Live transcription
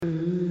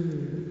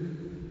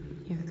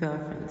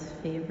girlfriend's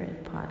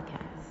favorite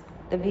podcast.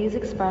 The views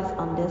expressed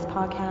on this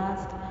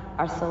podcast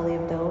are solely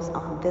of those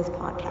on this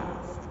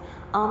podcast.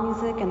 All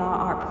music and all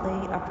art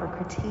played are for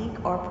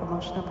critique or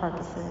promotional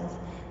purposes.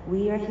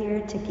 We are here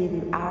to give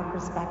you our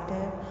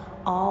perspective,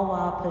 all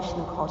while pushing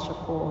the culture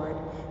forward.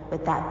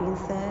 With that being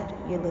said,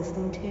 you're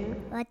listening to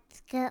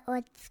What's good?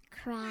 What's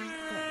cracking?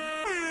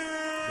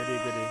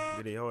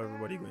 Good day. How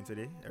everybody going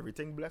today?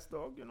 Everything blessed,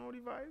 dog. You know the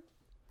vibe.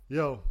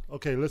 Yo,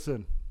 okay,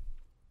 listen.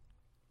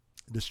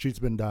 The streets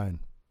been dying.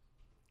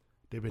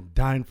 They've been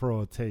dying for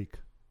our take.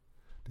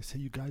 They say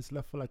you guys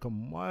left for like a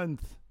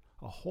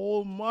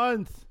whole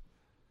month.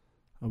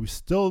 And we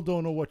still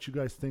don't know what you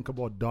guys think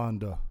about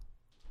Donda.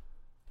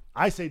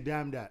 I say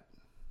damn that.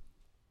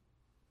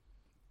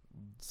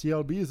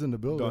 CLB is in the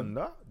building.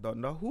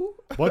 Donda who?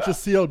 Bunch of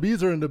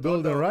CLBs are in the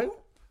building, Donda right? who?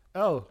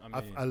 L,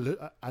 I mean,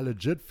 I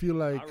legit feel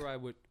like... I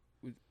ride with,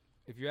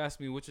 if you ask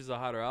me which is a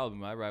hotter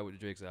album, I ride with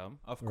Drake's album.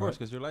 Of course,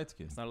 because you're light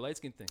skinned. It's not a light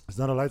skin thing. It's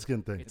not a light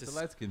skin thing. It's a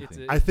light skin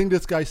thing. I think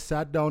this guy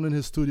sat down in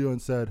his studio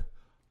and said,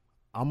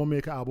 I'm going to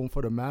make an album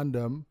for the man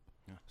them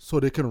so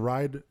they can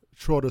ride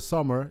through the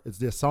summer. It's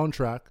their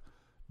soundtrack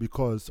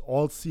because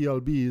all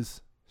CLBs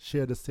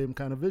share the same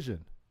kind of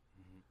vision.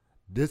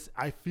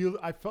 I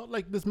felt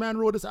like this man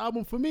wrote this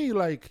album for me.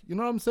 Like, you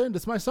know what I'm saying?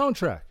 This is my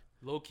soundtrack.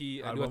 Low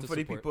key, I do have Album to for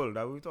the support. people.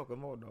 That we talking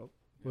about, dog.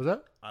 What's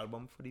that?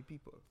 Album for the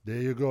people. There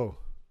you go.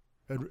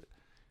 And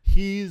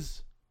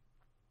he's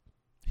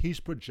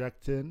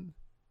projecting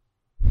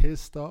his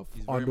stuff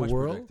He's on very the much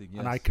world, projecting,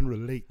 and yes. I can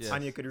relate. Yes.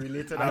 And you could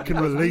relate to that. I can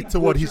because relate we to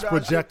go what through he's that shit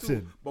too.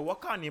 projecting. But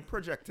what Kanye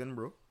projecting,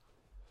 bro?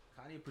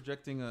 Kanye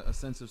projecting a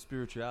sense of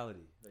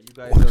spirituality that you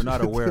guys are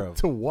not aware of.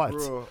 To what?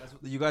 Bro, That's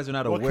what you guys are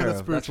not What aware kind of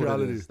of. That's what it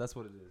spirituality? is. That's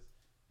what it is.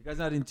 You guys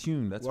are not in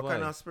tune. That's What why.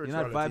 kind of You're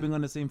not spirituality? vibing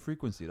on the same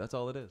frequency. That's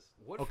all it is.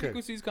 What Okay.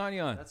 frequency is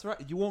Kanye on? That's right.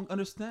 You won't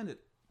understand it.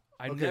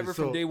 I Okay, never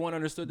so- from day one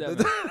understood that.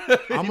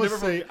 Man. I'm gonna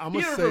say,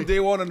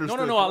 one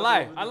understood. No, I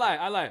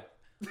lie.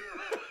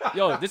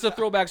 Yo, this is a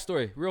throwback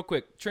story. Real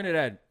quick.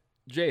 Trinidad,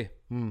 Jay.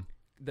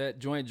 That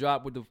joint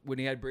drop when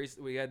he had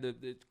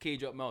the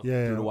cage up mouth.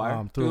 Yeah, Through the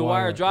wire? Through the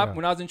wire drop yeah.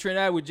 when I was in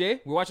Trinidad with Jay.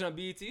 We're watching on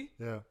BET.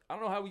 Yeah. I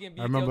don't know how we get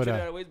BET I remember on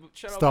Trinidad that. ways, but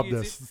shout Stop out BET.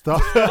 this.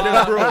 Stop.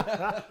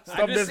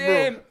 I'm just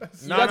saying,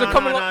 you guys are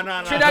coming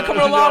along. Trinidad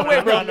coming a long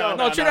way, bro.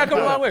 No, Trinidad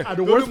coming a long way. And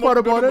the worst part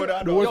about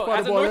it, Yo,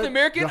 as a North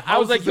American, the I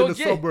was house like, is yo, in the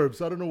Jay.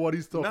 suburbs. I don't know what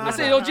he's talking Nah, I about.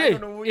 said, yo, I Jay,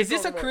 don't know what you're is this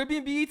a talking about.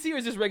 Caribbean BET or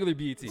is this regular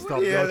BET?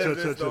 Stop. Yeah, No,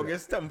 this dog. chill.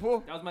 It's tempo.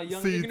 That was my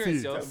young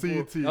ignorance, yo.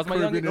 CET, That was my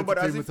young- Caribbean No, but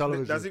Entertainment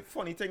Television. that's it.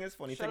 Funny thing is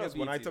Shout out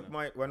when I BET, took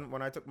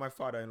when I took my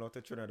father-in-law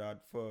to Trinidad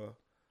for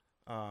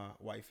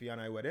wifey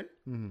and I wedding,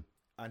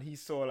 and he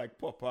saw like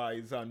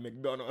Popeyes and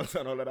McDonald's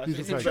and all of that. He's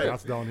shit. just He's like, like,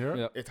 that's down here.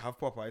 Yeah. it have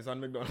Popeyes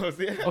and McDonald's.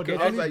 Yeah. Okay,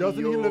 I was like,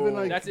 doesn't he live in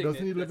like? That's Doesn't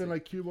he ignorant, live that's in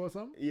like Cuba or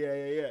something? Yeah.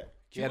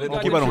 Yeah, Cuba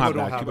Cuba don't have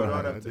Cuba that. Cuba don't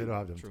have that. They don't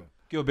have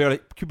them.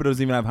 Cuba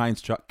doesn't even have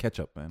Heinz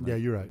ketchup, man. Yeah,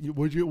 you're right.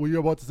 Were you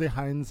about to say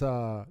Heinz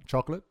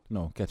chocolate?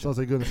 No, ketchup. Sounds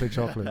like you're gonna say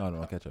chocolate.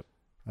 No, ketchup.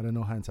 I didn't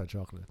know Heinz had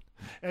chocolate.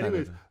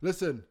 Anyways,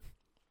 listen.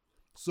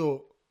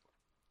 So,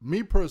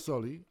 me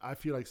personally, I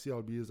feel like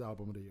CLB is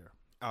album of the year.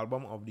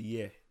 Album of the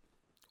year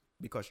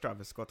because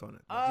Travis Scott on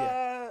it. But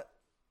yeah.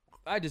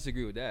 I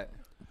disagree with that.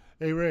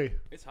 Hey Ray,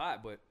 It's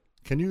hot, but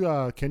can you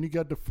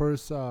get the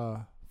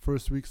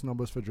first week's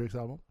numbers for Drake's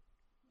album?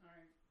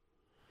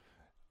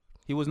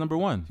 He was number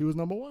one. He was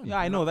number one. Yeah,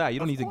 I know that. You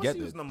don't Of need to course get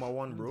he was it. number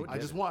one, bro. I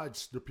just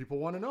want the people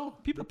want to know.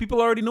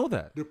 People already know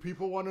that. The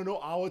people want to know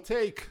our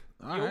take.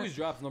 he always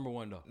drops number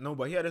one though. No,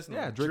 but here this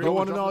Yeah, now. Drake They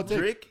want to know our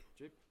take.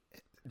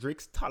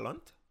 Drake's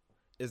talent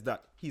is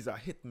that he's a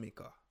hit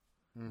maker.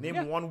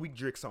 Name one weak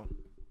Drake song.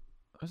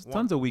 There's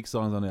tons of weak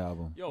songs on the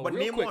album. Yo, But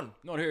real name quick. one.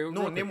 No, here.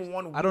 No, real name quick.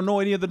 one. I don't know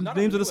any of the Not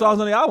names a of the few songs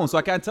on the album, so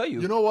I can't tell you.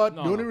 You know what?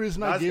 No, the only no.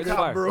 reason I That's gave it,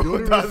 cap, bro. the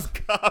only That's reason-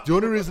 cap. the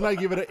only reason I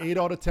give it an 8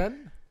 out of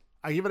 10,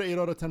 I give it an 8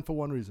 out of 10 for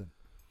one reason.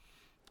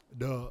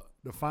 The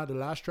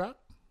last track,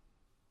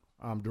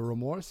 the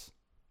remorse,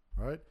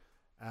 right,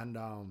 and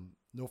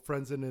no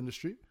friends in the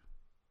industry.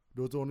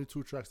 Those are the only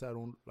two tracks that I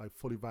don't like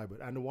fully vibe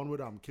with, and the one with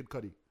Kid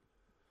Cudi.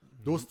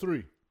 Those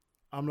three,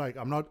 I'm not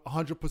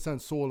 100%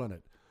 sold on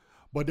it.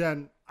 But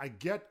then I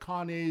get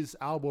Kanye's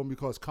album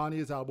because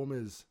Kanye's album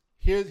is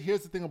here's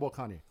the thing about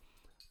Kanye.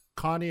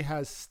 Kanye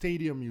has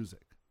stadium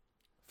music.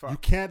 You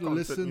can't Concert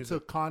listen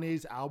music. to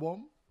Kanye's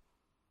album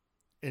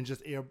and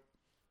just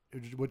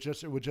with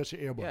just your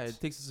earbuds. Yeah,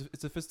 it takes it's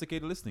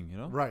sophisticated listening, you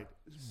know? Right.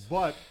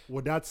 But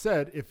with that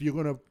said, if you're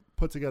gonna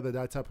put together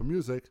that type of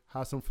music,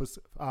 have some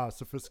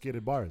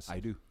sophisticated bars. I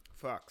do.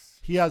 Facts.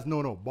 He has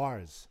no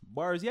bars.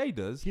 Bars, yeah, he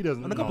does. He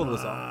doesn't. On a couple no. of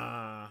the songs.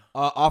 Ah.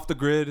 Off the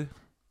grid.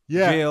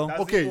 Yeah. Jail. That's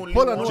Okay. the only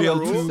Hold on. one, Hold on.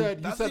 Jail You two.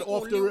 said That's you said the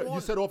off the only you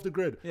one. said off the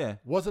grid. Yeah.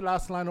 What's the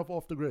last line of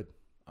off the grid?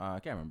 I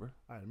can't remember.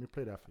 All right, let me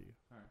play that for you.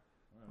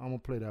 I'm gonna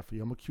play that for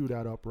you. I'm gonna cue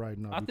that up right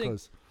now I think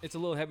because it's a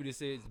little heavy to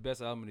say it's the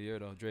best album of the year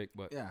though, Drake.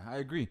 But Yeah, I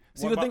agree.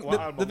 See, What the thing, about- what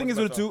the album thing was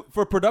is with it better? too,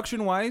 for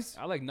production wise.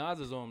 I like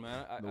Nas's own,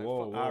 man.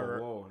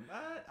 Whoa.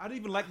 I didn't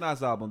even like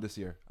Nas' album this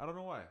year. I don't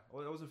know why.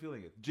 I wasn't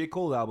feeling it. J.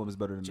 Cole's album is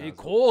better than J. Nas.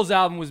 Cole's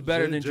album was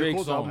better J. than J. Drake's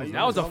Cole's album own. is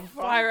That was a on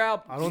fire. fire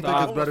album. I don't think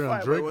Stop. it's better than Fire,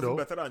 but Drake, it wasn't though.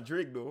 better than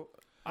Drake though.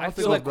 I think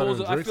feel like it's better Cole's.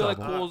 than I Drake's feel like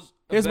album. Cole's.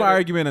 Here's my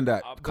argument on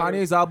that. better-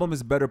 Kanye's album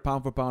is better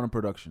pound for pound in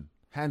production,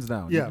 hands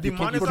down. Yeah, The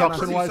man is a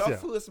production-wise,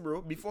 producer yeah. first,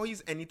 bro. Before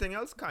he's anything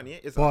else,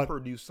 Kanye is a But-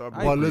 producer, I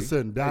bro. But agree.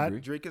 listen, I that agree.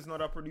 Drake is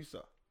not a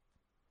producer.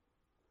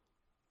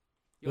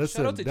 Yo, Listen,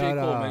 shout out to J. that,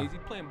 Cole, uh, man. He's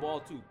playing ball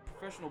too,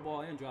 professional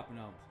ball and dropping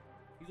albums.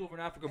 He's over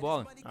in Africa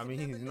balling. I mean,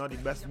 he's not the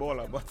best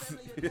baller, but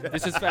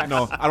This is fact.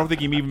 No, I don't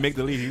think he even make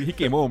the league. He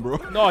came home, bro.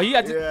 No, he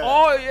had to. Yeah.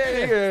 Oh yeah,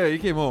 yeah. Yeah, he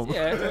came home.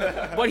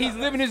 Yeah, but he's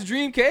living his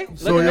dream, K. Let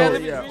So the man yo,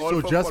 live his yeah, dream. all so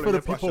for just for following the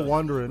your people passion.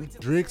 wondering,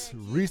 Drake's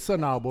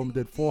recent album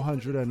did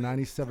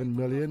 497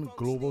 million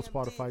global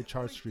Spotify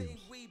chart streams.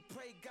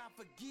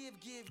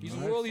 He's a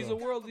world. He's a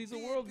world. He's a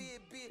world.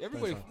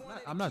 Everybody.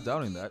 I'm not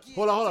doubting that.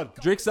 Hold on.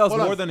 Drake sells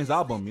Hold more on. than his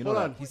album. You know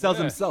Hold that. on. He sells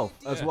Yeah. himself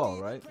as Yeah.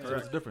 well, right? So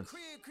what's the difference?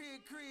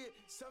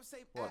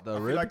 What, the I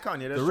feel rib? like Kanye.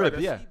 The let's rib,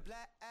 try this. yeah.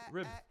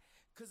 Rib.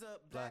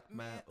 Black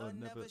man will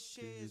never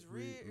share his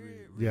rib.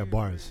 Yeah,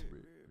 bars.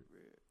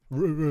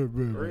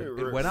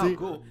 It went out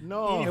cool.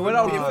 No, He went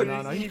out no, good.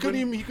 no, no. He He couldn't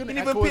even. He He couldn't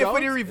didn't even echo pay it for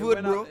the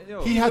out. reverb,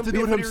 bro. He had to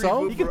do it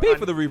himself? He can pay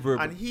for the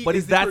reverb, and he but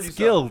is he's the that producer.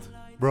 skilled.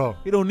 Bro.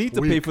 He don't need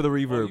to pay Weak. for the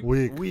reverb.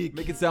 Weak.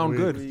 Make it sound Weak.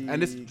 good.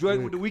 And this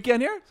joint with the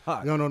weekend here?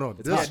 Hot. No.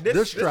 It's This hot.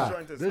 this joint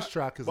track. is This hot.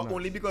 track is But nice.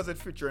 only because it's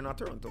featuring a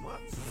Toronto man.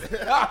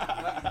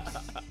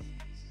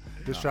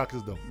 This track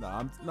is dope. No,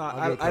 I'm not.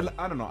 I'll give it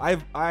I don't know.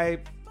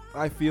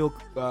 I feel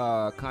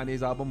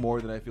Kanye's album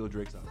more than I feel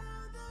Drake's album.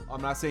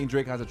 I'm not saying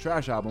Drake has a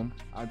trash album.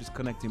 I'm just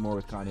connecting more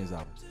with Kanye's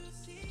album.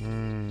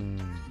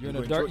 You're in a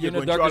Going dark. through- You're in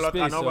a going through darker a lot- I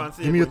space. know So. what I'm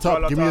saying, Give me a going through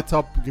top. lot Give me a of-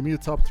 top. Give me a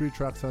top 3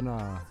 tracks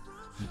on.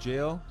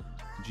 Jail,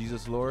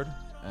 Jesus Lord,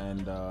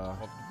 and Off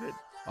the grid.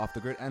 Off the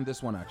Grid, and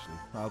this one actually.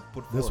 I'll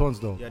put This four. one's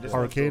dope. Yeah, this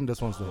Hurricane. one's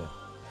This one's dope.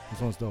 This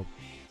one's dope.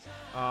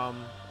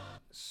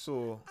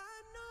 So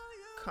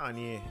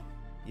Kanye,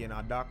 you're in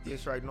a dark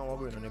place right now. We're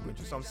going on. You're going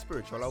through some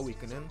spiritual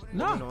awakening.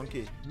 Nah. Going on,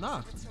 K.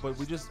 Nah, but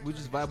we just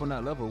vibe on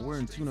that level. We're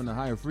in tune on a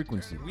higher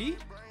frequency. We?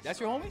 That's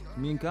your homie?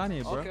 Me and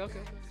Kanye, bro, Okay.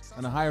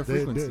 on a higher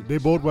They, frequency. they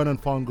both went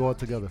and found God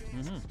together.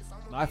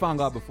 I found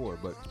God before,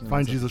 but you know,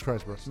 Find it's a- Jesus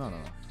Christ, bro. No.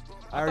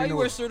 I thought you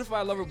were a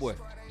certified lover boy.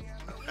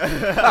 He's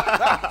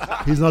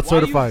not Why you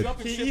certified.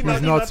 jumping ship He's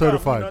right not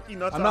certified.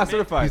 I'm not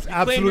certified. He's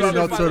absolutely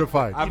not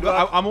certified. I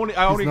only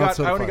not got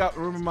certified.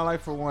 room in my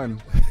life for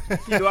one.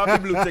 You don't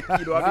have the blue tick.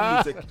 You don't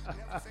have the blue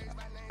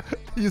tick.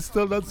 He's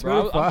still not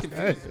Bro, I'm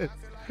certified. confused.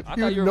 I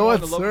You thought you were know more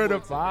it's the lover boy, so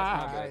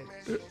certified.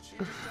 that's my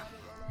bad.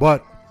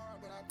 But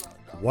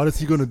what is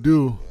he gonna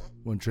do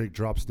when Drake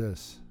drops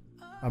this?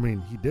 I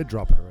mean, he did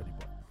drop it already,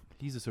 but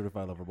He's a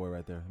certified lover boy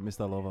right there,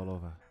 Mr. Lover.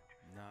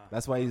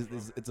 That's why it's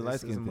a light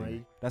This is skin my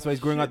thing. That's why he's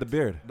growing out the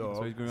beard. Dog. That's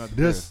why he's growing out the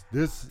this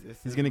beard.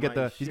 He's gonna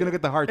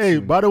get the heart. Hey,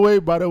 soon. by the way,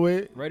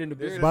 Right in the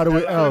beard. by the way,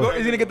 he's L,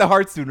 gonna get the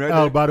heart soon, right?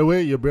 L, there. by the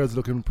way, your beard's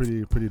looking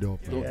pretty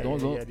dope. Don't- Yeah,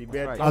 don't- yeah, the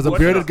beard. Right. As a Watch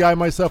bearded that. guy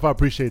myself, I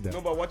appreciate that.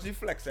 No, but watch the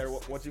flex,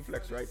 watch the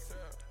flex, right?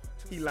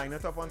 He line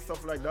it up and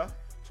stuff like that.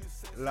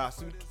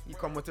 Last week, he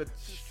come with it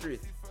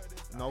straight.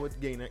 Now it's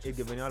giving you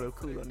a little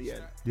cool on the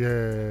end.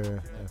 Yeah.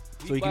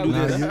 So you can do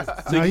Nah, this. you- So nah,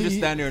 you can he- just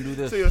stand there and do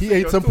this. So you're- He you're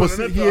ate some tooling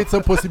pussy. it He up. ate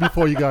some pussy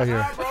before you got here.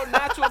 Nah, bro,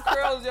 natural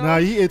curls, yo. Nah,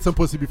 he ate some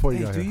pussy before you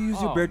Hey, got do here. you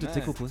use your Oh, beard to man.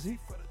 tickle pussy?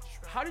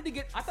 How did he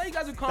get? I thought you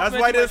guys were That's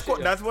complimenting why my this. shit,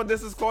 yo. That's what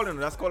this is called.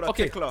 That's called a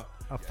Okay. tickler.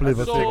 A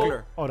flavor So-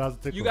 tickler. Oh, that's a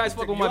tickler. You guys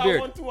fuck with You my have beard.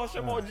 one to wash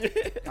your mouth, I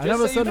Just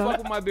never say said you fuck that.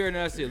 with my beard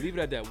and that's it. Leave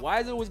it at that. Why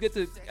does it always get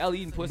to L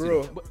eating pussy?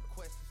 Bro. But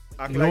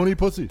Act You don't like, eat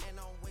pussy.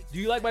 do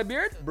you like my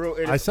beard? bro.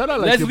 It I is- said I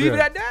like Let's your leave beard.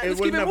 it at that. it Let's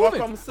will keep it never moving.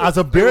 come silk. As a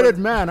It will- bearded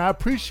man, I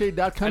appreciate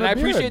that kind And I of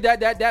beard. appreciate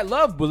that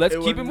love, but let's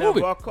it keep will it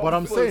moving. never come But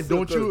I'm full saying,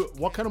 don't circle. you?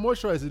 What kind of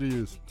moisturizer do you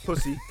use?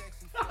 Pussy.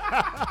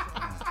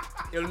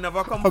 It'll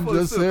never come I'm full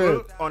just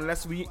circle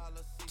unless we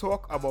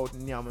talk about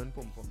Nyam and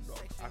Pum Pum Dog.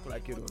 Act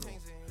like you don't know.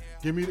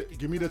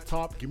 Give me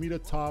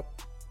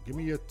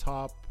your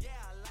top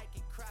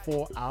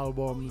 4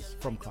 albums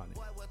from Kanye.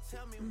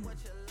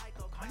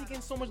 Kanye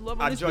getting so much love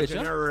on I this judge bitch,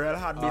 in huh? a real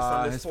hard based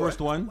on this His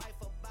first one.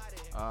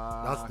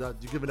 That's that.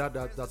 You give me that.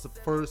 That's the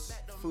first.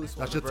 First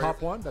That's one, your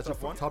top one. That's your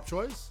top one. top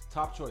choice.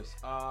 Top choice.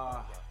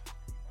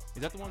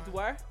 Is that the one with the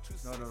wire?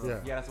 No. Yeah.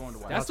 Yeah, that's the one to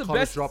watch. That's the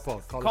College best.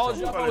 Dropout. College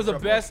Dropout. Dropout was the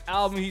Dropout. best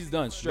album he's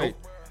done. Straight.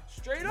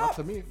 Straight Not up.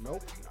 to me.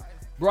 Nope.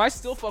 Bro, I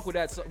still fuck with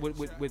that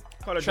with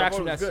College tracks Dropout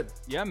from was that. good.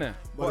 Yeah, man.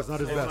 But it's not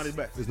his It's best. not his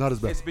best. It's not his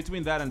It's best.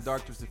 between that and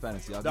Dark Twisted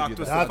Fantasy. I'll give Dr. you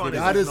that. Stefan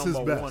that is his his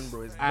number best. one,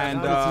 bro. His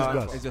And That is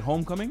his best. is it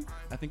Homecoming?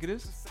 I think it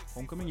is.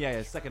 Homecoming? Yeah,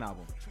 his second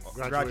album.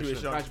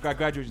 Graduation.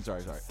 Graduation.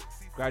 Sorry.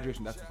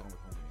 Graduation. That's the song with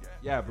Homecoming.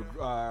 Yeah,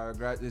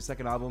 but his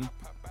second album.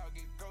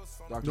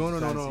 Dark No.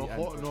 Twisted Fantasy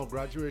and- No,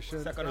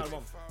 Graduation. Second it's-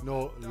 album.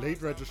 No,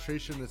 Late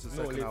Registration is his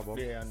No, second Late- album.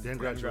 yeah, and Then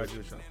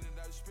Graduation.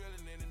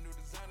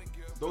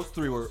 Those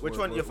three were. Which were-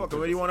 one were- you were fucking? good.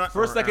 Where do you wanna?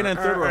 First, second, and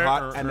third were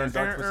hot, and then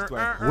Dark Twisted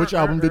Fantasy. Which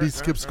album did he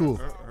skip school?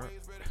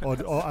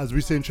 Or as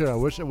we say in Chile,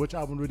 which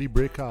album did he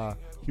break?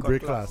 He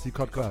break class. He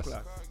cut class.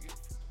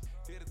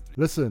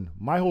 Listen,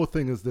 my whole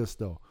thing is this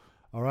though.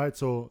 All right,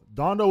 so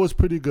Donda was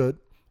pretty good,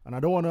 and I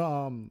don't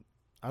want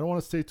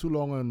to stay too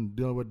long on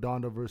dealing with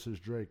Donda versus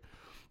Drake,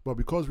 but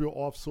because we were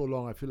off so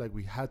long, I feel like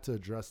we had to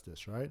address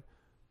this, right?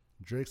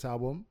 Drake's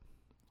album.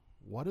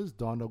 What is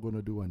Donda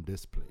gonna do when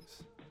this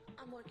plays?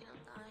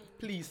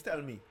 Please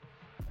tell me.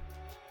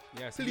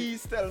 Yes.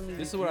 Please tell me.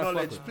 This is what I fuck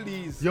knowledge, with.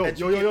 please. Yo,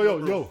 Educate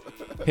me, bro.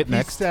 Hit He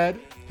next. said,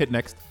 Hit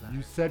next.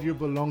 you said you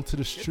belong to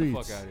the Get the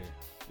streets. fuck out of here.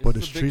 But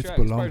This the is a big streets track.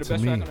 It's belong probably the to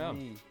best me. track on the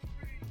album.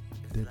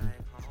 Didn't.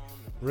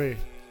 Ray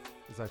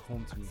is like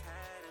home to me.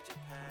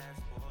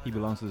 He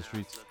belongs to the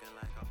streets.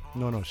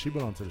 No, she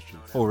belongs to the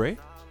streets. Oh, Ray?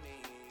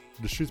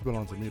 The streets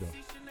belong to me though.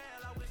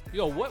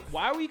 Yo, what?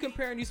 Why are we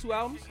comparing these two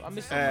albums? I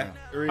missed something.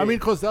 Ray, I mean,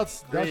 cause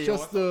that's Ray,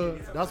 just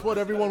that's what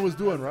everyone was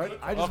doing, right?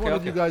 I just Okay, wanted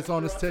okay. you guys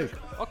on this take.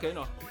 Okay,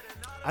 no.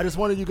 I just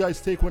wanted you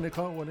guys take when it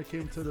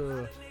came to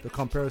the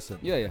comparison.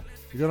 Yeah, yeah.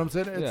 You get what I'm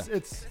saying?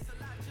 It's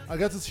I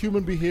guess it's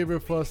human behavior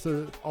for us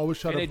to always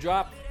try And they to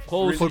drop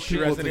close Put and shit.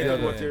 people resonate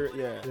together. with your-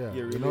 Yeah, yeah,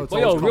 you really. know, it's But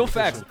yo, always real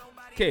competition. facts.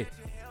 Okay,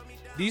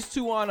 these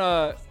two on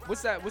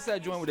what's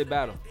that joint where they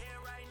battle?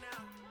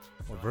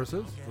 What,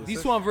 versus?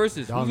 These two on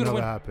verses. That'll Who's gonna never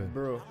win? happen.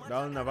 Bro,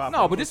 that'll never happen.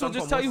 No, but this First will and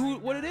just tell you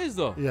foremost- what it is,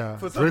 though. Yeah,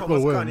 First Drake and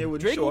will foremost, Kanye win.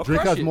 wouldn't Drake show will up. Drake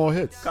crush has it. more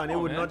hits.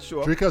 Kanye would man. not show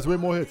up. Drake has way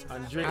more hits.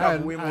 And Drake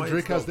have way more and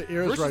Drake hits, has though. the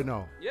ears Versus- right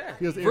now. Yeah.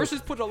 He has ears.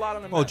 Versus put a lot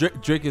on the Oh,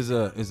 map. Drake is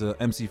a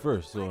MC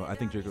first, so I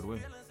think Drake would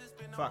win.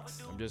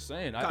 Facts. I'm just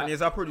saying.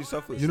 Kanye's a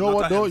producer first. You know not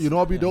what a though? MC. You know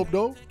what'd be dope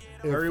though?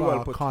 If Very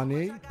well put.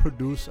 Kanye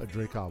produced a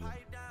Drake album.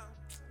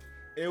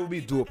 It would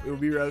be dope. It would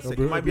be real sick.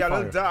 be- It might it'll be be a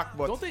little fire. dark,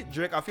 but Don't they-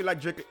 Drake, I feel like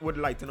Drake would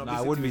lighten up. Nah,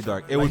 the it wouldn't be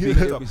situation. dark. It would be.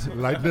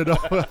 Lighten it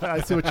up. Lighten it up. I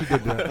see what you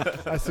did there.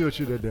 I see what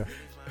you did there.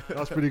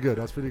 That's pretty good.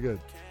 That's pretty good.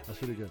 That's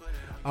pretty good.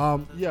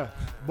 Yeah.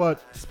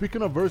 But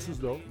speaking of verses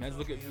though, Guys,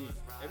 look at me.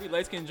 Every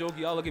light skin joke,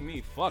 y'all look at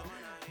me. Fuck.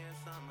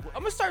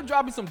 I'm gonna start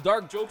dropping some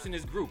dark jokes in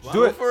this group.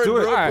 Do it. for it, Do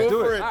it. bro. Alright, Go do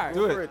for it. it. Alright, Do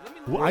Go for it.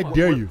 it. well, I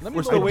dare you. Let me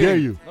I load dare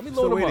them. you. Let me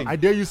Still load them waiting. up. I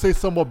dare you say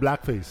some more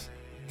blackface.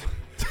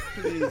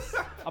 Please.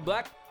 A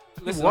black.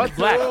 Listen, What? I'm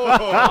black.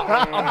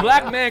 A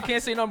black man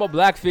can't say nothing about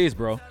blackface,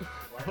 bro.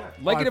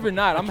 Like it or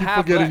not, I'm I keep half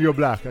forgetting black. you're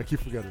black. I keep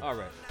forgetting. All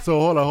right. So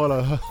hold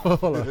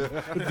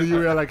on. Do you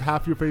wear like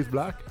half your face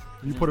black?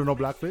 You put in no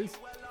blackface?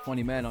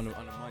 Funny man on the mic.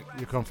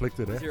 You're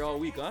conflicted, He's eh? here all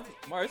week, huh?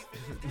 Mars?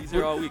 He's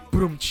here all week.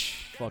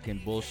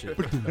 Fucking bullshit.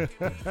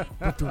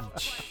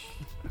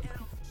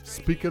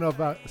 Speaking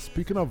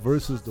of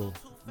verses though,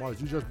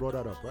 Mars, you just brought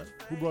that up, right?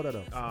 Who brought that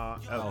up?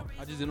 L.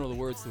 I just didn't know the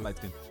words to it. Light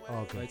skin. Oh,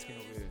 okay. Light skin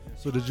over here.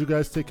 So did you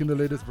guys take in the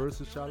latest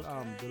verses,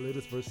 the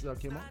latest verses that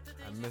came out?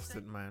 I missed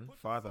it, man.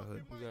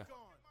 Fatherhood. Who's that?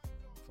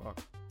 Fuck.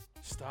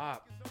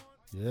 Stop.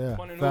 Yeah.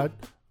 Pun and Fat,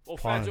 Oh,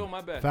 Fat Pun. Joe,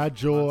 my bad. Fat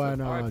Joe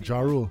and R.I.P. Ja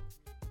Rule.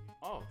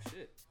 Oh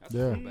shit. That's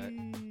Yeah. so bad.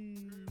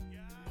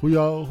 Who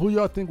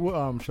y'all think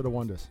should have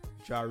won this?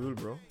 Ja Rule,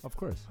 bro. Of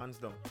course. Hands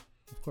down.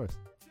 Of course.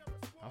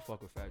 I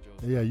fuck with Fat Joe.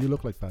 Yeah, you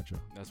look like Fat Joe.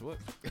 That's what.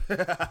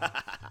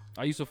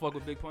 I used to fuck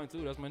with Big Pun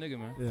too. That's my nigga,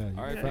 man. Yeah, you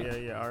All right.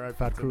 fat- Yeah. All right.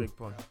 Fat That's a crew. big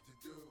pun.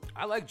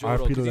 I like Joe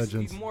R.I.P. though. 'cause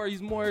to He's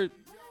legends. more.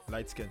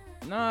 Light skin.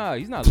 Nah,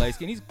 he's not light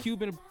skinned. He's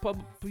Cuban.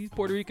 He's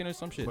Puerto Rican or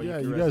some shit. But Yeah,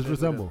 you you can guys resonate with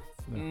resemble.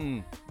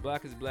 Yeah.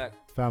 Black is black.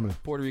 Family.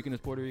 Puerto Rican is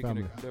Puerto Rican.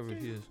 Family. Whatever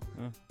he is.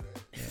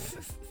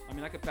 I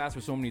mean, I could pass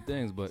for so many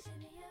things, but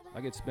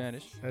I get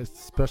Spanish,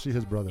 Especially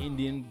his brother.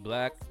 Indian,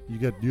 black, You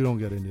don't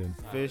get Indian.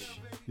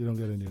 Fish. You don't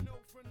get Indian.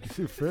 You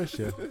see fish,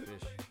 yeah. fish.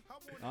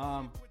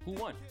 Who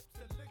won?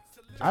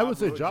 I would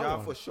say bro, Ja Ja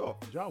won. for sure.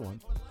 Ja won.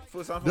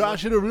 First and The, foremost,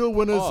 actually,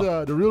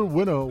 Oh. the real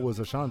winner was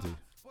Ashanti.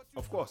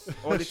 of course.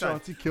 All the time.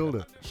 Ashanti killed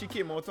it. She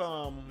came out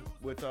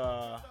with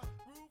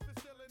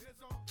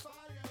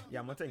yeah,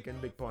 I'm thinking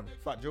Big Pun.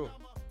 Fat Joe.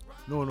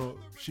 No,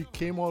 she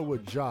came out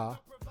with Ja,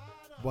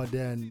 but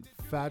then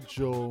Fat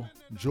Joe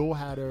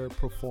had her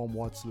perform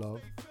What's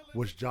Love,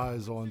 which Ja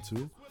is on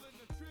too,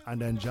 and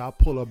then Ja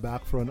pulled her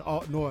back for and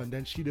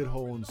then she did her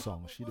own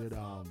song. She did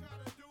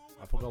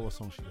I forgot what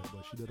song she did,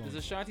 but she did her Does own.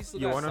 Ashanti still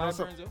You got wanna know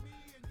sideburns, yo?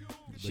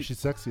 But she's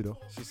sexy though.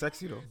 She's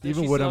sexy though. Did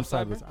Even she with still them have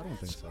sideburns, sideburns? I don't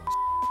think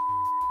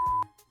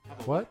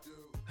so. What?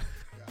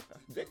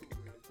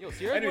 Yo,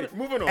 Sierra, Anyway,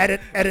 moving on.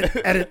 Edit.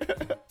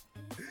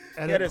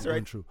 Yeah, that's right.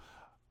 Going True.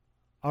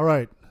 All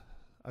right.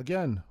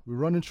 Again, we're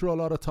running through a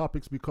lot of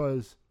topics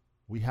because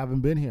we haven't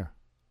been here.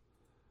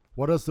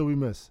 What else did we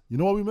miss? You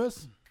know what we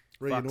miss?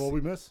 Ray, you Facts. know what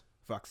we miss?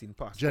 Vaccine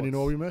passports. Jen, you know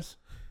what we miss?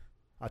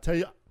 I tell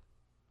you,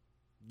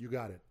 you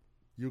got it.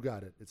 You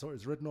got it. It's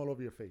written all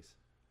over your face.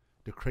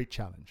 The crate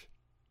challenge.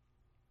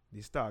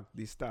 The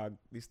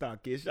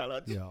stag case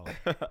challenge. Yeah,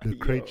 the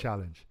crate Yo.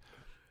 challenge.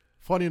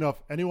 Funny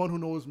enough, anyone who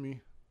knows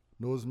me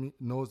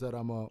knows that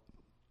I'm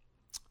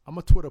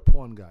a Twitter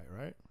porn guy,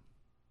 right?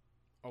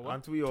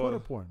 Aren't we all Twitter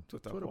porn.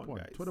 Twitter Twitter porn porn.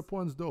 guys? Twitter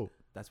porn's dope.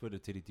 That's where the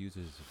titty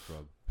users is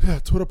from. Yeah,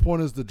 Twitter porn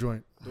is the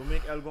joint. Don't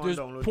make L go and there's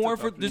download porn Twitter,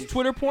 for there's please.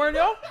 Twitter porn,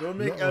 yo. Don't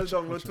make No, L watch,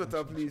 download watch, Twitter,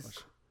 watch, please.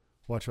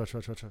 Watch.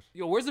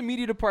 Yo, where's the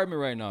media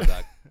department right now,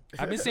 Doc?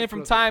 I've been saying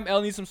from time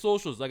L needs some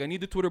socials. Like I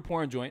need the Twitter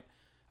porn joint.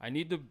 I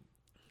need the.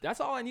 That's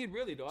all I need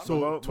really, though. So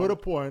Well, Twitter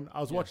porn,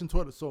 I was Yeah. watching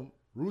Twitter. So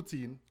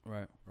routine,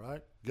 right,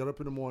 Get up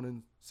in the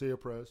morning, say your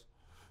prayers,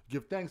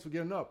 give thanks for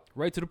getting up.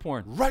 right to the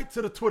porn, Right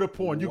to the Twitter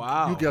porn. You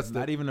guessed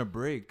Not it. even a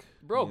break.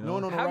 bro. You know?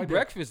 No, have right there.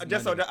 breakfast.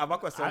 Just man. I have a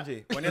question,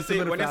 Jay. When you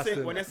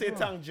say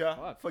thank Ja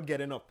What? for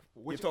getting up,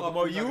 you Which talk up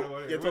about we you. talking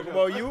about You here? talk Which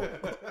about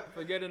you.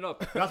 for getting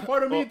up. That's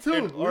part of me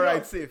too. All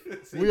right, safe.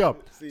 We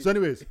up. See. So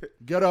anyways,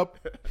 get up,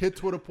 hit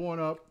Twitter porn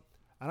up,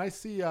 and I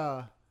see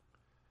Yeah,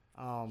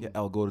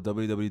 I'll go to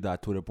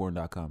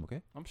www.twitterporn.com. Okay.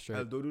 I'm Don't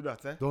straight. do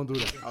that, eh? don't do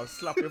that. I'll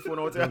slap your phone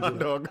out your hand,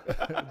 dog.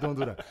 Don't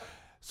do that.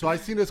 So I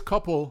seen this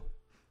couple.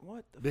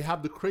 What? They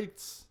have the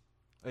crates.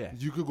 Oh yeah.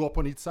 You could go up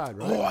on each side,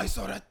 right? Oh, I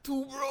saw that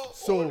too,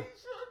 bro.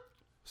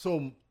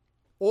 So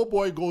old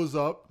boy goes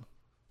up,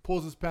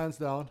 pulls his pants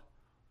down.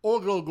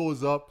 Old girl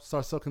goes up,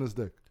 starts sucking his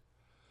dick.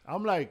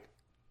 I'm like,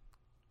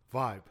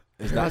 vibe.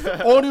 That's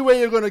the only way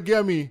you're gonna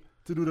get me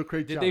to do the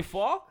crate Did challenge. they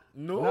fall?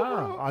 No,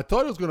 Nah, bro. I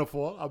thought it was gonna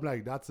fall. I'm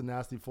like, that's a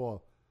nasty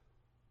fall.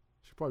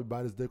 She probably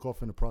bite his dick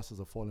off in the process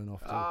of falling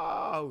off too.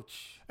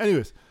 Ouch.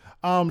 Anyways,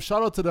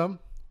 shout out to them.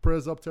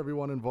 Prayers up to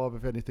everyone involved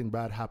if anything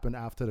bad happened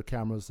after the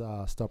cameras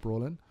stopped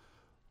rolling.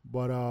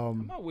 But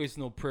I'm not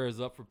wasting no prayers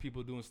up for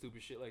people doing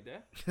stupid shit like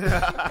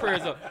that.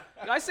 Prayers up.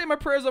 I say my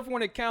prayers up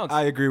when it counts.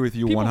 I agree with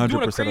you People 100%.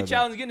 doing a crate of that.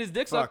 challenge, getting his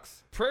dicks up.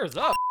 Facts. Prayers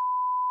up.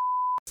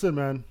 listen,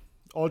 man.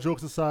 All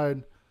jokes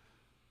aside,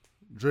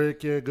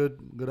 Drake, yeah,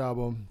 good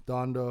album.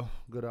 Donda,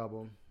 good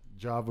album.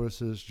 Ja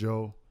versus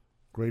Joe,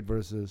 great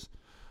versus.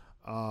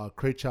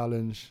 Crate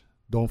challenge,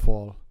 don't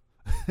fall.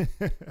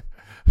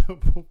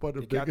 But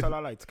the You can't biggest, tell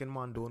a light skin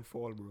man don't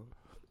fall, bro.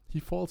 he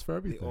falls for They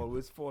everything.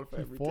 always fall for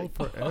He everything. falls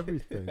for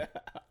everything. Wait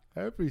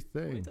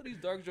Everything. until these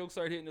dark jokes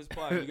start hitting this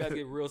pod. You guys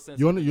get real sensitive.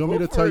 You want me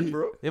to Go for tell it, you?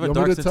 bro. They have you a want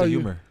me dark to sense tell of you-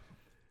 humor.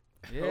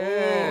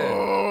 Yeah.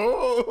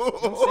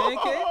 I'm saying,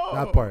 K?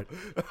 That part.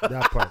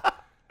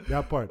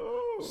 That part.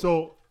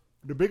 So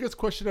the biggest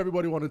question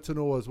everybody wanted to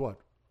know was what?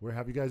 Where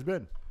have you guys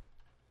been?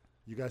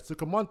 You guys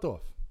took a month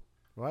off,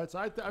 right? So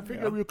I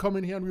figured we would come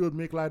in here and we would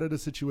make light of the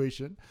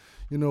situation.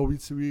 You know,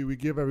 we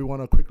give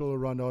everyone a quick little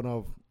rundown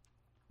of,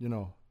 you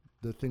know,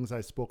 the things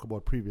I spoke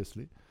about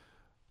previously,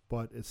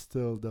 but it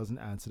still doesn't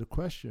answer the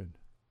question.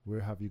 Where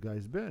have you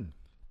guys been?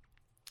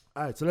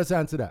 All right, so let's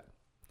answer that.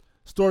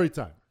 Story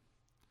time.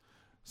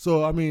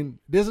 So, I mean,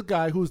 there's a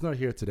guy who's not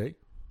here today,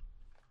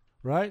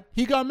 right?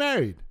 He got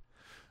married.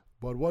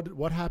 But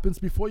what happens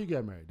before you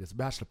get married? There's a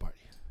bachelor party,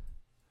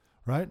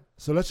 right?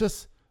 So let's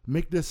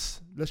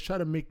try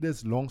to make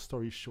this long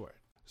story short.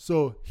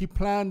 So he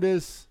planned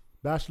this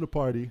bachelor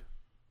party.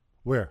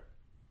 Where?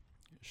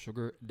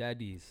 Sugar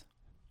daddies.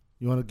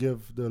 You want to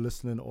give the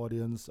listening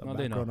audience a No,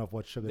 they background know. of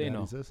what sugar They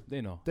know. daddies is?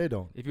 They know. They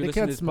don't. If you're They listening to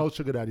can't this smell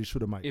sugar daddies,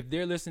 shoot a mic. If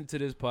they're listening to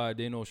this pod,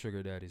 they know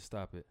sugar daddies.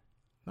 Stop it.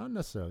 Not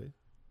necessarily.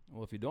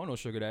 Well, if you don't know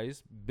sugar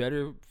daddies,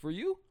 better for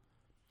you.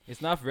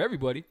 It's not for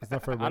everybody. It's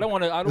not for everybody. I don't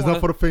want to. It's not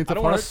for the faint I of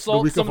don't want heart, to the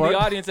salt weak some of of the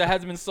heart. audience that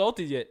hasn't been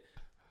salted yet.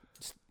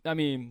 I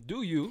mean,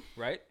 do you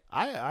right?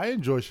 I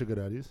enjoy sugar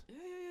daddies.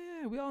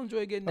 Yeah. We all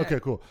enjoy getting that.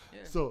 Okay, cool. Yeah.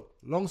 So,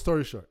 long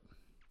story short,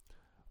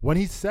 when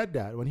he said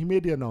that, when he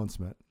made the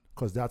announcement,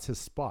 because that's his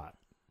spot,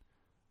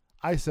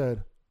 I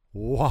said,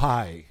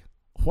 why?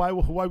 Why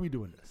are we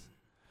doing this?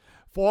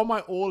 For all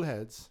my old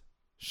heads,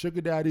 sugar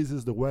daddies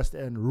is the West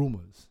End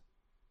rumors.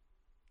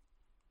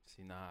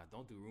 See, nah,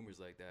 don't do rumors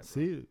like that. Bro.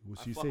 See, was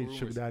I she fuck saying with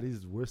sugar rumors. daddies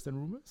is worse than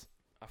rumors?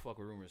 I fuck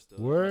with rumors still.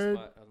 Word.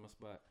 That's my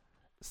spot.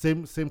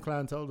 Same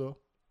clientele though.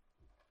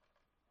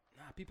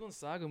 Nah, people in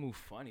Saga move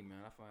funny, man.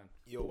 I find.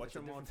 Yo, watch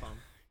your mouth, fam.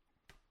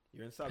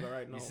 You're in Saga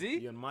right now. see?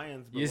 You're in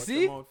Mayans, but You watch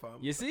see? your mouth, fam.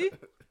 You see?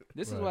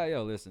 This is Right. why,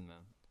 yo, listen, man.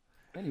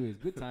 Anyways,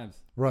 good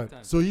times. Right. Good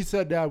times. So he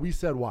said that. We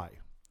said why?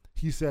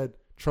 He said,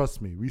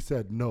 trust me. We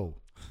said no.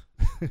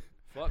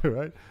 Fuck.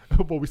 Right?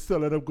 But we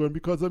still end up going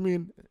because, I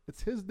mean,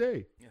 it's his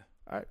day. Yeah.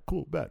 All right,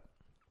 cool, bet.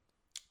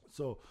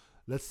 So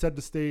let's set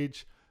the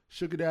stage.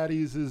 Sugar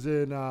Daddies is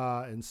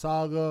in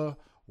Saga.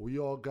 We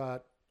all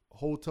got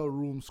hotel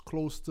rooms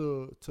close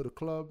to the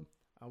club.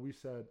 And we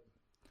said,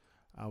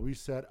 all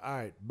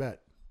right,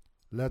 bet.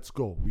 Let's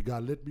go. We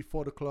got lit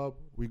before the club.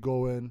 We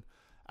go in.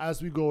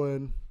 As we go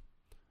in,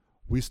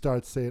 we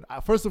start saying,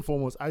 first and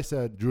foremost, I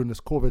said during this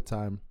COVID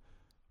time,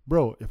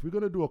 bro, if we're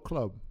going to do a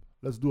club,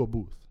 let's do a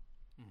booth.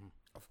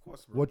 Of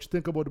course, bro. What you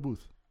think about the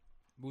booth?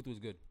 Booth was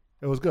good.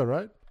 It was good,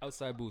 right?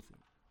 Outside booth.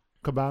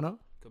 Cabana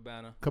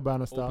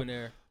style. Open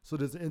air. So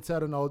there's an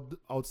inside and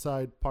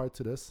outside part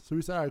to this. So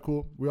we said, all right,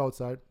 cool. We're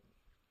outside.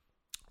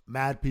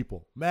 Mad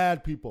people.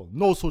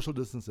 No social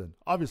distancing.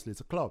 Obviously,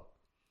 it's a club,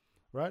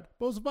 right?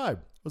 But it was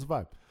a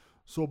vibe.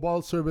 So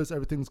ball service,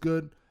 everything's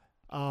good.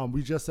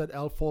 We just said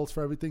L falls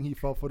for everything. He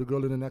fell for the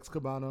girl in the next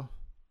cabana.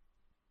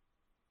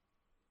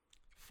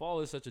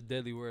 Fall is such a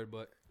deadly word,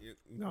 but You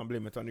don't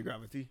blame it on the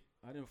gravity.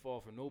 I didn't fall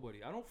for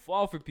nobody. I don't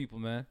fall for people,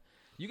 man.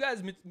 You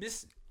guys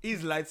miss.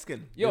 He's light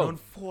skinned. Yo, You don't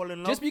fall in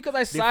love. Just because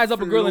I size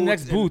up a girl in the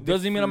next float booth and they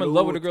doesn't mean I'm in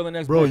love with the float. girl in the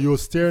next Bro, booth. you're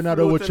staring at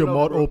her with your Floating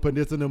mouth up, bro. open.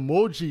 There's an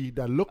emoji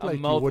that looked A like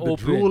you mouth with the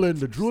open. drooling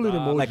Stop.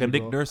 emoji. Like a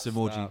Nick bro. Nurse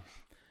emoji. Stop.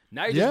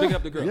 Now you're just picking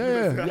up the girl.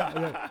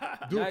 Yeah.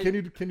 Dude, Now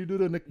can you do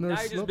the Nick Now Nurse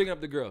you're just look? picking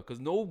up the girl, because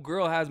no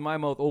girl has my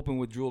mouth open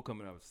with drool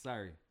coming out.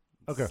 Sorry.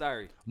 Okay.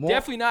 Sorry. More-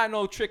 Definitely not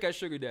no trick at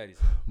sugar daddies.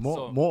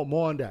 More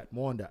on that.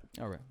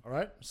 All right. All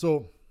right.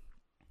 So,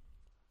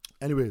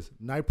 anyways,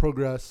 night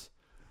progress.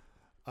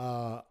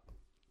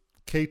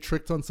 Kate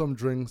tricked on some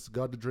drinks,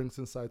 got the drinks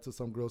inside to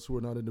some girls who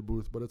were not in the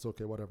booth, but it's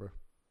okay, whatever.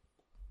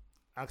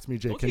 Ask me,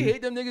 Jay. Don't Can you you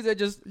hate them niggas that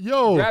just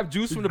grab grab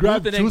juice from the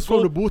grab booth and then juice from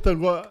go the booth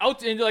and go?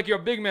 out and you're like you're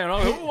a big man? Oh,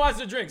 who wants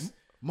the drinks?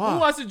 Ma, Who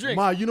wants to drink?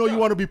 Ma, you know you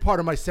want to be part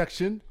of my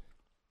section.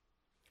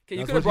 Okay,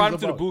 you That's could have what brought him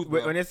she's to the about. booth,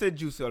 bro. When you say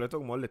juicy, you're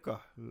talking about liquor.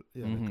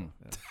 Yeah, Mhm.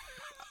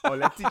 Oh,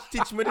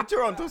 teach me the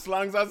Toronto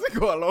slangs as I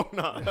go along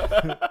now.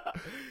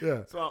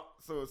 yeah. So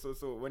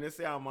when you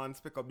say a man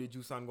pick up the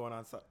juice and go on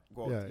and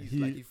go out, Yeah, he's he-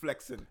 like he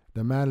flexing.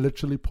 The man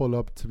literally pulled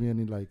up to me and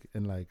he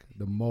in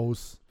the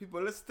most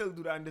People, let's still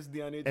do that in this day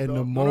and age. in the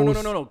dog.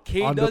 most No. K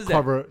does that.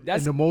 undercover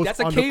That's in the most that's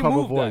a K undercover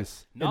move.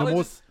 voice. That. In the Knowledge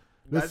most is-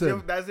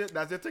 listen.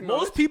 That's your thing.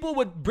 most people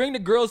would bring the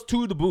girls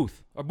to the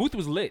booth. Our booth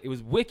was lit. It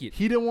was wicked.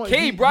 He didn't want.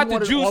 K he brought the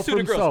wanted juice all to for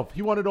the girls. himself.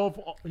 He wanted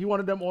all. He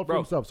wanted them all for Bro.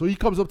 himself. So he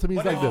comes up to me.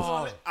 He's like this.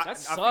 That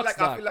sucks,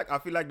 I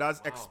feel like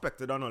that's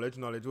expected on knowledge.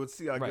 Knowledge would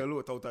see a Right. girl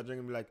without a drink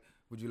and be like,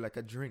 "Would you like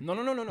a drink?" No.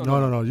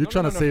 No. You're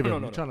trying to save him. no.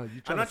 You're trying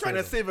to. I'm not trying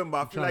to save him, but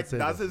I feel trying to like save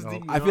that's him. his No.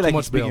 thing. I feel you like know?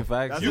 he's speaking bail.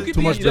 facts. That's You it. could Too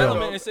be a much bail.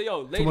 gentleman and say, "Yo,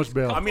 ladies, much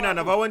bail. come I mean, I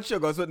forward." never want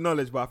sugars with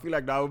knowledge, but I feel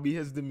like that would be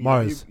his demeanor.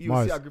 Mars, You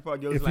Mars. see a group of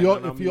girls If like you're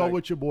that, and if you're I'm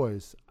with your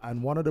boys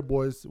and one of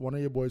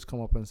your boys come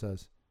up and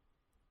says,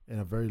 in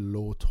a very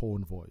low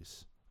tone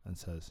voice, and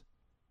says,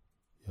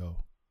 "Yo,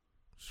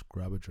 just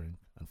grab a drink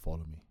and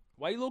follow me."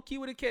 Why you low key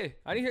with a K?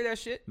 I didn't hear that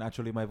shit.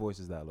 Naturally, my voice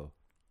is that low.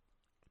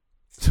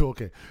 So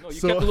okay. No, you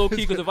So- kept it low key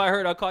because if I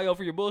heard, I'll call you out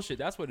for your bullshit.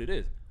 That's what it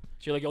is.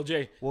 She's like, "Yo,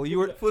 Jay, Well, you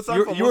were First and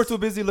you were foremost- too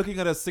busy looking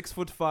at a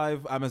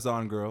 6'5"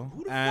 Amazon girl,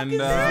 and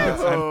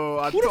Oh,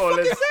 I told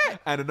it.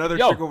 and another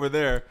Yo. chick over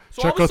there,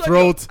 So Check all her of a sudden-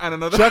 throat. and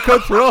another. Check her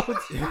throat.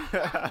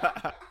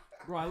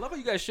 Bro, I love how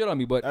you guys shit on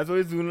me, but That's what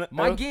he's doing.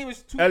 my game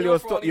is too El, young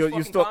for all these fucking you're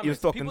comments.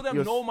 talking. People that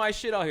You're know my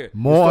shit out here.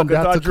 More on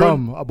talking that to to a drill.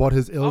 come about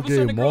his All ill of a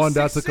sudden, game. the More on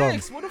girl's that to come.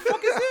 6'6". What the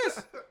fuck is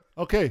this?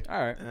 Okay. All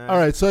right. All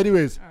right. So,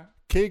 anyways, Alright.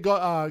 K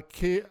got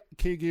K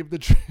gave the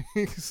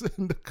drinks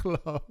in the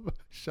club.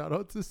 Shout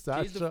out to K's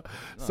Sasha.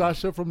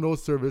 Sasha from No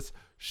Service.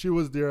 She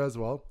was there as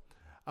well.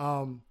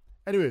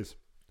 Anyways,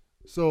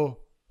 so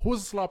who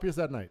was the sloppiest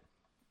that night?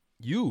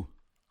 You.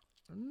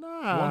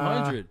 Nah.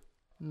 100.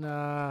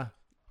 Nah.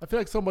 I feel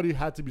like somebody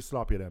had to be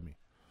sloppier than me.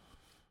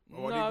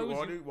 What No, it was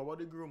about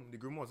the groom? The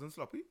groom wasn't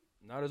sloppy.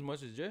 not as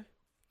much as Jay.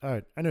 All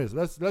right. Anyways,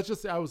 let's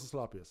just say I was the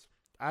sloppiest.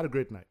 I had a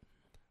great night,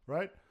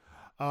 right?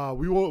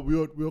 We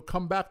will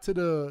come back to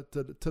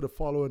the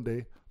following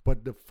day,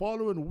 but the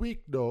following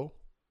week though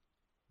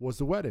was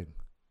the wedding,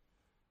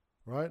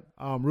 right?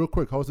 Real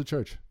quick, how was the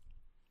church?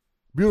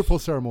 Beautiful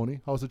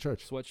ceremony. How was the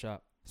church?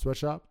 Sweatshop.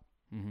 Sweatshop,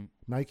 Mm-hmm.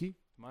 Nike,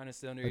 Minus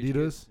the underage Adidas?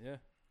 kids. Yeah.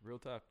 Real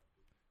talk.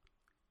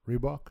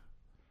 Reebok.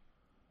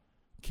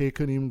 K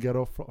couldn't even get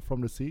off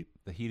from the seat.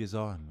 The heat is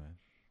on, man.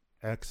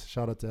 X,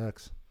 shout out to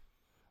X.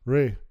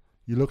 Ray,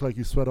 you look like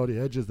you sweat all the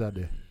edges that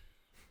day.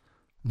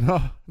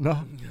 No.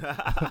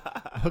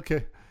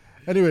 Okay.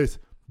 Anyways,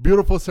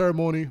 beautiful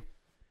ceremony.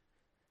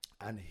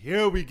 And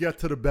here we get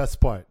to the best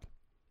part.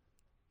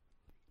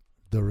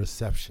 The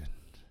reception.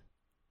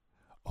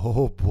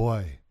 Oh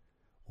boy.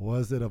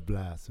 Was it a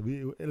blast.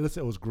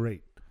 Listen, it was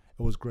great.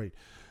 It was great.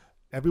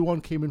 Everyone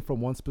came in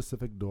from one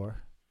specific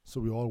door. So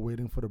we all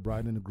waiting for the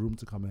bride and the groom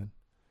to come in.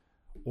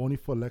 Only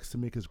for Lex to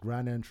make his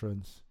grand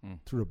entrance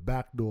through the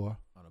back door,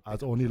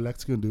 as only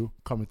Lex can do,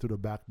 coming through the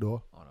back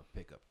door On a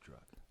pickup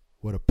truck.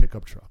 with a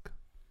pickup truck.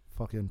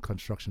 Fucking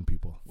construction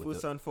people.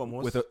 First and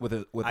foremost,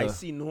 With I a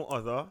see no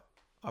other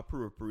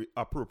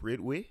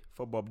appropriate way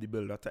for Bob the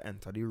Builder to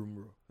enter the room,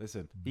 bro.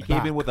 listen. He Back.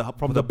 came in with a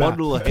From with the a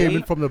bundle back. of He came hay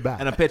in from the back.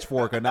 and a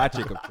pitchfork on that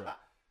pickup truck.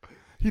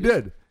 He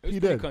did. It was He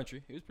pretty did.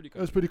 country. It was pretty It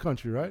country. was pretty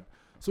country, right?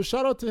 So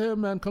shout out to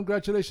him and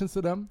congratulations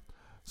to them.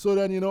 So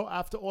then,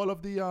 after all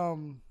of the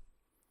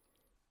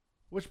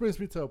which brings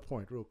me to a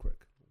point real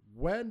quick.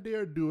 When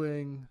they're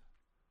doing,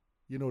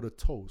 the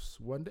toast,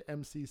 when the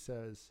MC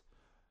says,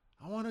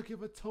 I want to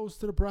give a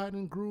toast to the bride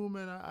and groom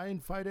and I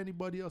invite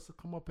anybody else to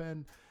come up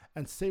and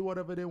say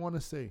whatever they want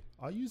to say.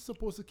 Are you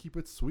supposed to keep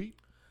it sweet?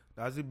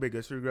 That's the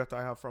biggest regret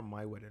I have from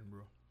my wedding,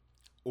 bro.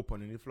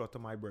 Opening the floor to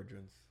my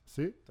brethren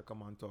See? to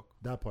come and talk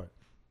That part.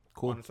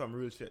 Cool. on some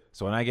real shit.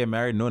 So when I get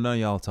married, none of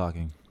y'all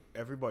talking.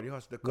 Everybody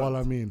has the cut. Well,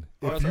 I mean,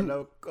 I if was you,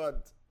 like,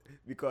 cut.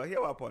 Because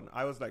here what happened,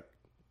 I was like,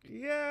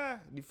 yeah,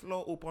 the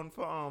floor open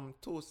for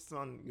toasts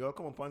and y'all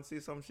come up and say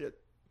some shit.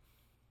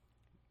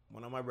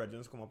 One of my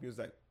brethren come up, he was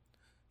like,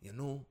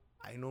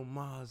 I know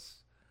Mars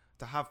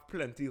to have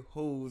plenty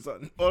hoes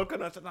and all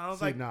kind of shit. And I was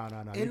see, like, nah,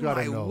 you in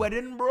gotta my know.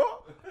 wedding, bro,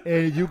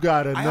 Hey, you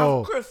gotta I know.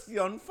 have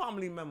Christian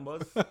family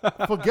members.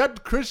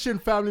 Forget Christian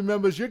family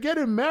members. You're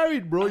getting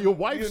married, bro. Your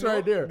wife's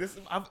right there.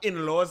 I have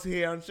in-laws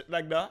here and shit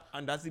like that.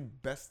 And that's the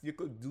best you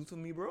could do to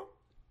me, bro.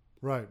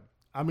 Right.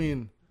 I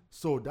mean,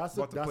 so that's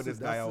But to put this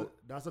guy out.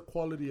 that's a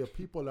quality of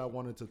people that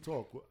wanted to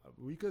talk.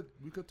 We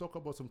could talk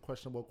about some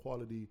questionable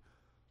quality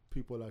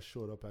people that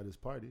showed up at his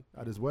party,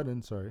 at his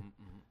wedding. Sorry,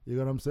 you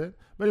know what I'm saying.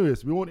 But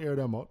anyways, we won't air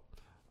them out.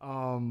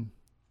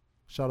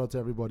 Shout out to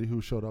everybody who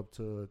showed up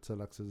to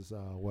Lex's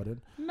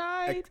wedding. So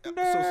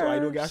I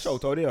don't get a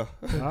shout out here.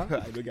 Huh?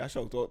 I don't get a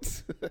shout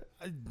out.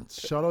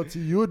 Shout out to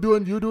you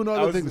doing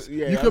other things.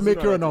 You can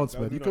make your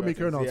announcement. You can make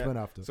your announcement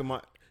after. So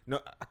You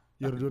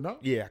gonna do it now?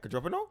 yeah, I could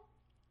drop it now.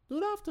 Do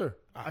it after.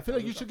 I feel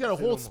like you should get a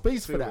whole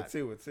space for that. Say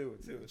it.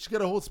 You should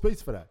get a whole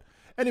space for that.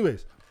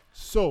 Anyways,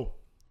 so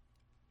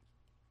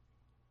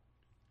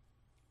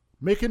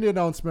making the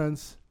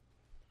announcements.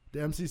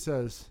 The MC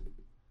says,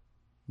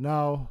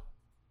 now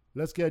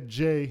let's get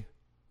Jay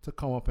to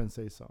come up and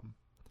say something.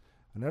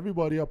 And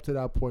everybody up to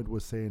that point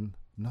was saying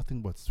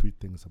nothing but sweet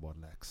things about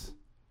Lex.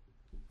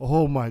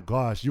 Oh my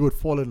gosh, you would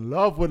fall in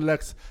love with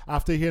Lex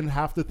after hearing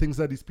half the things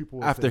that these people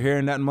were After saying.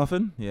 hearing that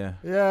muffin, yeah.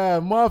 Yeah,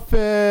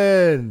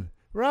 muffin.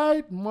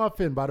 Right?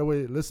 Muffin. By the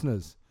way,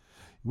 listeners,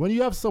 when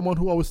you have someone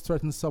who always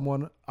threatens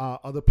someone,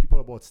 other people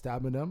about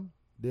stabbing them,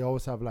 they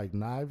always have like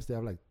knives. They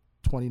have like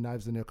 20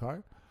 knives in their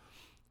car.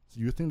 So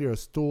you think they're a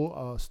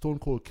stone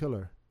cold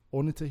killer,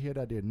 only to hear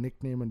that their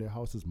nickname in their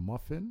house is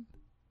Muffin?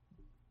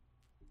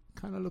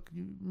 Kind of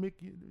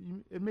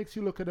it makes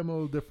you look at them a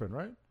little different,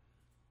 right?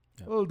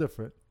 Yeah. A little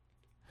different.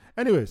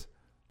 Anyways,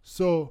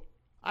 so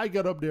I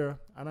get up there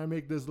and I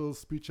make this little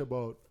speech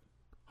about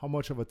how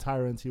much of a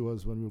tyrant he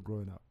was when we were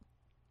growing up.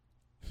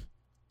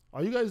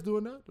 Are you guys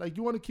doing that? Like,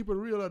 you want to keep it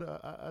real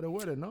at a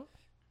wedding, no?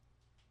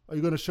 Or are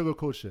you going to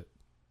sugarcoat shit?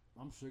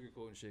 I'm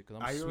sugarcoating shit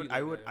because I'm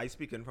sweet. I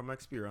speaking from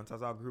experience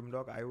as a groom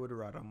dog, I would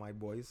rather my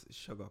boys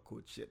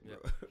sugarcoat shit, bro.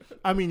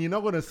 I mean, you're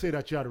not going to say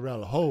that you had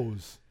real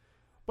hoes.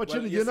 But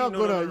Well, you're not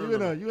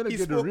gonna He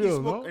get the spoke- he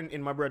real, spoke no?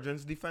 in my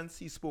brethren's defense,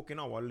 he spoke in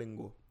our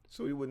lingo.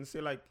 So we wouldn't say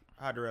like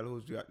had real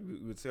hoes. We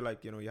would say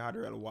like, you had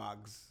real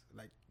wags.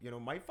 Like,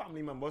 my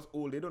family members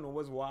old, they don't know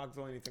what's wags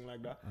or anything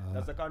like that.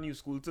 That's like a new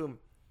school term,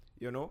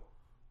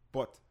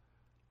 But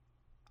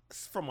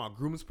from a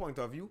groom's point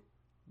of view,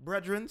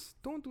 brethrens,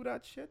 don't do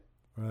that shit.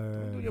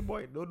 Don't do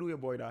your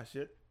boy that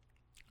shit.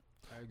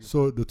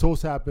 So the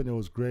toast happened. It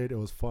was great. It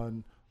was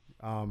fun.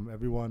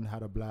 Everyone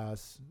had a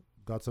blast.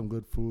 Got some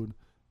good food.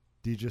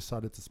 DJ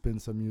started to spin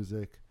some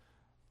music.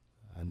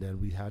 And then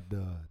we had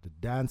the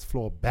dance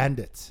floor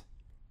bandit.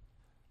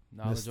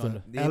 Knowledge on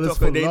Mr. the Ellis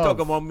for They love. talk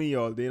about me,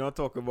 y'all. They not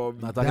talk about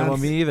me. Not talking about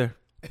me either.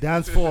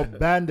 Dance floor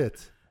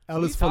bandit.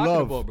 Ellis you for talking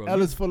love. about, bro?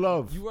 Ellis for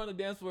love. You were on the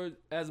dance floor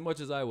as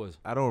much as I was.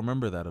 I don't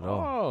remember that at all.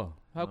 Oh,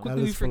 how quickly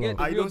Ellis you for forget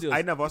love. the real deals.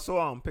 I never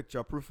saw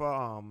picture proof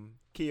of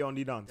K on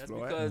the dance That's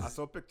floor. because- I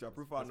saw picture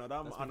proof of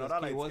another because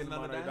light K skin wasn't man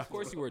on the on the dance dance Of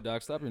course you were,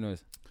 Doc. Stop your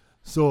noise.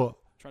 So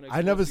Trying to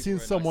I never expose seen people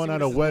right now. someone I at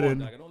see a where this is going, wedding.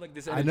 Doc. I don't like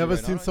this I energy never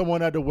right seen now.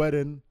 someone at the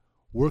wedding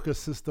work a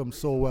system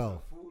so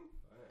well.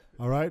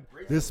 All right,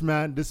 this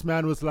man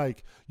was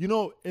like,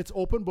 it's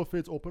open buffet,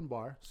 it's open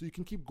bar, so you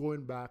can keep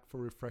going back for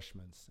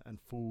refreshments and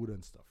food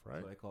and stuff,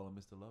 right? So I call him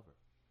Mr. Lover.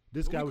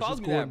 This Who guy was calls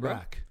just me that, going bro?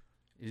 back.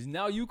 Is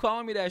now you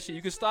calling me that shit?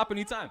 You can stop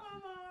anytime.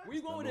 Where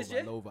you going with this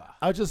shit?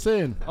 I was just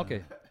saying,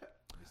 Okay.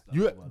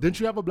 didn't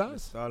you have a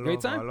blast?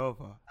 Great time. I love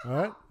her. All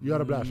right, you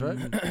had a blast, right?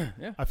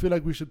 Yeah. I feel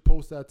like we should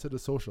post that to the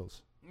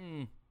socials.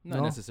 Not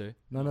No? necessary.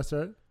 Not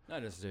necessarily.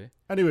 Not necessary.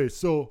 Anyway,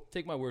 so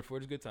Take my word for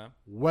it. It's a good time.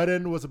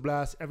 wedding was a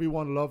blast.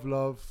 Everyone loved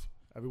love.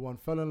 Everyone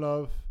fell in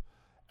love.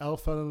 Elle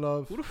fell in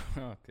love. Who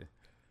the okay.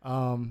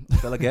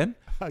 Fell again?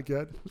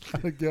 Again.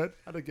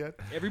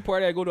 Every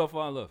party I go to, I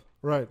fall in love.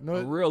 Right. No,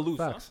 A real loose,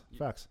 facts. huh?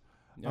 Facts.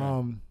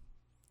 Yeah.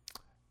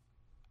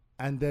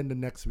 And then the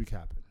next week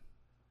happened.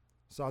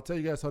 So I'll tell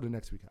you guys how the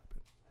next week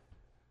happened.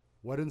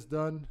 Wedding's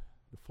done.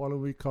 The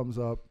following week comes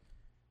up.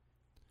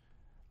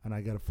 And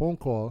I get a phone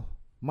call.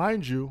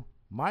 Mind you,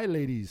 my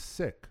lady's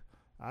sick.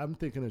 I'm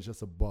thinking it's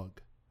just a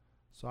bug.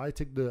 So I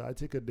take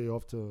a day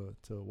off to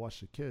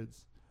watch the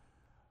kids.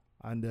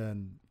 And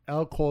then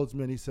L calls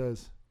me and he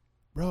says,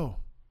 bro,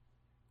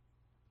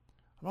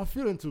 I'm not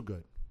feeling too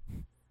good.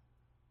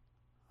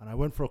 And I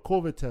went for a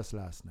COVID test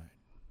last night.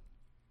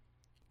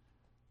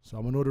 So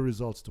I'm going to know the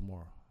results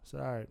tomorrow. I said,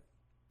 all right,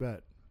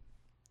 bet.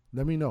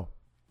 Let me know.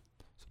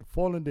 So the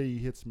following day he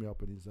hits me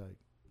up and he's like,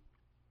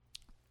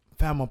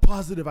 fam, I'm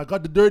positive. I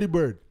got the dirty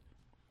bird.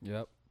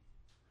 Yep.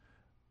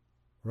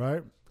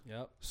 Right?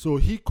 Yep. So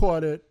he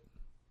caught it.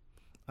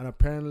 And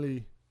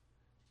apparently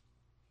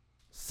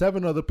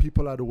 7 other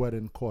people at the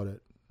wedding caught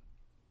it.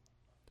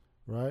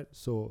 Right?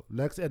 So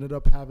Lex ended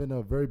up having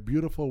a very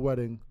beautiful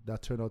wedding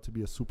that turned out to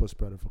be a super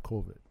spreader for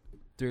COVID.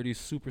 Dirty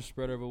super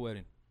spreader of a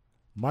wedding.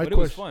 My But it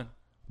was question,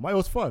 fun. it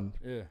was fun.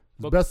 Yeah.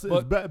 It's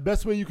But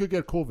best way you could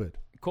get COVID.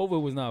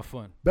 COVID was not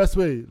fun.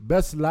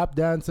 Best lap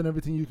dance and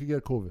everything you could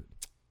get COVID.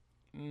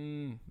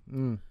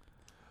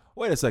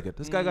 Wait a second.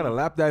 This guy got a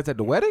lap dance at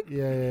the wedding?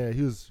 Yeah.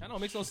 He was. I know, it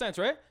makes no sense,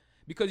 right?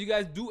 Because you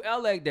guys do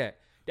L like that.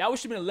 That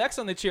should have been Lex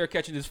on the chair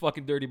catching this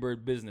fucking dirty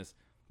bird business.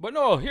 But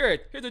no, here's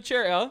the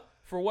chair, L.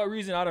 For what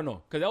reason, I don't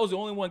know. Because that was the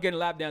only one getting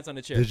lap dance on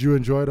the chair. Did you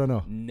enjoy it or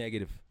no?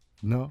 Negative.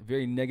 No.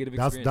 Very negative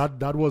That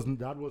experience. was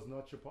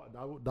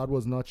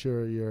not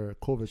your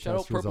COVID Shout out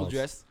test purple results.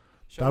 dress.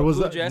 Shout That out was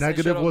blue dress and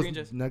negative. shout out Was green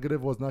dress.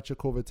 negative was not your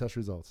COVID test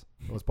results.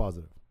 It was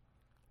positive.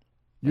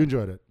 You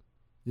enjoyed it.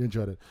 I My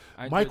enjoyed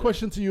that.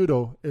 question to you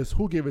though is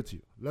who gave it to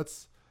you?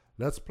 Let's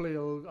play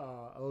a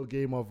little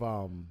game of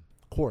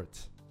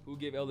court. Who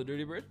gave L the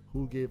dirty bird?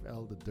 Who gave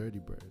L the dirty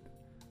bird?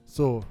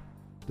 So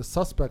the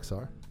suspects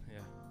are Yeah.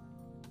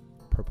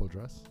 purple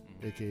dress,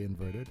 aka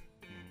inverted,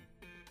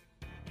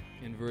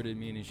 Inverted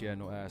meaning she had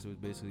no ass. It was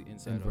basically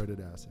inside out. inverted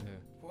ass. Yeah.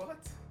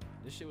 What?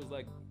 This shit was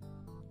like,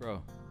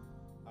 bro.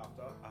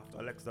 After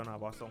Alex done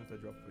have a song to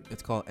drop for you.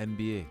 It's called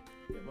NBA.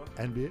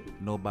 NBA.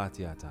 No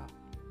Batiata.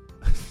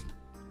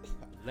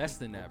 Less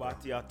than that, bro.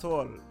 Bati at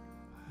all.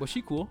 But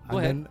she cool. Go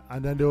ahead.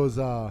 And then there was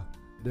the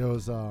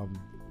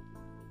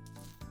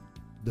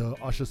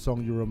Usher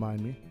song "You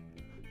Remind Me."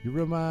 You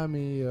remind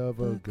me of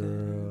a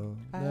girl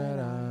that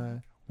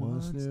I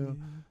once knew.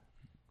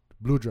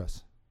 Blue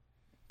dress,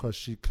 because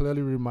she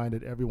clearly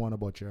reminded everyone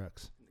about your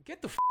ex.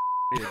 Get the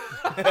here.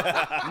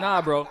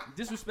 Nah, bro.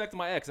 Disrespect to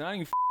my ex. And I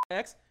ain't even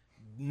ex.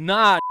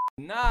 Nah.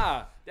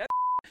 That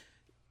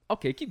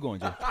okay, keep going,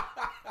 Jay.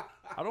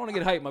 I don't want to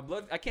get hyped. My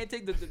blood, I can't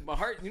take my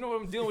heart. You know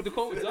what I'm dealing with the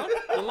COVID, son?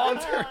 The long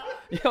term.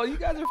 Yo, you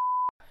guys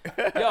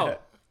are yo,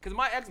 because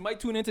my ex might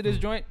tune into this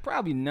joint.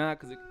 Probably not,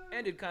 because it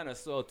ended kind of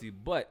salty.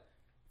 But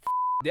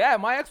yeah,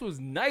 my ex was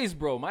nice,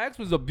 bro. My ex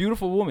was a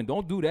beautiful woman.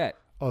 Don't do that.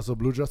 Oh, so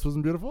blue dress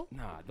wasn't beautiful?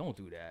 Nah, don't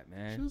do that,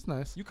 man. She was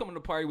nice. You come to the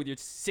party with your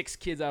 6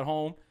 kids at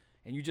home,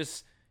 and you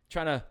just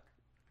trying to.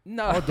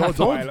 No, Don't.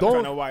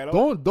 No,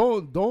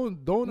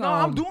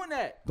 I'm doing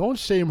that. Don't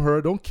shame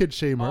her. Don't kid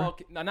shame her. Oh,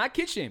 okay. No, not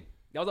kid shame.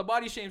 That was a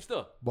body shame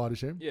still. Body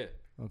shame? Yeah.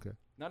 Okay.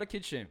 Not a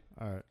kid shame.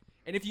 All right.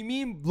 And if you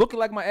mean looking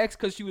like my ex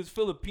because she was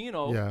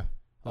Filipino, Yeah.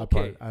 that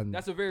okay, part. And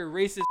that's a very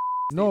racist.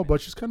 no, statement.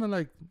 but she's kind of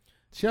like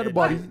she had Yeah, a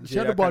body. Jay, She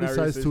had a that body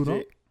kinda size racist, too, no?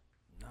 Jay.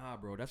 Nah,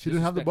 bro, that's She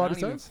didn't have the body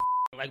disrespect. size.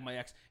 I don't even like my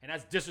ex, and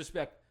that's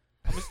disrespect.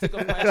 I'm gonna stick up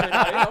for my ex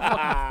right now.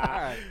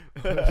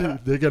 All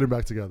right. They're getting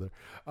back together.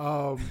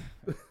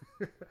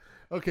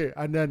 Okay,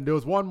 and then there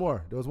was one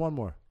more. Yeah.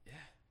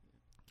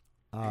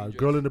 Green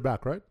Girl dress. in the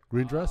back, right?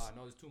 Green dress.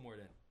 No, there's 2 more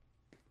then.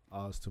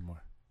 Oh, it's 2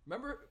 more.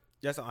 Remember,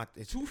 Just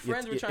 2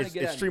 friends were trying to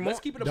get it's at three me. more. Let's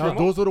keep it a Now, promo.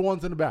 those are the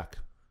ones in the back.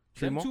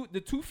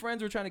 The 2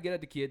 friends were trying to get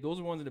at the kid. Those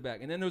are the ones in the back.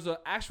 And then there's an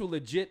actual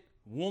legit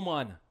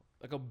woman,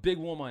 like a big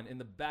woman in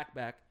the back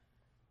that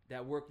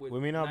worked with. We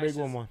mean a big nicest-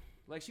 woman.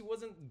 Like she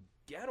wasn't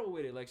ghetto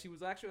with it. Like she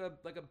was actually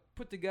like a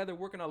put together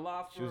working a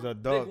lot for She was a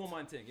adult. big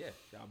woman thing. Yeah.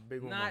 Yeah,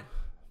 big woman. Not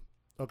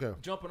Okay.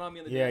 jumping on me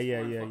in the Yeah, dance yeah,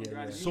 floor and yeah, fucking yeah,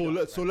 grabbing yeah. me So up,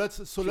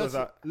 let's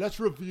right? let's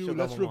review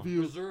Sugar mama.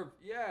 reserve.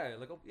 Yeah,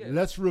 like yeah.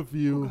 let's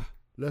review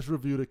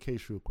the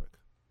case real quick.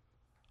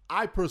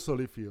 I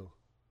personally feel,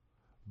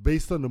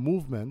 based on the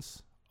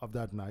movements of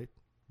that night,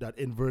 that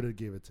Inverted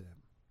gave it to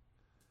him.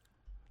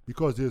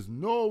 Because there's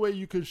no way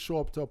you can show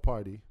up to a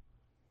party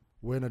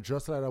wearing a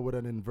dress like that with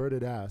an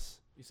inverted ass.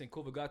 You saying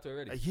COVID got to her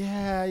already?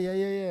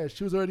 Yeah.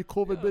 She was already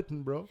COVID Yeah.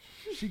 bitten, bro.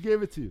 She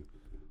gave it to you.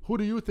 Who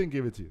do you think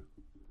gave it to you?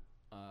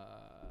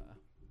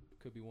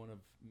 Could be one of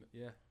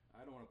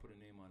I don't want to put a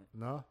name on it.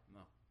 No?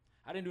 No,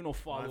 I didn't do no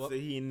follow up. say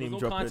he There's name no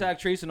dropping.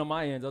 contact tracing on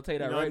my ends. I'll tell you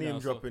He that not right name now.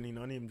 dropping. He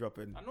not name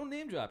dropping. I no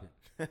name dropping,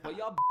 but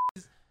y'all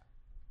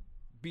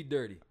be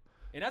dirty,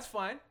 and that's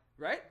fine,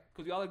 right?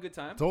 Because we all had a good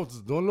time.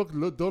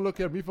 Don't look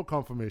at me for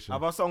confirmation. I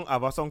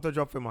have a song to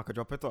drop him. I can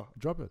drop it.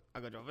 Drop it.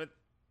 I can drop it.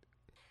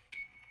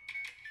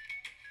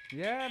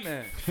 Yeah,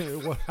 man.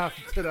 What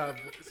happened to that?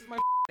 This is my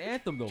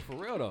anthem though, for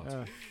real though.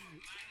 Yeah.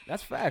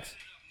 That's facts.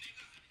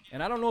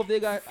 And I don't know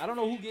if I don't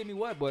know who gave me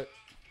what, but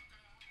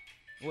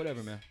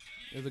whatever, man.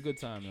 It was a good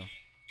time though.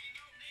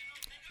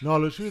 No,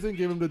 let's you think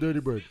gave him the dirty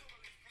bird.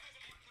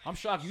 I'm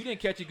shocked you didn't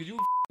catch it because you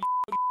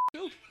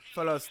too.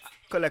 Fellas,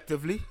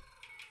 collectively,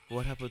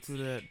 what happened to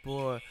that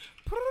boy?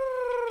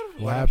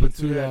 What happened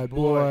to that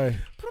boy?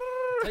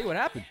 I'll tell you what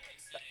happened.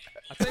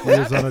 I'll tell you He what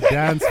was happened. on a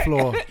dance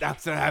floor.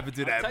 That's what happened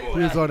to I'll tell that you boy. what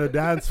He was on a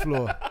dance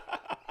floor.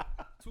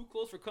 Too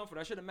close for comfort.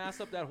 I should have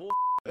masked up that whole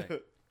thing.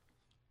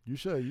 You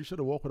should have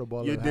walked with a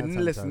ball. You of hand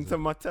didn't listen sanitizer. to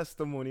my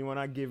testimony when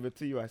I gave it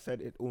to you. I said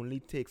it only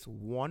takes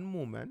one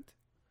moment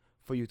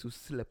for you to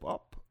slip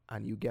up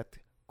and you get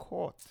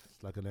caught.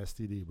 It's like an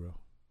STD, bro.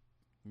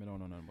 I don't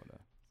know nothing about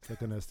that. It's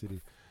like an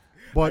STD.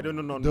 But don't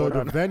know nothing the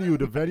about that.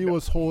 venue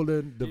was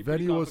holding. The You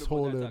pretty venue was confident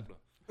holding. about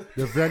that, Takla?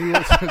 The venue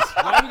was.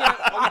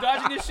 Are we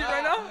dodging this shit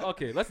right now?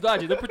 Okay, let's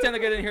dodge it. Let's pretend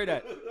like I didn't hear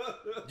that.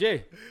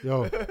 Jay,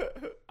 Yo,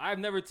 I've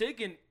never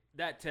taken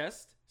that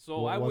test,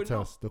 so I what wouldn't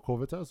know. test? The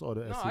COVID test or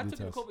the No, STD I took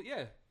test? the COVID.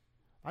 Yeah,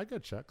 I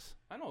get checks.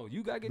 I know.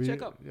 You gotta get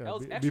checked up. Yeah, That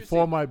was extra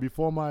before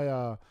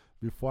safe.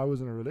 before I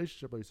was in a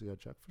relationship, I used to get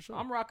checked for sure.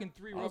 I'm rocking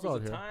 3 I was rubbers out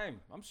a here.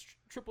 time. I'm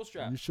triple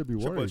strap. You should be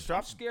Triple worried. strap?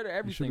 I'm scared of should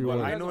everything. be bro. worried.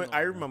 You I guys know. don't I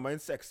man. remember in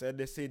sex ed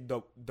they say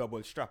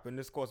double strap, and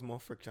this cause more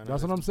friction.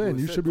 That's and what I'm this saying.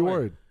 You bullshit. should be Right.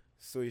 worried.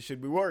 So you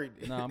should be worried.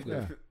 Nah, I'm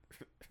good. Yeah.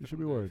 You should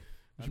be worried.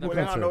 You should be never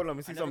Well, hang on, concerned. let me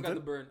I see never got the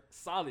something. burn.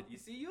 Solid. You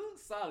see you?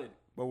 Solid.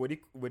 But with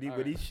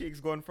Alright. these shakes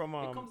gone from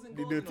comes and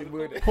the goes, you dirty know,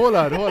 bird. the Hold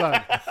on.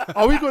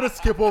 Are we going to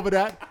skip over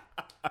that?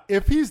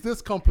 If he's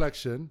this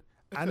complexion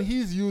and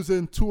he's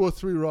using 2 or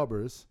 3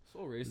 rubbers, So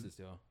racist,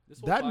 yo. This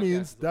whole that podcast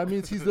means is that about-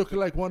 means he's looking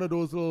like one of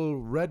those little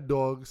red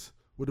dogs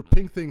with a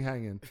pink thing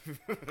hanging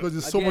because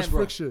there's so Again, much bro,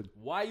 friction.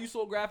 Why you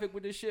so graphic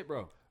with this shit,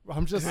 bro?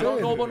 I'm just I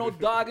don't know saying. about no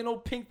dog and no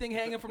pink thing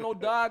hanging from no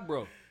dog,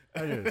 bro.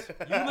 Anyways,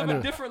 You live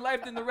a different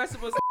life than the rest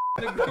of us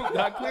in the group,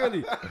 dog,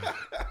 clearly.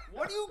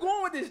 What are you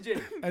going with this,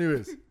 Jay?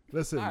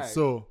 listen. All right.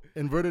 So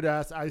inverted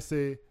ass. I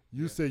say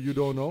you say you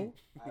don't know,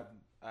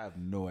 I have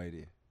no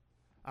idea.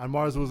 and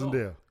Mars wasn't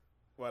there.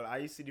 Well,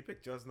 I see the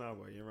pictures now,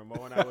 but you remember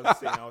when I was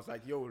saying, I was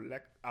like, yo,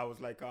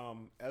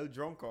 El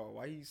Drunker,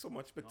 why he so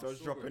much pictures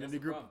dropping in the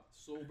group?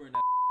 Sober in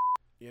that,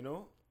 You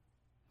know?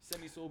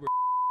 semi-sober.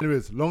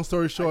 Anyways, long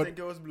story I short, think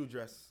it was blue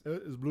dress.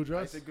 is blue I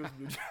dress. think it was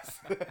blue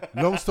dress.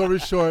 Long story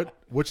short,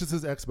 which is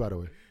his ex, by the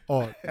way.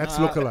 Oh, ex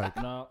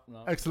lookalike. No.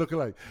 Ex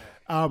lookalike.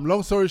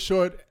 Long story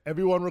short,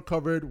 everyone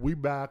recovered. We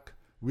back.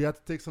 We had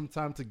to take some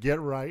time to get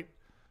right.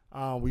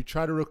 We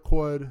tried to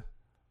record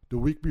the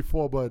week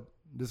before, but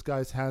this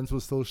guy's hands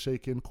were still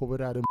shaking. COVID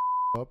had him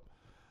up.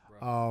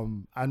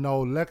 I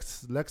know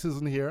Lex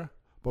isn't here,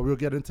 but we'll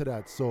get into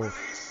that. So, all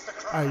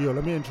right,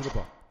 let me intro the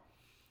part.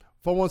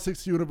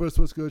 416 Universe,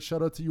 what's good?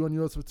 Shout out to you and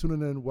yours for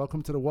tuning in.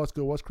 Welcome to the What's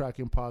Good, What's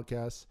Cracking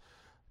podcast.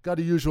 Got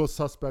the usual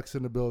suspects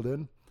in the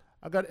building.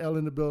 I got L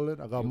in the building.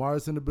 I got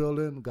Mars in the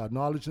building. Got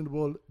Knowledge in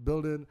the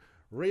building.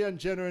 Ray and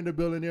Jenner in the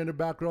building here in the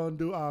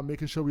background,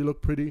 making sure we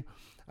look pretty.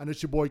 And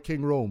it's your boy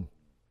King Rome.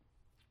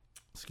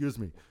 Excuse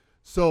me.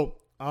 So,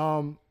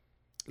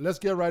 let's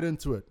get right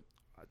into it.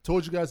 I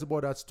told you guys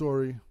about that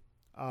story.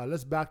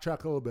 Let's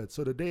backtrack a little bit.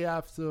 So the day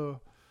after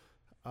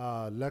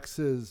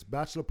Lex's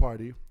bachelor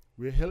party,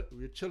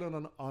 we're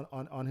chilling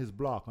on his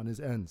block, on his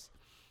ends.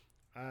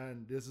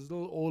 And there's this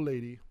little old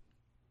lady,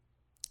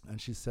 and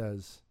she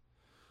says,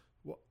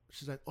 well,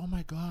 she's like, oh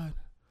my God,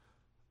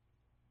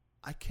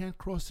 I can't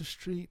cross the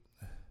street.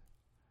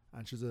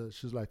 And she's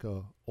like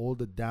a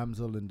older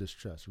damsel in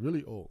distress,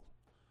 really old.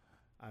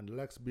 And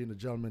Lex, being the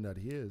gentleman that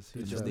he is,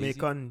 he Just says,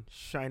 make on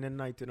shining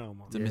night in our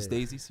man. The Miss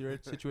Daisy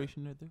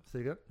situation right there.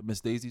 say again? The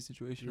Miss Daisy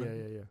situation. Yeah, right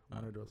yeah, there? yeah.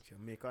 One of those.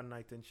 Make on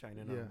night and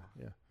shining Yeah, armor.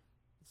 yeah.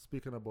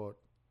 Speaking about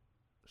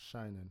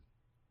shining,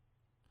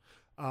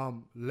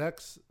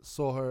 Lex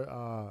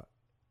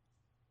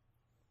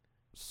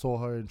saw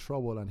her in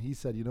trouble, and he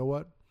said, "You know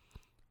what?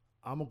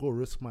 I'm gonna go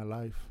risk my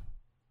life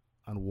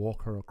and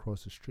walk her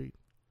across the street."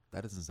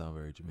 That doesn't sound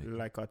very Jamaican.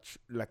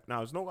 Like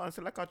now, it's not gonna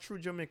say like a true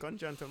Jamaican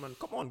gentleman.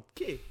 Come on,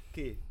 K.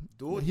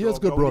 Those He has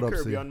dog good out brought the up, see.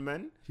 Caribbean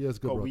men. He has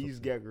good Cause brought we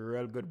up. get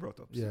real good brought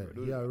up. Yeah,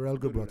 Those yeah, real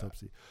good brought up.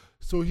 See.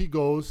 So he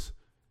goes,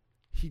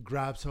 he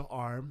grabs her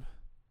arm,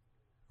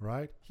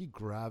 right? He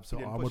grabs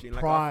her arm with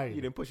pride.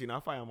 You didn't push in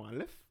a fireman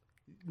lift.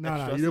 No,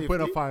 Extra you didn't put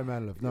a safety?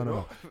 fireman lift. No, You no,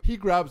 know? no. He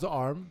grabs the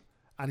arm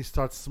and he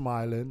starts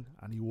smiling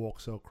and he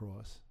walks her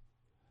across.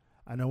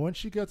 And then when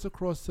she gets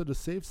across to the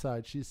safe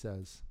side, she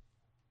says,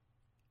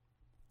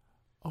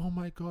 "Oh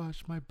my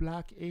gosh, my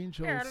black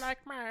angels. You're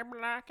like my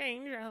black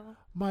angel.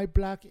 My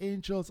black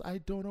angels. I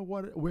don't know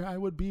where I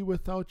would be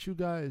without you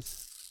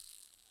guys."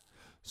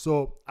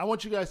 So I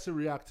want you guys to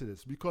react to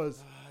this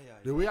because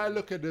the way I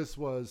look at this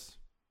was,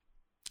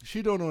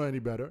 she don't know any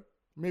better.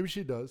 Maybe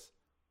she does.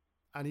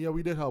 And yeah,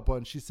 we did help her.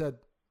 And she said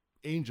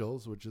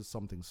angels, which is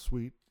something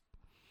sweet.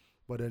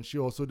 But then she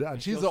also did.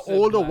 And she's an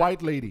older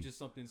white lady. Which is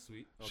something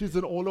sweet. Okay. She's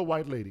an older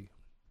white lady.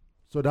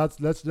 So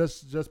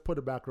let's just put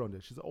a background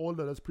there. She's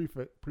older. Let's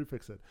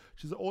prefix it.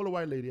 She's an older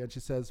white lady. And she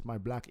says, "My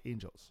black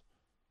angels."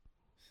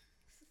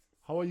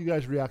 How are you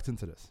guys reacting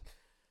to this?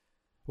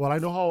 Well, I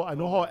know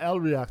how L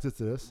reacted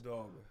to this.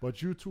 Dog.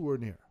 But you two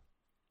weren't here.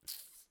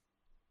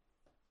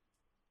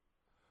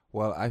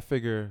 Well, I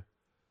figure,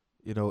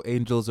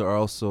 angels are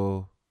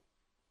also.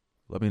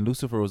 I mean,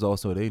 Lucifer was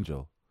also an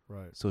angel,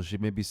 Right. so she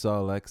maybe saw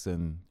Lex,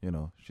 and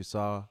she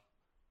saw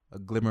a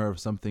glimmer of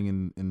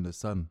something in the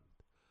sun.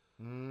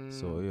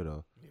 So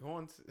You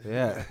want?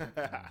 yeah.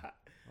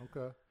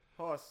 Okay.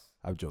 Horse.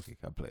 I'm joking.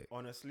 I'm playing.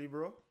 Honestly,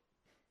 bro,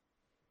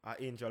 an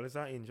angel is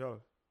an angel.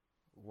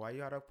 Why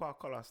you had a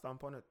color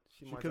stamp on it?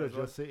 She could have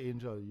just said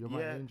angel. You're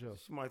my angel.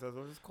 She might as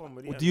well just come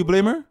with Well, it. do you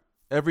blame her?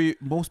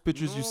 Most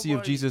pictures you see of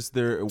Nobody. Jesus,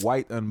 they're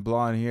white and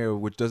blonde hair,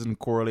 which doesn't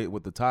correlate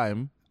with the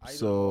time. I don't know what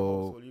So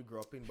household you grew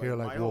up in, but Hair in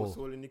like my wool.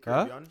 household in the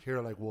Huh? Caribbean,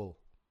 Hair like wool.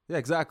 yeah,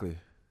 exactly.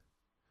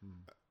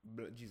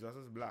 Jesus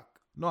is black.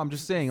 No, I'm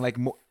just saying, like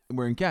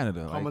we're in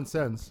Canada. Like, Common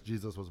sense.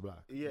 Jesus was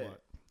black. Yeah.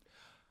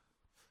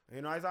 But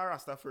You know, he's a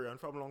Rastafarian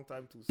from a long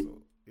time too,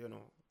 so,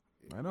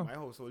 I know. my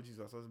household,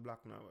 Jesus was black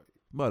now.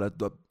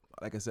 But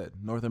like I said,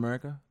 North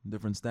America,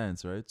 different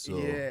stance, right? So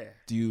Yeah,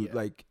 do you yeah.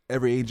 like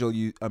every angel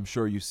I'm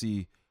sure you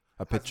see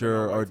a been a picture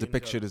or a white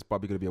depiction angel. is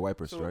probably going to be a white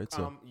person, So, right?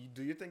 So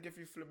do you think if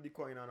you flip the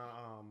coin and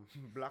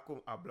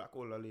a black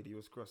older lady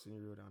was crossing the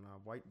road and a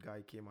white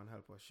guy came and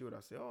helped her, she would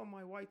have said, "Oh,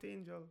 my white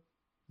angel."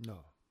 no,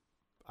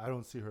 I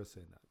don't see her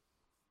saying that.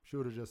 She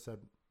would have just said,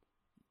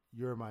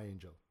 "You're my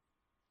angel."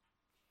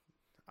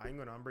 I ain't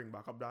gonna bring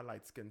back up that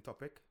light skin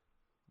topic,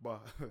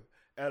 but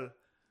L,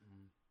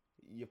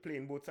 you're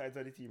playing both sides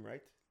of the team,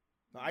 right?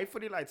 Now I for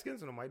the light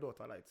skins, my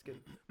daughter light skin,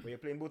 but you're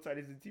playing both sides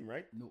of the team,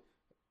 right? No.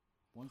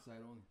 One side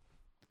only.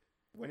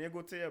 When you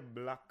go to your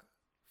black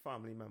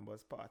family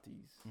members'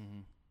 parties,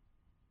 Mm-hmm.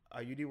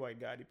 are you the white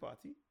guy at the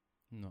party?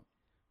 No.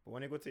 But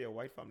when you go to your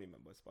white family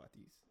members'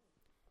 parties,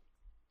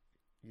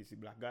 you see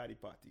black guy at the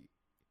party.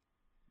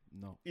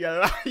 No. You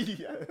lie,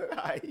 you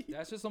lie.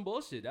 That's just some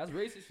bullshit. That's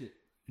racist shit.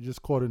 You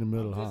just caught in the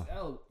middle, huh? Just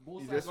L.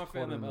 Both You sides just of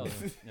my family. caught I'm L.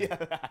 in You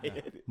Yeah.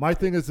 lie. My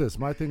thing is this,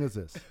 My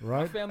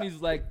right?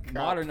 family's like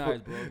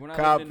modernized, bro. We're not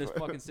Cap. living in this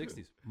fucking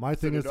 60s. My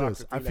thing the is doctor this.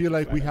 feel I like feel it's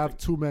like we bad, I have think.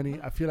 too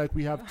many. I feel like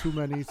we have too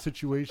many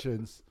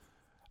situations.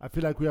 I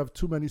feel like we have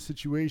too many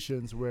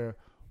situations where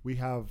we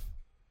have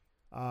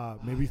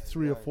maybe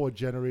 3 or 4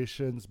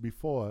 generations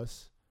before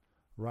us,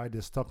 right?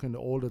 They're stuck in the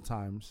older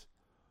times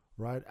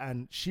right?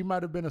 And she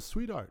might have been a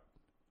sweetheart,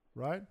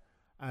 right?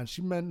 And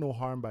she meant no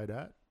harm by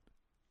that.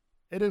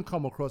 It didn't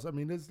come across. I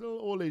mean, this little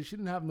old lady, she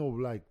didn't have no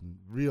like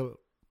real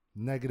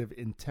negative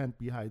intent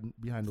behind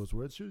those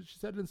words. She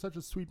said it in such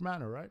a sweet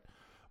manner, right?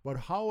 But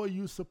how are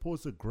you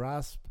supposed to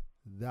grasp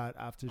that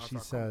after she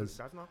says,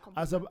 that's not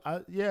as a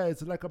yeah,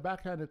 it's like a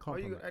backhanded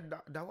compliment.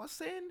 that was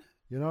saying.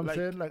 You know what I'm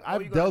saying? Like how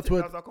you I've gonna dealt take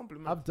with, that as a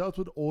compliment? I've dealt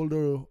with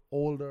older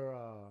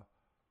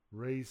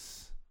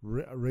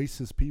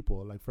racist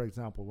people. Like for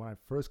example, when I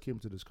first came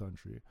to this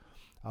country,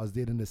 I was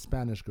dating this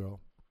Spanish girl,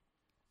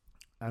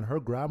 and her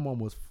grandmom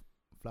was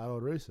flat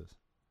out racist.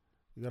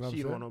 You know what I'm She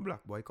saying? don't want no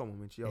black boy come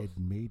home in she house. It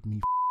made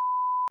me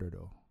her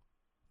though,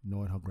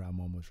 knowing her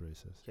grandmom was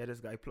racist. Yeah, this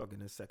guy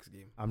plugging his sex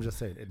game. I'm just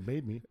saying, it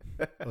made me.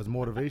 It was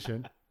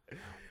motivation.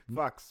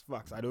 Facts.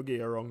 I don't get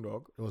you wrong,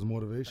 dog. It was I don't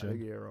motivation.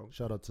 get you wrong.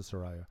 Shout out to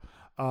Soraya.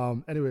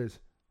 Anyways,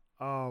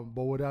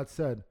 but with that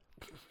said,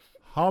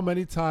 how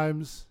many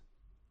times,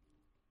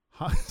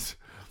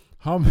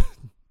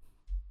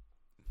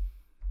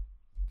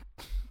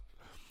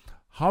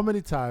 how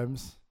many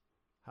times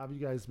have you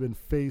guys been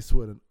faced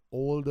with an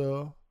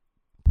older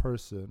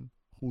person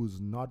who's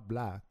not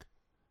black,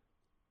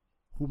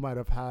 who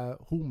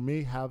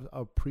may have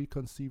a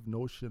preconceived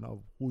notion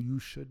of who you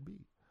should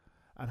be?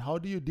 And how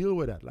do you deal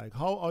with that? Like,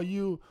 how are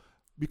you,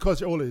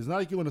 because you're older, it's not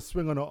like you're going to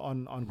swing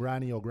on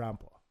granny or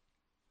grandpa,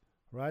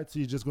 right? So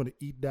you're just going to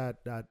eat that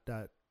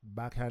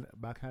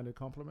backhanded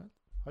compliment?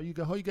 How you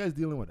guys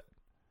dealing with it?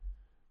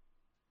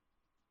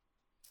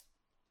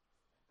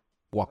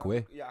 Walk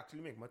away. Yeah,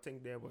 actually make my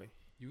thing there, boy.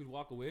 You would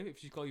walk away if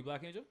she called you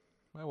Black Angel?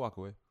 I walk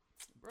away.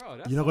 Bro,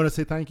 that's You're not going to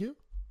say thank you?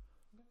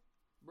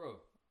 bro.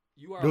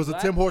 You are There was a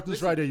black. Tim Hortons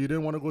Listen, right there. You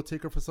didn't want to go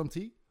take her for some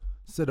tea?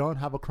 Sit down,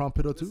 have a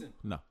crumpet or two? Listen,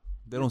 No,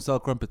 they don't sell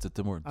crumpets at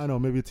Tim Hortons. I know,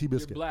 maybe a tea you're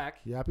biscuit. black,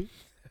 You happy?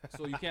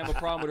 so you can't have a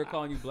problem with her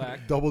calling you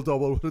black. Double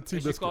with a tea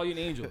And she biscuit. call you an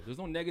angel. There's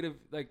no negative.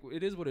 Like,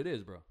 it is what it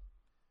is, bro.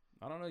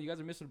 I don't know. You guys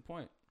are missing the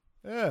point.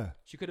 Yeah.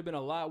 She could have been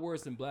a lot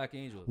worse than Black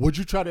Angel. Would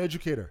you try to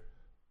educate her?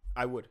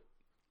 I would.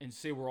 And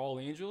say we're all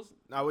angels?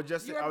 I would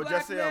just say. You're a I would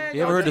black just say. man.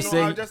 You ever heard the I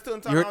saying? would just turn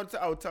to you her. heard-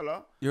 I would tell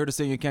her. You heard the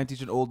saying you can't teach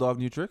an old dog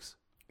new tricks?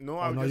 No, Oh,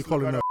 I would no, you just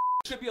calling look her. at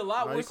Could be a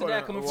lot Now you worse than call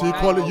that it- coming wow. So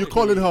from you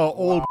calling her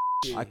old.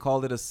 I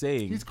called it a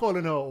saying. He's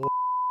calling her old.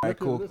 Alright,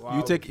 cool. Wow,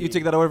 you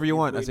take that however you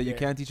want. I Wait said you there.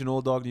 can't teach an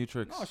old dog new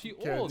tricks. No, she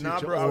Can't old. teach Nah,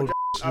 your bro. I old would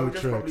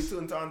just new probably tricks.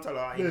 turn to her and tell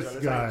her, This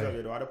Angel, guy. Angel,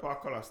 you know, the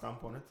park color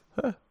stamp on it.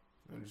 Huh?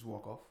 And just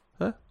walk off.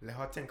 Huh? Let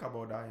her think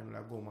about that and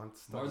like go, man.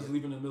 stop Mars it. is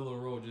leaving in the middle of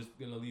the road, just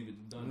gonna leave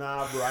it done.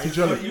 Nah, bro. I Teach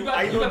don't- her- You got-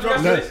 I you don't got drop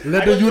the gal- rest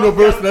Let I the don't drop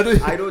universe. gal- Let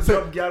it. I don't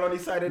drop gal on the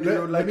side of the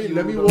road like you.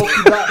 Let me do. walk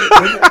you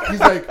back. He's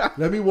like,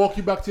 let me walk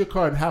you back to your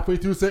car, and halfway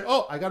through say,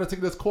 oh, I gotta take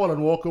this call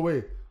and walk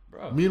away.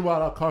 Bro,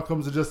 Meanwhile, our car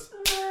comes and just.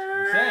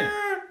 I'm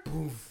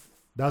saying.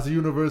 That's the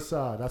universe.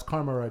 That's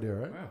karma right there,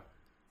 right? Yeah.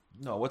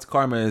 No, what's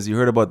karma is you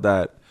heard about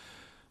that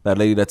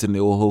lady that's in the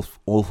old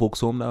folks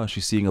home now.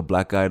 She's seeing a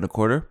black guy in the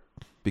corner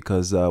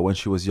because when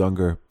she was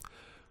younger,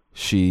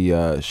 she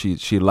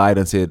lied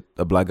and said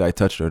a black guy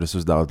touched her. This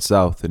was down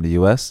south in the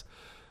U.S.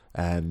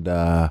 and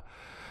the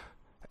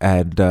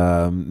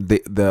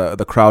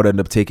crowd ended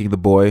up taking the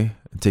boy,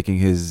 taking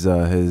his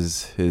I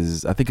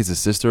think it's his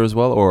sister as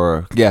well,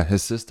 or yeah,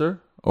 his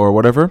sister or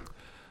whatever,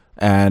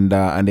 and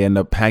they end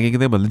up hanging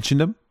them or lynching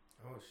them.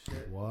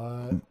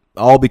 What?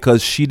 All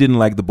because she didn't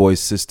like the boy's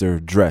sister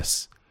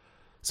dress.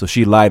 So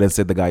she lied and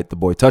said the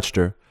boy touched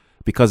her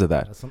because of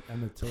that. That's some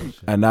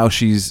imitation. And now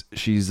she's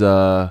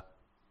old.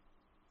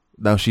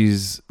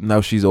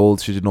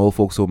 She's in old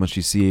folks home and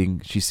she's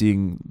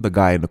seeing the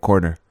guy in the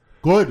corner.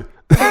 Good.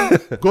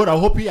 Good. I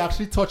hope he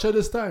actually touched her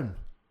this time.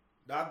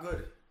 That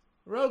good.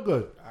 Real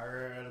good.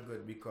 Real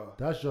good because.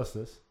 That's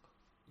justice.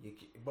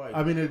 Boy,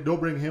 I mean, it don't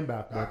bring him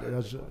back. that But good.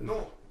 that's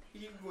No,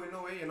 he ain't going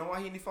nowhere. You know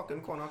why he in the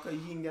fucking corner? Cause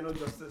he ain't get no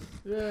justice.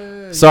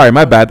 yeah. Sorry,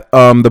 my bad.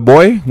 The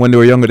boy, when they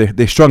were younger,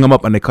 they strung him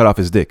up and they cut off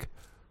his dick.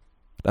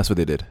 That's what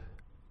they did.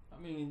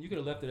 I mean, you could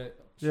have left it at.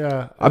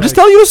 Yeah. I'm just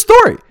telling you a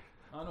story.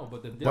 I know,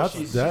 but the That's- She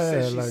Yeah,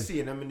 said she's like-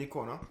 seeing him in the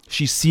corner.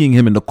 She's seeing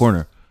him in the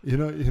corner. You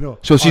know.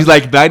 So she's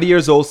like 90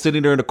 years old,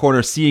 sitting there in the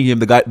corner, seeing him,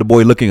 the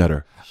boy looking at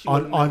her. She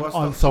would never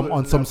On stop. She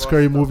would some never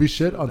scary stop. movie She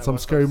shit. would On never some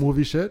stop scary seeing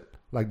movie shit,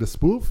 like the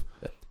spoof.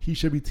 He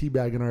should be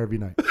teabagging her every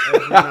night.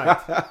 every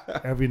night.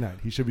 Every night.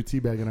 He should be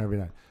teabagging her every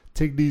night.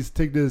 Take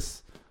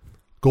this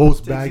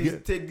ghost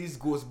bag. Take these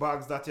ghost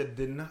bags that you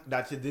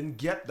didn't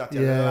get, that you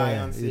lie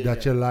Yeah, and say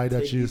that you lie,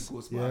 that take you. these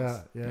ghost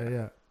bags.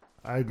 Yeah.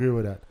 I agree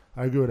with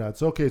that.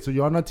 So okay, so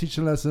you're not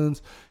teaching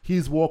lessons.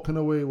 He's walking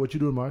away. What you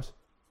doing, Mars?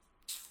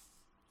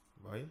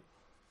 Right?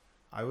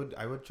 I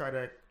would try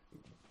to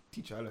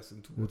teach her a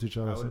lesson too. You teach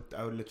her a lesson?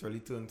 I would literally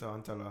turn to her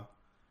and tell her,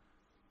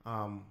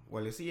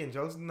 well, you see,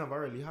 angels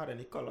never really had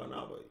any color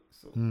now, but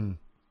so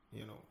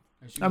you know.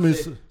 And she I would mean,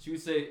 say, she would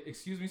say,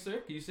 "Excuse me, sir.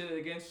 Can you say that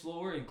again,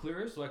 slower and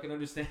clearer, so I can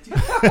understand you?"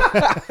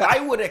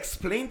 I would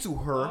explain to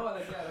her, Oh,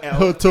 like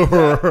that. El, to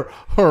her.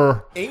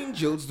 that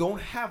angels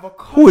don't have a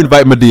color. Who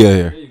invite Medea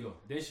There here? you go.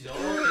 Then she's like,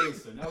 "Okay,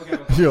 sir. Now we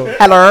got a Yo,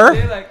 Hello?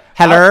 They're like,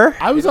 Hello?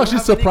 I was They don't actually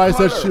have any surprised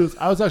that color. she was.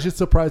 I was actually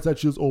surprised that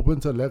she was open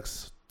to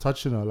Lex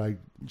touching her. Like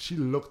she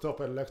looked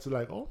up at Lex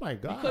like, oh my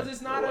god. Because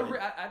it's not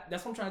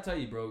that's what I'm trying to tell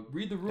you, bro.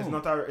 Read the room.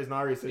 It's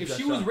not racist. If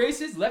she was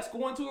racist, Lex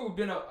going to her would have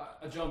been a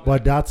jump.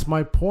 But that's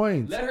my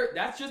point. Let her.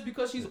 That's just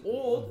because she's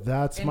old.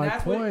 That's my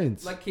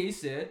point. Like Kay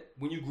said,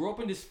 when you grow up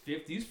in this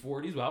 50s,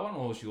 40s, well, I don't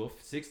know what she was,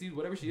 60s,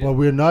 whatever she is. But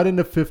we're not in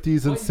the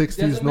 50s and But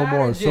 60s no matter,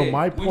 more. Jay. So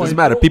my When point. Doesn't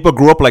matter. People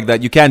grew up like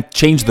that. You can't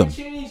change You them. can't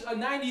change a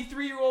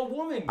 93-year-old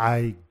woman.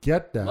 I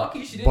get that.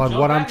 Lucky she didn't But jump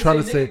what back I'm and trying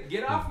to say, say, "Nigga,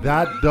 get off me."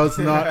 that does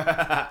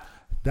not.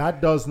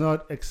 That does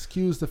not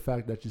excuse the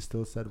fact that you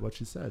still said what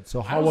you said. So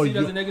I how don't are see it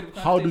as a you? negative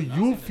How do connotation. I'm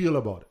you saying feel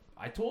about it?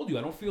 I told you,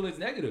 I don't feel it's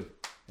negative.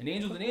 An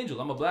angel's an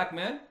angel. I'm a black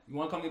man. You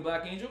want to call me a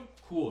black angel?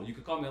 Cool. You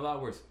could call me a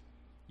lot worse.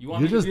 You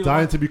want You're me just to be dying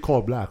allowed to be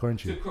called black,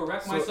 aren't to you?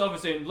 correct myself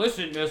and say,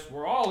 listen, miss,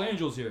 we're all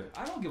angels here.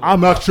 I don't give a I'm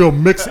fuck. actually a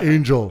mixed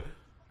angel.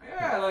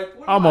 Yeah, like,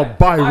 what I'm am a I?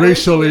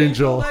 biracial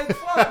angel. Like,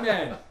 fuck,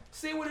 man.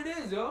 Say what it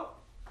is, yo.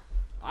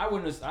 I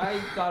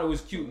thought it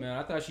was cute, man.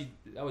 I thought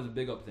that was a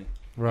big up thing.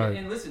 Right.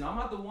 And listen, I'm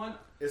not the one.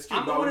 It's cute,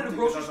 I'm the but I one in wouldn't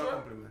the think grocery it's as a store.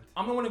 compliment.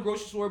 I'm the one in the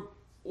grocery store.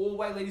 Old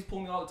white ladies pull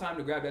me all the time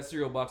to grab that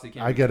cereal box they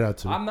can't. I get that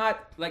too. I'm not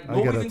like I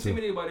get nobody's that too.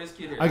 intimidated by this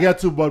kid here. I get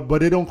to, but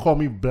they don't call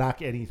me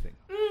black anything.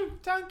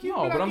 Thank you.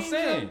 No, but I'm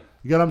saying.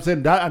 You get what I'm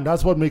saying? That and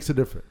that's what makes it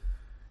different.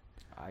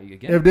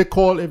 Again,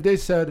 If they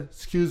said,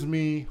 excuse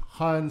me,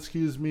 hun,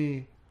 excuse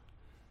me,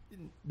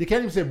 they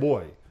can't even say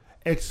boy.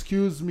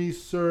 Excuse me,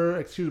 sir,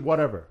 excuse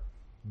whatever.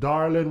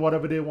 Darling,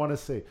 whatever they want to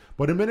say.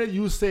 But the minute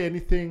you say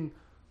anything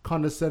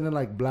condescending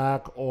like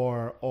black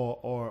or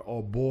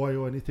boy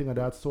or anything of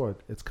that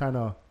sort, it's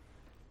kinda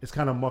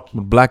mucky.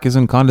 But black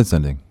isn't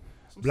condescending.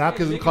 Black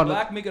isn't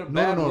black, make it a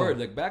bad word.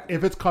 Like back.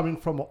 If it's coming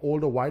from an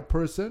older white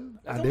person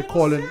That and don't they make no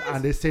calling sense.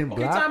 and they saying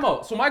Okay, black, time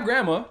out. So my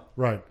grandma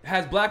right,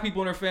 has black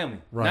people in her family.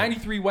 Right.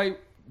 93 white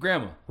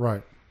grandma.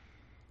 right.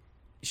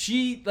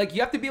 She like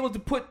you have to be able to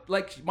put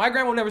like my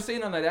grandma would never say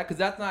nothing like that because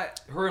that's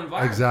not her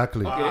environment.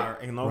 Exactly. Okay.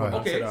 Right.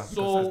 Okay,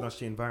 so- that's not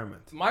the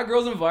environment. My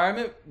girl's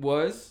environment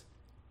was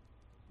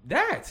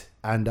that.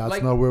 And that's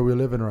Like- not where we're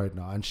living right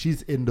now. And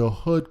she's in the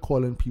hood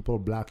calling people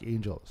black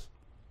angels.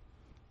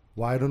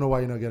 Why? I don't know why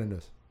you're not getting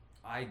this.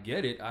 I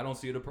get it. I don't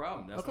see the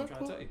problem. That's what I'm Okay,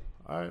 trying to tell you.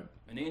 All right.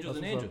 An angel's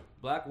an That's what's angel.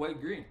 Black,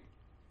 white, green.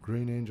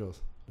 Green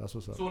angels. That's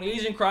what's up. So when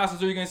Asian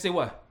crosses, are you gonna say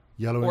what?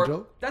 Yellow Or-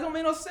 angel? That don't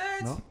make no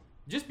sense. No.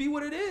 Just be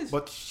what it is.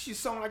 But she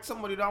sound like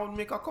somebody that would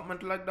make a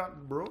comment like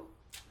that, bro. Man,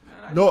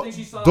 I No, just think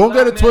she saw a don't black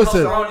get it man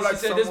twisted. walk around and Like she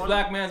said, "This someone-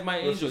 black man's my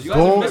angel." You guys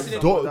are Don't missing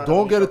it.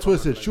 don't get it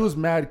twisted. She was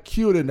mad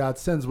cute in that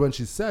sense when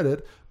she said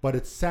it, but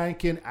it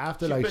sank in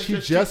after She like pinched she her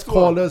just cheeks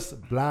called too. us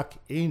black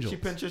angels. She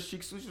pinched his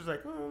cheeks too. She was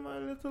like, "Oh, my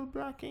little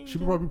black angel."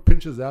 She probably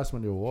pinched his ass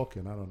when they were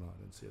walking. I don't know. I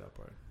didn't see that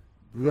part.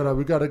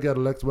 We gotta get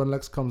Lex when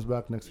Lex comes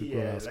back next week.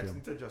 We'll Yeah, ask Lex him.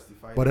 need to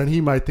justify. But then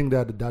he might think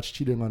that that's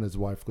cheating on his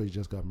wife because he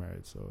just got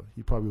married, so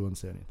he probably wouldn't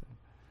say anything.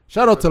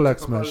 Shout out to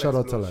Lex, man. Shout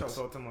out to Lex.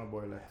 Shout out to my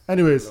boy Lex.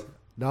 Anyways,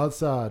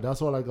 that's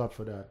all I got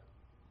for that.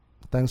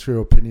 Thanks for your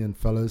opinion,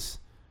 fellas.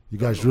 You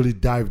guys really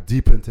dive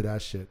deep into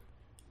that shit.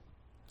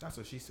 That's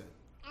what she said.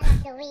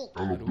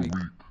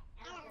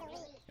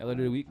 Ella of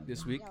the week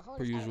this week,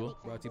 per usual,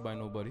 brought to you by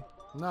nobody.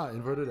 Nah,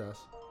 inverted ass.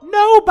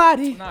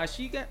 Nobody.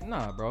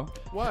 Nah, bro.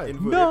 Why?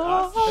 Inverted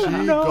ass.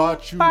 She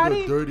got you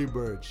the dirty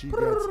bird. She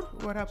gets.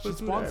 What happened She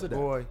to sponsored that that.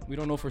 boy? We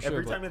don't know for sure.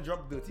 Every but time you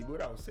drop dirty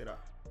bird, I will say that.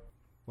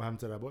 What happened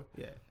to that boy?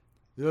 Yeah.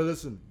 You know,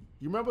 listen.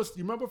 You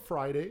remember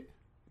Friday,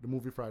 the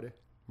movie Friday?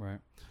 right.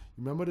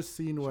 You remember the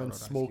scene when out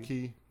Ice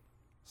Smokey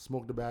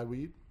smoked the bad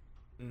weed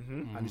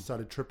Mm-hmm. and he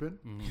started tripping?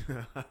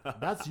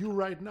 That's you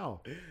right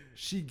now.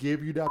 She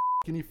gave you that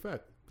fucking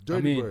effect.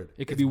 Dirty mean, bird.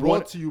 it could It's be brought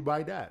one- to you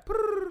by that.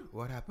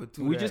 What happened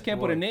to We that just can't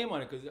boy? put a name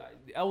on it because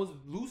I was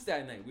loose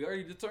that night. We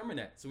already determined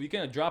that. So we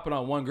can't drop it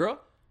on one girl.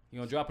 You're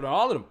going to drop it on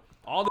all of them.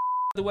 All the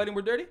at the wedding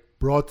were dirty?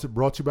 Brought to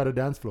you by the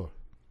dance floor.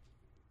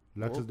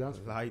 Lexus dance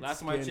floor. Light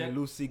Last time I skin, checked,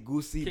 loosey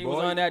goosey Kate boy.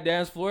 was on that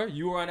dance floor.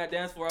 You were on that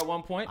dance floor at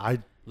one point.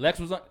 Lex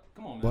was on.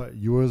 Come on, man. But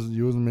you was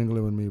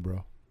mingling with me,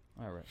 bro.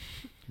 All right.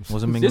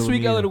 Wasn't This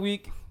week, Ella of the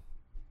week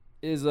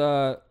is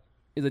a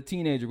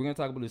teenager. We're gonna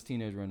talk about this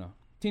teenager right now.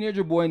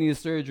 Teenager boy needs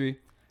surgery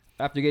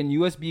after getting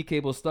USB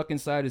cable stuck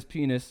inside his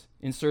penis,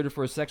 inserted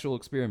for a sexual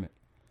experiment.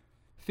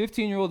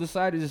 15-year-old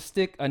decided to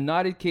stick a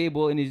knotted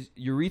cable in his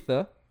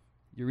urethra.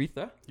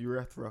 Urethra.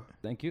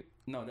 Thank you.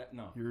 No.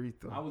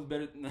 Urethra. I was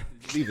better.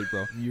 Leave it,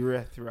 bro.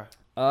 Urethra.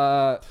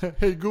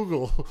 Hey,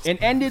 Google. And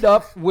ended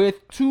up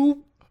with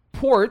 2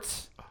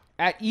 ports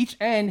at each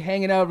end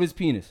hanging out of his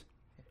penis.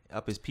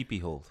 Up his pee-pee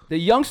hole. The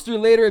youngster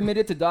later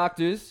admitted to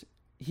doctors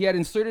he had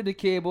inserted the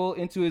cable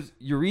into his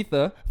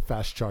urethra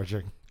Fast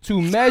charging.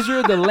 to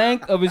measure the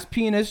length of his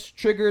penis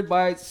triggered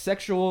by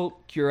sexual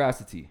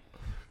curiosity.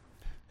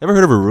 Ever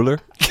heard of a ruler?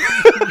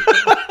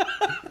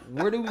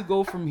 Where do we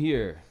go from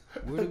here?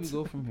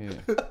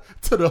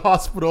 To the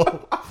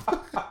hospital.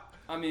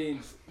 I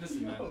mean,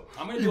 listen, man.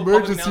 I'm going to do a Emergency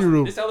public announcement.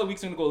 room. This other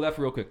week's going to go left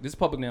real quick. This is a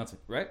public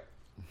announcement, right?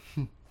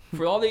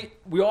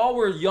 We all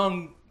were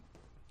young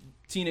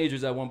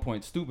teenagers at one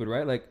point. Stupid,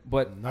 right? Like,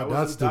 but Not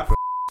wasn't that that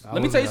stupid.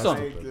 let me tell you That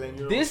something. stupid,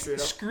 bro.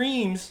 This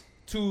screams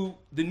to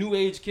the new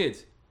age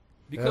kids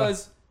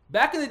because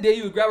back in the day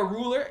you would grab a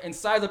ruler and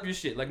size up your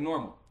shit like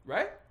normal.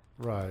 right?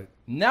 Right.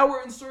 Now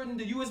we're inserting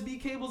the USB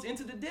cables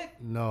into the dick.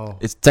 No.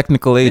 It's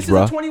technical age, This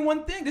bro. is a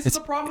 21 thing. This is the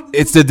problem with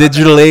It's the music.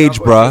 digital age,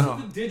 bro. This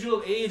is the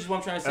digital age. What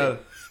I'm trying to say.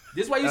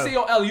 This is why you say,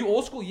 "Yo, L, you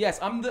old school." Yes,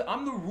 I'm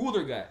the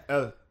ruler guy.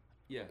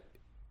 Yeah.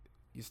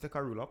 You stick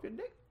a rule up your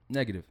dick?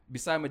 Negative.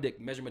 Beside my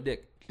dick, measure my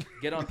dick.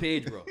 Get on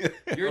page, bro.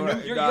 You're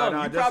Alright, you're nah, young.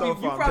 nah, You just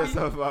probably so far, just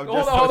so far, hold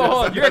just on, hold so-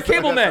 on. You're a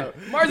cable man.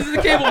 Mars is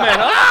a cable man,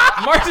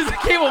 huh? Mars is a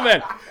cable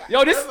man.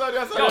 Yo, this.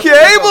 Yo,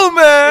 Cable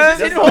man. is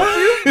this home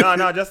for you?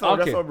 No, just so,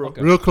 Okay, bro.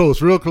 okay. Real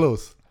close. Real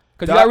close.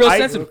 Because you got real I-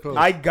 sensitive. close.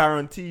 I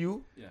guarantee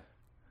you, Yeah.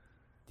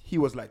 he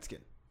was light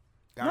skinned.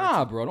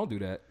 Nah, bro, don't do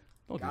that.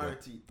 Don't do that.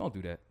 Guaranteed. Don't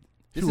do that.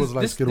 He was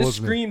light-skinned, This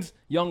wasn't he? screams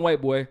young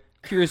white boy.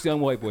 Curious young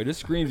white boy. This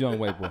screams young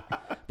white boy.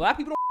 Black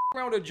people don't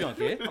around with their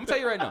junk, eh? I'm gonna tell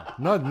you right now.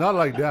 Not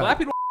like that. Black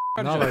people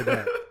don't Not around like with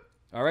junk.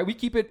 that. All right, we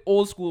keep it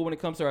old school when it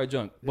comes to our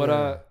junk. But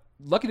Yeah.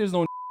 lucky there's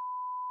no.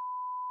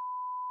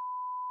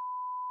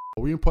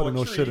 We ain't putting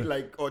no shit in.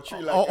 Or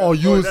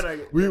use.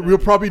 We'll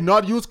probably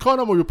not use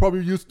condom, or we'll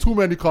probably use too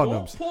many Don't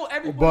condoms. pull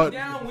everybody But-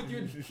 down with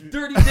your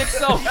dirty dick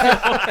self. Don't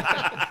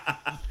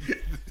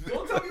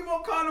tell me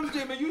about condoms,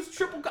 Jay, man. Use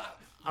triple condoms.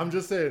 I'm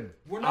just saying.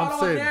 We're not I'm all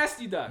saying.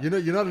 nasty, doc.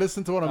 You're not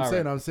listening to what I'm All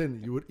saying. right. I'm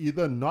saying you would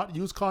either not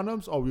use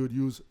condoms or we would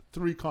use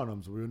 3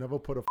 condoms. We would never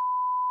put a.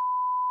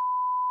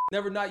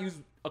 Never not use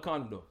a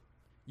condom, though.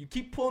 You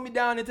keep pulling me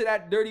down into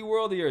that dirty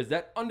world of yours,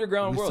 that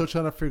underground We're world.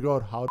 still trying to figure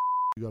out how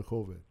you got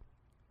COVID.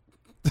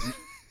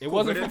 It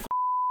wasn't COVID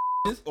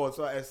from is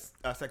also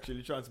a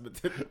sexually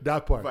transmitted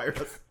That part.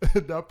 virus.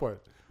 That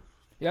part.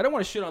 Yeah, I don't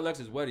want to shit on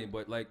Lex's wedding,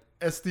 but like,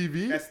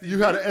 STV? You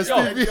had an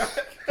STV?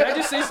 can I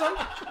just say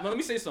something? No, let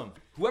me say something.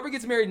 Whoever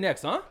gets married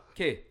next, huh?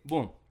 Okay,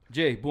 boom.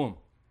 Jay, boom.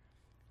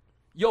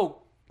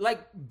 Yo, like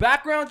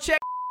background check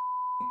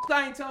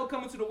clientele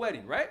coming to the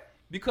wedding, right?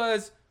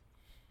 Because,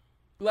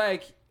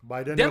 like,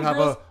 By then, Them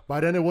girls-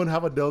 it wouldn't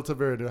have a Delta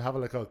variant. It would have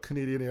like a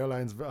Canadian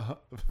Airlines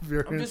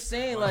variant. I'm just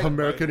saying, like,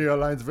 American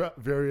Airlines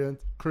variant,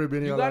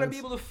 Caribbean you Airlines. gotta be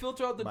able to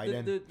filter out By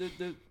then.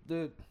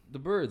 the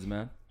birds,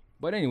 man.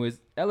 But anyways,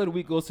 L of the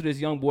week goes to this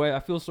young boy. I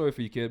feel sorry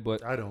for you, kid,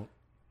 but I don't.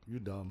 You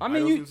dumb. I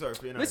mean, don't you feel sorry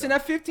for you, listen.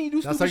 neither. At 15, you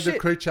do That's stupid like the shit.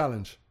 crate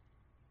challenge.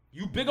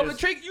 You big up the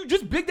trick. You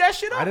just big that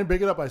shit up. I didn't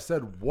big it up. I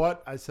said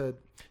what? I said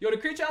Yo, the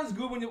crate challenge is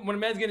good when a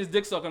man's getting his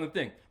dick sucked on the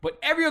thing. But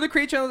every other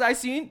crate challenge I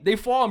seen, they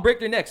fall and break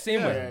their neck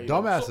same way.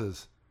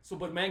 dumbasses. So,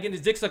 but man getting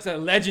his dick sucked is a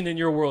legend in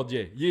your world,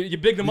 Jay. You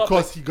big them up.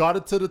 Because Like, he got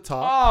it to the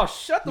top. oh,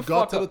 shut the He got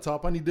fuck to the up.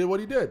 top and he did what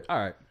he did. All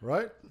right.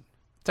 Right?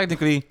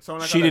 Technically,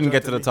 Sound like she a didn't legend get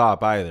to to the me.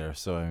 top either.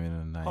 So I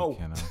mean, like, Oh.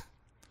 you know.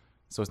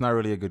 So it's not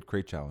really a good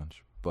crate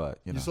challenge, but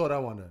you know. You saw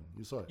that one then.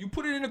 You saw it. You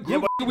put it in a Yeah,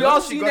 group. but we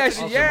all she seen got that to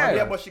shit. the- Yeah.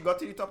 Yeah, but she got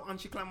to the top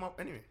and she climbed up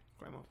anyway.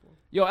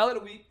 Yo, L of the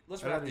week.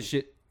 Let's L of wrap the this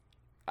week. shit.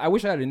 I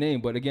wish I had a name,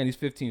 but again, he's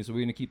 15, so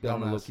we're gonna keep that on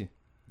the Dumbass. low key.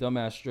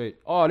 Dumbass straight.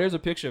 Oh, there's a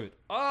picture of it.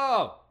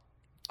 Oh.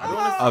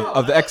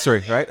 Of the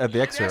X-ray, right? Of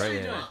the X-ray, right?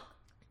 Yeah.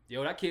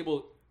 Yo, that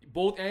cable,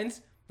 both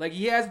ends. Like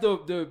he has the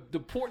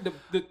port the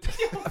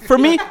For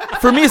me,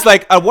 it's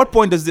like, at what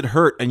point does it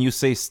hurt and you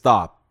say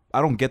stop?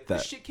 I don't get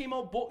this that. shit came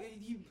out both.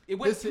 It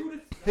went His, through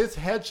the. his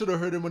head should have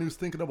hurt him when he was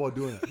thinking about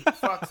doing it.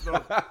 Facts, though.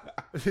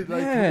 Like,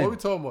 Man. what are we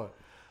talking about?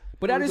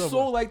 But that What is was so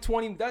that like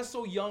 20. That's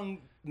so young,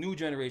 new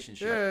generation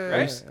shit, Yeah,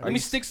 right? yeah. Let me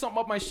stick something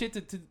up my shit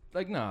to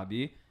like nah,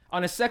 b.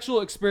 On a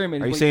sexual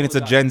experiment. Are you is when saying it's a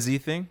pull it out. Gen Z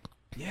thing?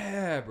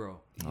 Yeah, bro.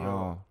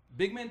 Oh.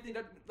 Big men think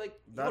that like.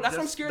 That Yo, that's why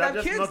I'm just- scared to have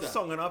that just kids. not Now.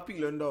 song and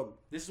appealing, dog.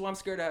 This is why I'm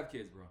scared to have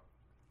kids, bro.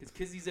 Because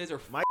kids these days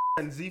are. My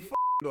and Z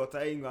daughter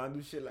ain't gonna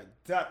do shit like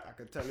that. I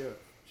can tell you.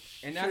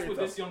 And that's what Straight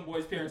this up. young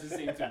boy's parents are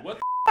saying too. What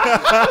the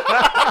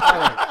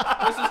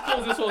Alright, let's just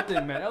close this whole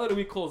thing, man. L of the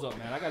week close up,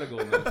 man. I gotta go,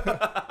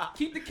 man.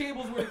 Keep the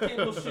cables where the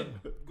cables should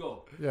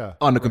go. Yeah.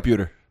 On the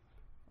computer.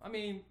 I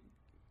mean,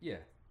 yeah,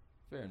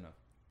 fair enough.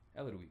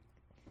 L of the week.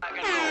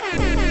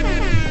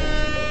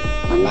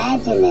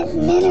 Imagine if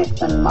men are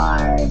from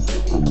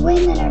Mars and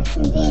women are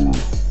from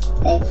Venus.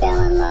 They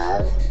fell in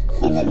love.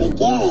 In the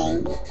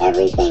beginning,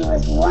 everything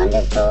was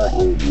wonderful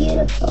and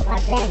beautiful.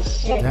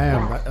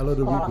 Damn, that L of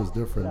the week was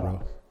different,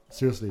 bro.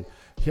 Seriously.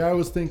 Here I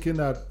was thinking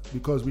that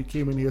because we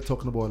came in here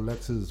talking about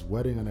Lex's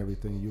wedding and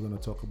everything, you're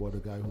gonna talk about the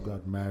guy who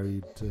got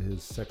married to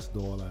his sex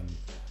doll and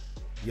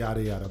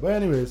yada yada. But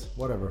anyways,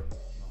 whatever.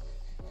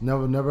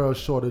 Never a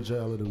shortage of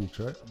L of the week,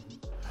 right?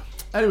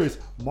 Anyways,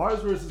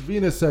 Mars versus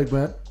Venus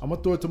segment. I'm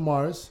gonna throw it to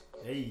Mars.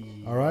 Hey.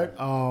 All right.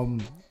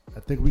 I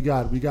think we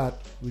got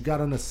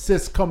an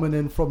assist coming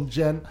in from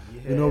Jen.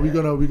 You know, we're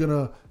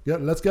gonna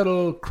let's get a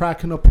little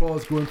cracking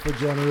applause going for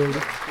Jen real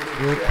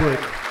quick.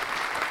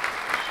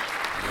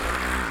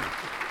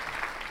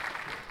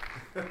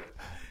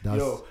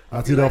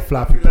 That's either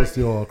flappy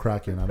pussy or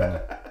cracking. I don't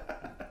know.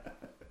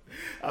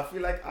 I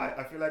feel like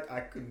I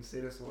couldn't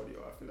say this audio.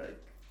 I feel like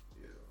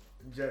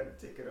Jen,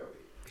 take it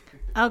away.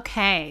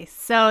 Okay,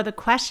 so the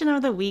question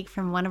of the week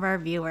from one of our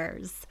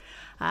viewers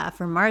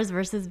for Mars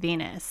versus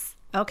Venus.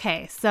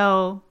 Okay,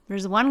 so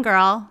there's one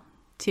girl,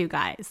 2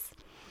 guys.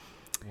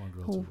 One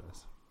girl, 2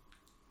 guys.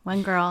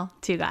 One girl,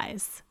 2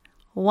 guys.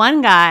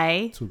 One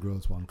guy 2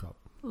 girls, 1 cup.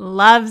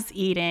 loves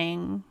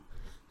eating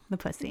the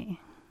pussy.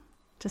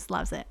 Just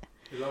loves it.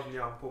 He love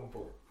nyam pum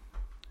pum.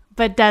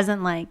 but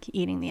doesn't like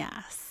eating the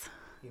ass.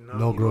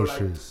 No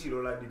groceries. He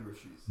don't like the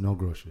groceries. No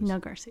groceries. No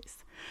groceries.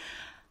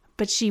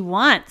 But she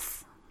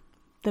wants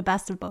the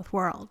best of both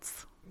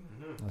worlds.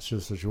 That's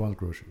just so she wants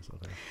groceries.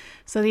 Okay.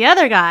 So the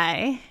other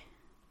guy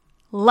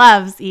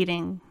loves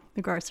eating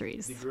the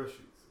groceries, The groceries.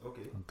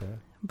 Okay. Okay.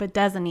 but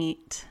doesn't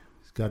eat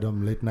He's got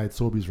them late night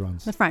Sobeys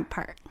runs. the front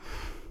part.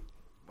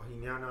 But he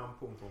nyam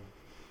pum pum.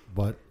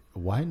 But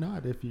why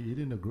not? If you're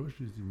eating the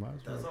groceries, you might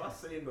as well. That's what I'm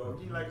saying,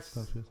 dog. He likes.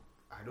 Stuff, yes.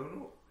 I don't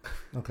know.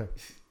 Okay.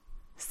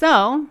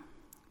 So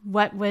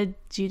what would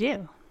you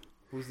do?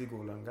 Who's the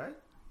golden guy?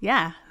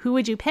 Yeah. Who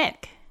would you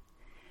pick?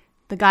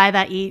 The guy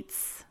that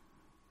eats.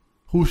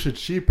 Who should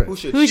she pick? Who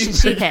should Who she should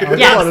she pick? pick? I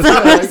Yeah. was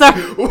like, So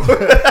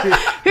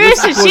who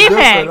should she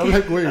different. I'm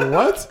pick? like, wait,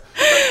 what?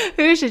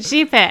 Who should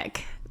she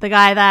pick? The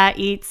guy that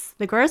eats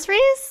the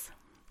groceries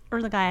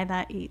or the guy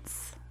that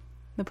eats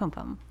the pum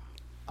pum?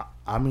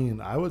 I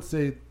mean, I would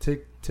say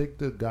take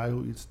the guy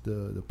who eats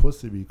the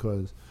pussy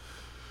because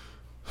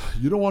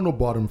you don't want no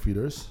bottom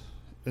feeders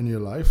in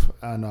your life.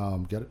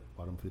 And get it?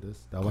 Bottom feeders.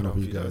 That one of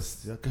you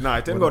guys. Yeah, Nah,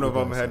 it ain't one going of you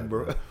over my guys head, said,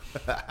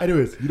 bro.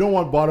 Anyways, you don't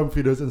want bottom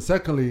feeders. And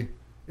secondly,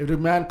 if the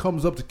man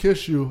comes up to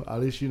kiss you, at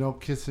least you know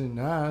kissing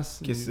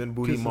ass, Kissing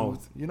booty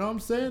mouth. You know what I'm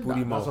saying? Booty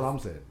That's mouth. what I'm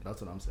saying.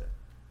 That's what I'm saying.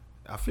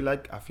 I feel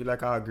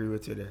like I agree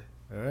with you there.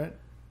 All right.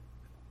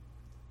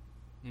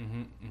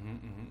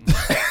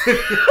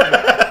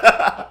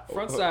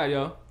 Front side,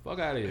 yo. Fuck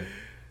out of here.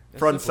 That's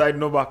Front simple. side,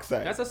 no back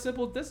side.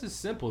 This is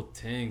simple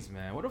things,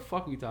 man. What the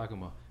fuck are we talking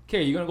about?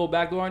 Okay, you gonna go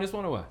back door on this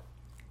one or what?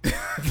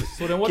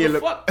 So then what K the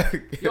look- fuck?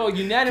 Yo,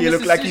 He unanimous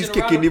look like he's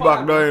decision around kicking the back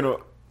pod, door, man. you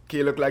know.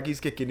 He look like he's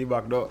kicking the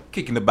back door.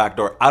 Kicking the back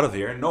door out of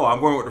here. No, I'm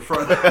going with the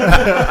front.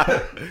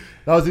 That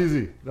was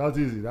easy.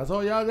 That's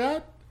all y'all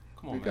got?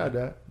 Come on, We man. got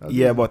that. That's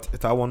Yeah, easy. but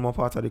it's one more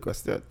part of the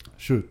question.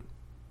 Shoot.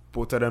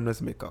 Both of them,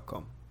 let's make her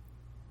come.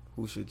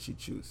 Who should she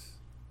choose?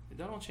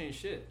 That don't change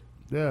shit.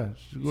 Yeah,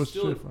 she You goes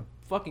still straight from.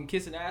 fucking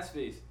kissing ass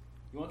face.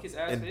 You want to kiss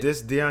ass In face?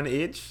 this day and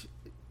age,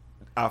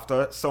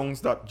 after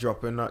songs that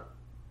dropping that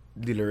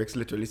the lyrics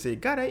literally say,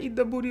 gotta eat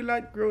the booty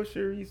like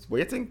groceries. What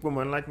you think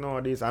women like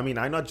nowadays? I mean,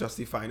 I'm not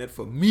justifying it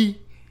for me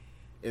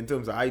in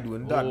terms of I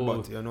doing that, Oh,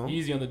 but you know.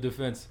 easy on the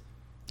defense.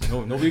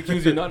 No, nobody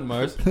accuse you of nothing,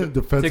 Mars.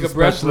 Defensive Take a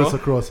breath, specialist bro.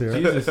 across here.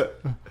 Jesus. But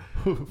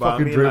I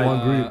Fucking mean, Draymond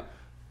like, Green.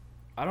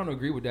 I don't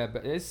agree with that,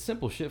 but it's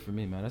simple shit for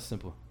me, man. That's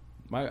simple.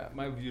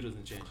 My view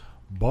doesn't change.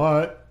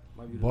 But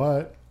My view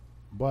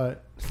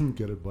doesn't.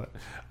 get it, but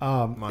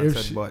Man if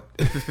said she, but.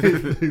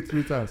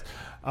 3 times.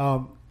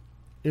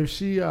 If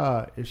she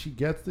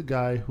gets the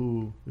guy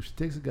if she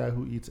takes a guy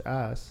who eats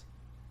ass,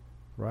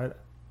 right,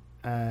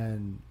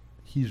 and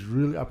he's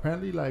really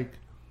apparently like,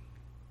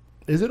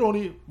 is it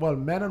only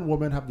men and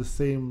women have the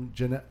same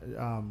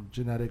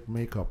genetic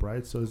makeup,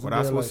 right? So isn't What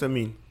that's there, supposed to like,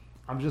 mean?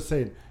 I'm just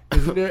saying,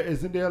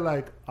 isn't there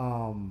like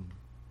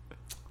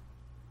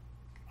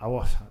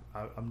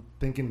I'm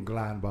thinking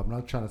gland, but I'm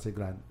not trying to say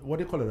gland. What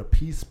do you call it? A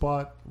P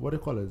spot? What do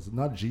you call it? It's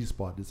not G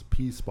spot. It's a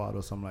P spot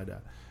or something like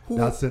that.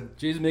 That's it.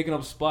 Jay's making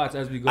up spots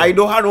as we go. I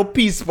don't have no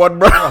peace spot,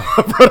 bro.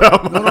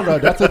 No.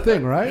 That's a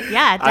thing, right?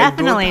 Yeah, I don't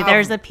definitely. have-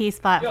 There's a P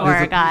spot Yo, for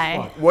There's a P guy.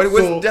 spot. What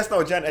was So, just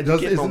now, Jan?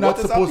 Educate me. Isn't What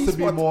that is supposed a to peace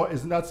be spot? more?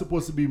 Isn't that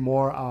supposed to be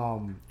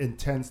more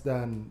intense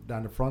than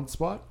the front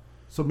spot?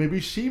 So maybe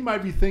she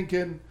might be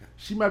thinking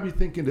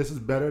this is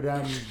better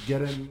than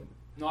getting.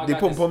 No, I The got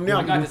pum this. pum I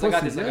nyam. got this. I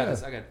got Pussy, this. I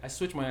got yeah. this. I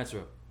switched my answer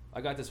up.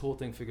 I got this whole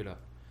thing figured out.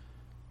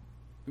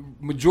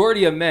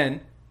 Majority of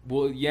men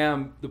will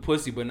yam the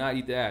pussy but not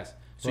eat the ass.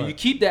 So Right. you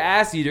keep the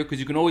ass eater because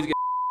you can always get.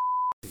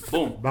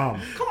 Boom. Bam.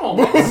 Come on,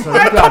 man. So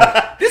you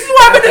got This is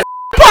why I'm in this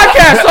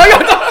podcast. So y'all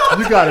know. it.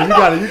 You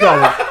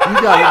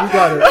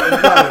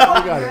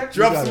got it.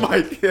 Drops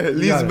mic. Yeah,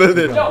 Lee's got it.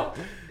 building. You Yo,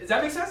 does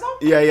that make sense though?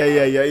 Yeah.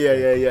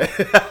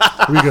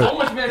 We So good.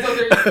 much men out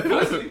there eating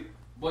pussy,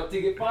 but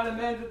to find a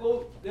man to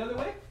go the other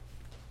way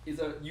is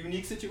a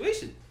unique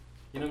situation.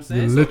 You know what I'm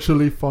You saying? So,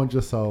 literally found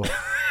yourself.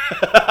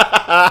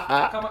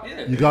 come on,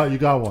 yeah. You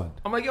got one.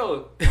 I'm like,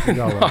 yo. You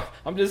got one.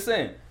 I'm just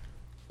saying.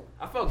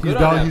 I felt He's good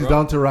down. on that, He's bro.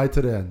 down to right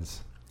to the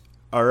ends.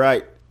 All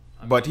right.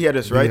 But hear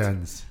this, The right?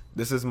 ends.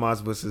 This is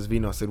Mars versus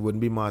Venus. It wouldn't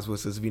be Mars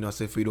versus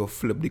Venus if we don't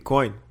flip the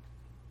coin.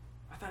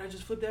 I thought I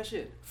just flipped that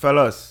shit.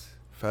 Fellas.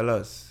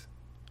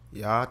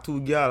 Yeah,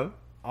 2 gal.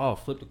 Oh,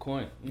 flip the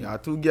coin. Yeah,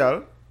 2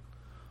 gal.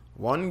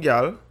 1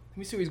 gal. Let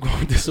me see where he's going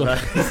with this one.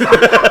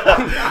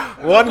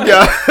 1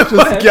 gal.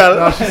 1 gal.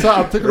 Nah, she said,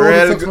 I'm taking all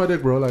Real the sex good. my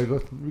dick, bro. Like,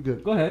 we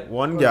good. Go ahead.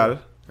 1 gal.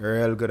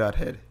 Real good at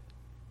head.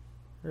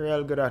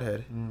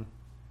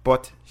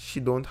 But she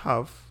don't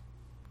have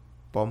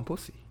bum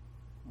pussy.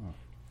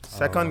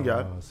 Second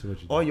gal. I see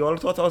what you Oh, did. you all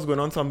thought I was going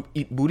on some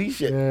eat booty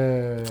shit.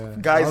 Yeah.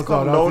 Guys, That's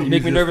come that's down. the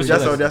Make me easiest nervous, thing.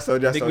 Alex. Just so.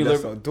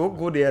 Make me Don't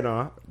go there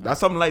now. That's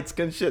some light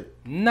skin shit.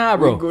 Nah, We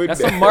bro. going That's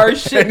there. some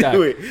Mars shit,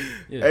 guy.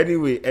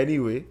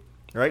 Anyway.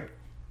 Right?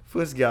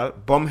 First gal,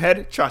 bum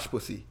head, trash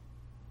pussy.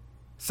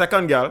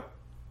 Second gal,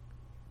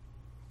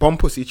 bum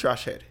pussy,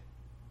 trash head.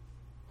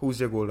 Who's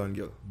your golden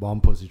girl? Bomb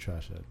pussy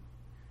trash head.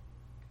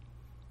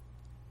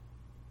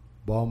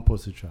 Bomb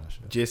pussy trash.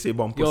 Yeah. JC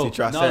bomb Yo, pussy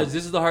trash. knowledge,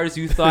 this is the hardest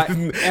you thought ever.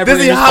 This in is the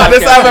this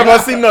hardest podcast. I've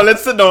ever seen. No,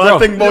 let's sit down and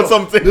think about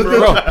something, This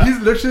bro. bitch, he's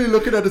literally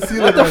looking at the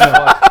ceiling right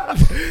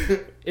now.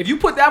 If you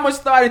put that much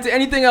thought into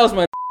anything else,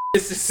 man,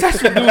 it's a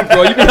successful dude,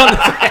 bro. You been on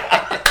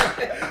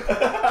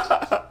the.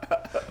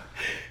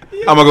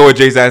 I'm gonna go with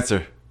Jay's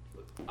answer.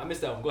 I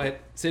missed that one. Go ahead.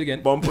 Say it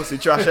again. Bomb pussy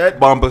trash head.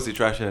 Bomb pussy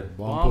trash head.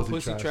 Bomb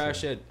pussy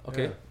trash head.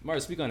 Okay, Yeah.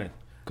 Mars, speak on it.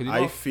 'Cause you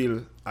I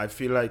know-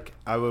 feel like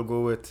I will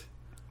go with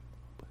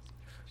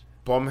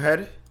bomb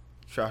head,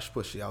 trash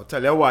pussy. I'll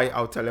tell you why.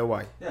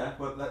 Yeah,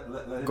 but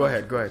let Go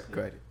ahead.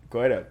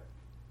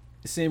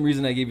 the same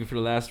reason I gave you for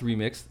the last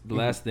remix, the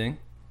last thing.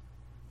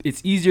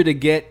 It's easier to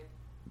get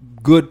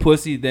good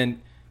pussy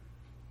than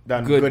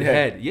Then good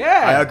head.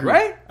 Yeah, I agree.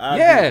 right? I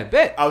Yeah, agree.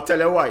 bet. I'll tell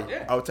you why.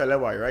 Yeah.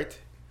 Right?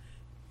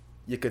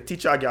 You could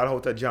teach a girl how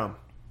to jam.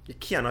 You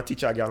cannot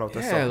teach a girl how to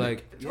Yeah, suck.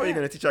 like, dick. How you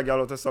gonna teach a girl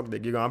how to suck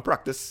dick? You're gonna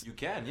practice. You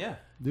can, yeah.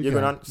 You're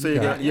gonna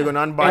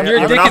buy. And your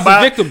you're dick gonna is buy-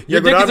 a victim.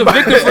 Your you're dick gonna is a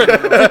buy-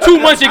 victim for 2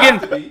 months. You're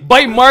getting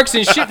bite marks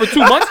and shit for 2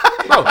 months,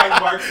 bro.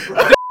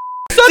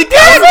 She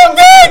can't suck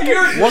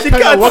dick. What She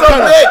kind can't of what suck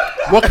kind dick.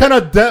 of what kind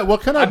of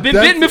what kind of I've been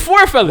bitten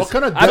before, fellas. What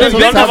kind of I've been dental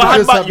bitten.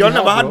 savages have You you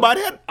never had, had bro? bad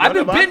head. I've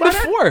been bitten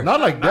before. Not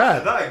like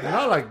that.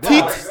 Not like that.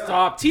 Teeth.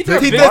 Stop. Teeth are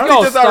Teeth big. is Yo, a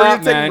real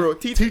stop, thing, man. bro.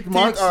 Teeth Teeth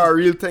marks are a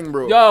real thing,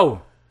 bro.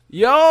 Yo.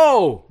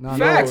 Nah, Facts. not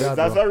like that,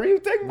 That's bro. a real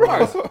thing, bro.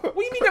 Mars, what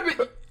do you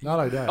mean? Not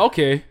like that.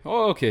 Okay.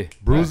 Oh, okay.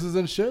 Bruises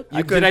and shit.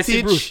 You Did I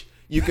say Bruce? teach.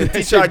 You can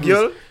teach say a Bruce.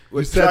 girl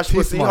with said trash teeth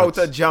pussy how marks.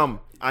 to jam,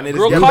 and it is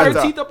Girl get caught her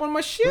better. teeth up on my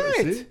shit.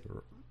 See?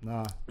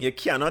 Nah. You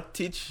cannot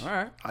teach All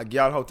right. a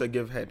girl how to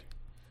give head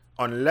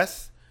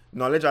unless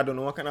knowledge. I don't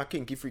know what kind of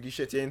kinky freaky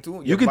shit you're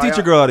into. You can buy teach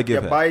a girl how to give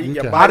you head. buy, You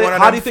you can. buy How do, one of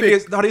how them do you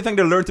think? fake- How do you think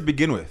they learn to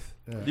begin with?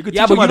 You could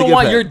Yeah, teach but them how you to don't give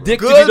want head. your dick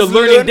to be Girls the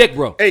learning learn- dick,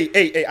 bro.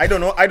 Hey, I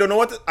don't know. I don't know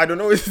what. I don't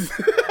know.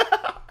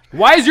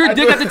 Why is your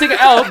dick have to take an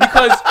L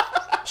because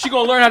she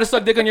gonna learn how to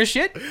suck dick on your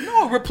shit?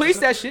 No, replace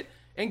that shit.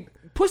 And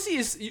pussy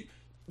is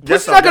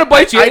pussy's not gonna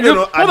bite you. I don't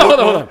know. I Hold don't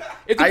know. on.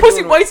 If the I pussy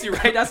don't know. bites you,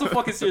 right? That's what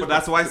fucking serious. But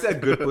that's why I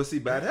said good pussy,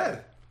 bad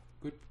head.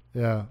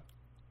 Yeah.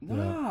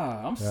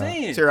 Nah, I'm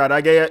saying. So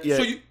I get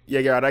So you-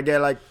 I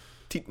get like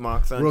teeth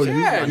marks and Bro, shit.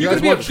 you, Yeah, you you guys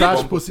could be want a trash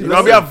victim. pussy? You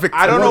gotta be a victim.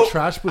 I don't You want know.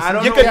 trash pussy? I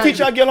don't You know. can teach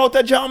a girl how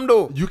to jam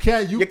though. You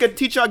can't. You can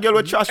teach a girl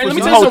with trash And let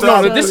me pussy tell you how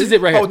something. to This is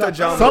it right how here. to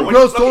jam. Some bro.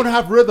 girls don't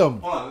have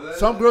rhythm. Hold on.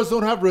 Some girls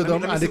don't have rhythm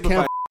Let me and they simplify.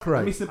 can't Let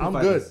me right. simplify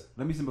I'm good. this.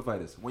 Let me simplify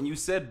this. When you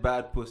said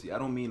bad pussy, I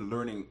don't mean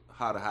learning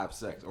how to have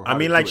sex. Or I how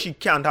mean, to like do it. she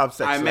can't have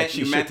sex. I like, meant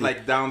she you meant shitty.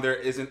 like down there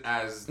isn't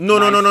as No.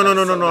 nice as I something.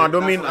 don't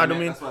That's mean. what I don't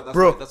mean. that's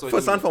Bro, what you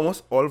first and mean.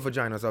 foremost, all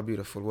vaginas are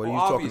beautiful. What are you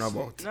Well, talking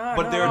obviously. about? Nah,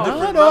 But they're no.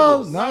 different Not all.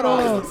 levels. Not all.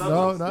 Different No,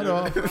 levels. not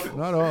all.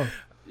 Not all.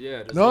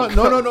 Yeah.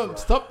 No.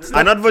 Stop.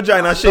 I'm not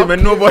vagina shaming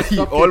keeping- nobody.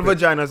 stop All keeping.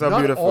 vaginas are Not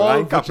beautiful. I all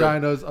ain't capping.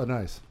 vaginas are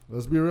nice.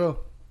 Let's be real.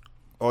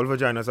 All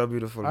vaginas are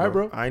beautiful, Alright,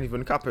 bro. bro. I ain't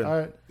even capping. All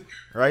right.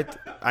 Right?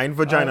 I ain't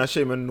vagina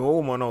shaming no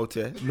woman out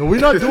here. No, we're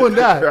not doing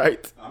that.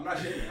 Right? I'm not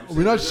shaming.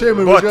 We're not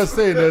shaming. But We're just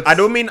saying that. I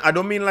don't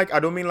mean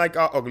like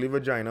a ugly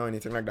vagina or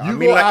anything like that. You I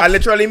mean go like I ask-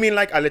 literally mean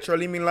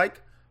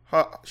like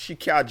her she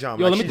can't jam.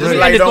 Yo, like let she me- just let me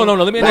lie end this- down- no,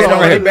 let me end lie this down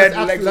one on right the here.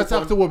 bed, legs Let's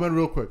open. ask the woman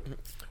real quick.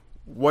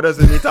 What does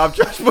it need to have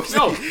trash pussy?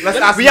 No, Let's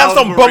ask We have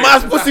some knowledgeable bum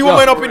ass Ray. pussy Let's women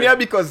ask up in Ray. here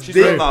because She's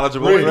they so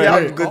knowledgeable. really Ray,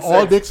 have Ray, good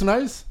all sex. dicks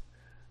nice?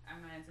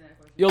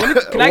 Yo, let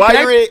me. Can I? Why Can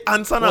I Ray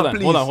answer now, hold on,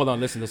 please? hold on.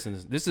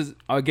 Listen. This is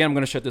again. I'm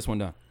gonna shut this one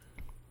down.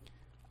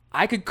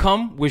 I could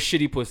come with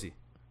shitty pussy.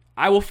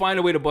 I will find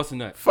a way to bust a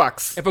nut.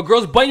 Facts. If a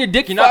girl's biting your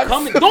dick, you're not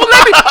coming. Don't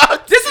let me.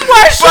 This is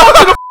why I show up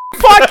to the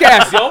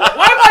podcast, yo. Why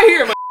am I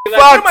here, man? Like,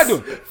 what am I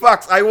doing?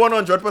 Facts. I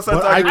 100%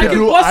 But I agree. could can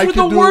do. bust I with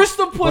could the do. worst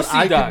of but pussy,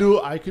 I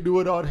dog. could do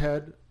without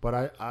head.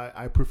 But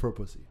I prefer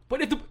pussy.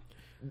 But if the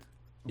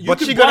you But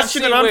could she gonna bust she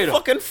same gonna way, though.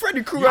 fucking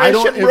Freddy Krueger I and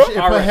don't. shit, If, bro. if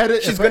her Alright. head,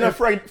 is- She's if, gonna if,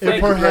 Freddy if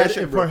Krueger her and head,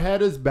 shit, if bro. her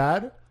head is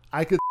bad,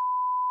 I could.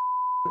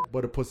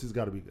 But the pussy's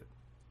got to be good.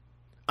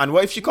 And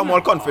what if she come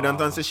all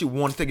confident and say she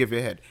want to give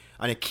you head,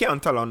 and you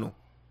can't tell her no?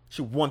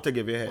 She want to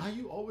give you head Why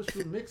you always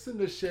remixing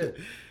this shit?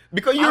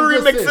 because you I'm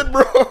just remix saying. it,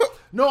 bro.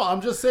 No,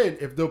 I'm just saying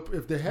if the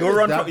head Don't is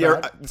run that from your.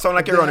 bad, Sound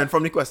like if you're the running head-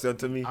 from the question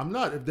to me. I'm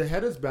not. If the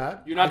head is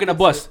bad, You're not I gonna could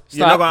bust. say-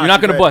 You're Stop. not You're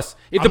not gonna gonna actually bust.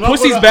 If I'm the not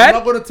pussy's gonna- bad,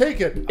 I'm not gonna take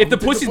it. if the I'm gonna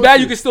take pussy's bad,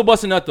 you pussy. can still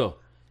bust a nut though.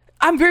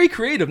 I'm very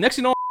creative. Next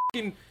you know,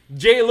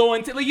 J Lo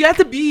and like you have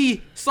to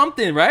be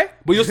something, right?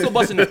 But you'll still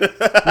bust a nut.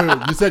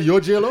 Wait, you said you're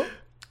J-Lo?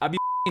 I be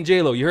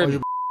J Lo. You heard Oh, me.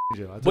 you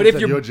J-Lo. I thought But you if said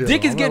your you're J-Lo.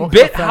 dick is I'm getting like,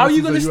 what bit, kind of how are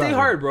you fantasies gonna are stay having?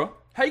 hard, bro?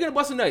 How you gonna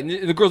bust a nut? And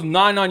the girl's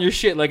gnawing on your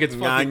shit like it's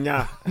Nah, fucking.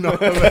 nah.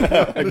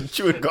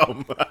 Chewing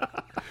gum.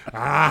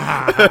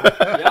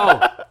 Yo,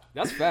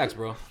 that's facts,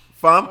 bro.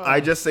 Fam, I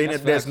just saying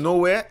That's that there's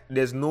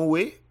facts. no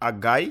way a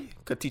guy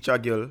could teach a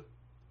girl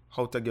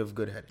how to give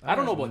good head. I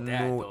don't know about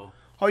that No. though.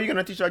 How you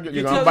gonna teach her? You're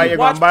You gonna tell buy you a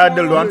watch dildo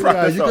and porn.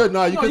 practice you her. could,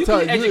 no, you No, could you tell.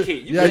 can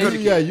educate. You Yeah, can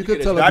educate. you could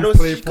You tell can her That to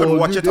play she could phone.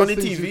 watch it on the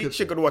There's things TV. you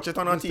She could watch it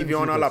on her there's things TV you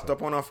on her could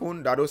laptop on her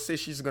phone. That'll say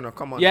she's gonna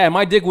come on. Yeah,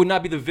 my dick would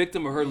not be the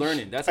victim of her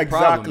learning. That's a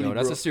problem, Exactly, yo.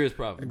 That's bro. a serious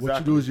problem. What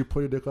you do is you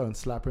put your dick on and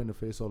slap her in the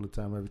face all the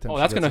time every time. Oh,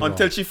 she that's gets gonna- it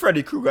Until wrong. she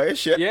Freddy Krueger is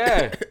shit.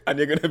 Yeah. And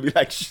you're gonna be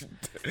like, shit.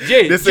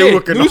 Jay, This ain't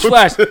working out.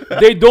 newsflash.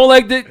 They don't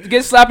like to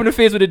get slapped in the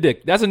face with a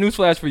dick. That's a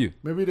newsflash for you.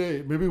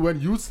 Maybe when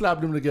you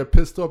slap them, they get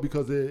pissed off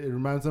because it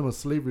reminds them of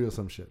slavery or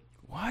some shit.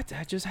 What?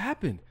 That just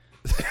happened.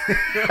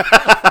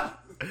 What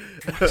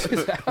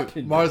just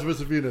happened? Mars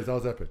versus Venus, that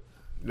was epic.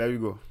 There you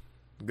go.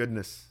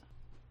 Goodness.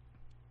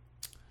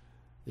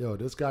 Yo,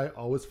 this guy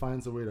always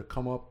finds a way to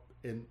come up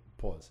in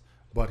pause,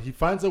 but he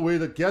finds a way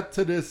to get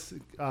to this,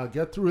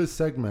 get through his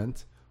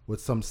segment with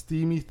some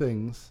steamy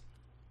things,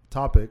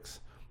 topics.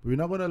 We're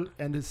not going to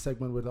end his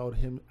segment without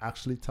him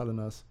actually telling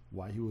us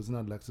why he wasn't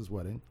at Lex's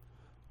wedding,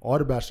 or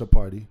the bachelor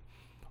party,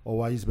 or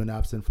why he's been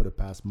absent for the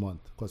past month.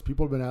 Because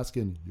people have been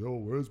asking, yo,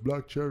 where's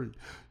Black Cherry?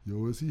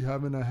 Yo, is he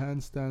having a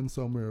handstand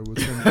somewhere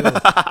with some girl?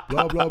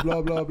 Blah, blah,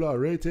 blah, blah, blah.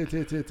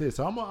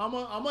 So I'm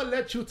gonna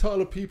let you tell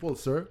the people,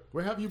 sir.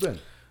 Where have you been?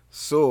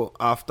 So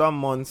after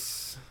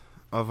months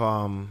of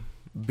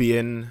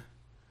being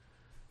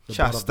The butt of the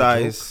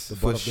chastised joke, the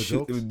for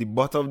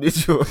butt of the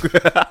jokes. the butt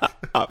of the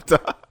joke after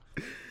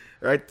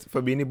right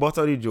for being the butt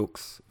of the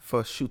jokes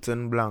for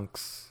shooting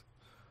blanks,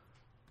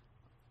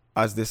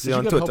 as they say Did you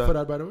on get Twitter. help for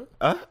that, by the way?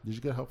 Huh? Did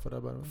you get help for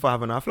that, by the way? For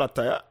having a flat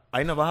tire.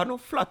 I never had no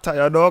flat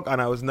tire, dog,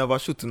 and I was never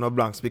shooting no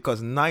blanks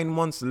because 9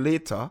 months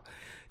later,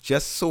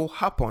 just so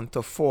happened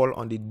to fall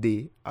on the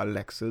day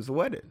Alexa's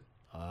wedding.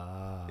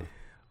 Ah.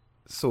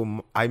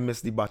 So I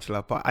missed the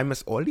bachelor part. I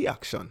missed all the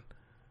action.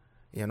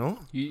 You know,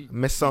 You-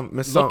 miss some.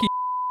 Lucky.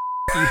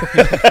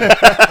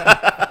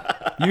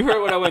 You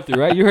heard what I went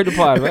through, right? You heard the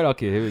pod, right?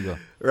 Okay, here we go.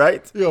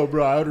 Right. Yo,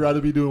 bro, I would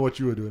rather be doing what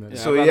you were doing. Yeah.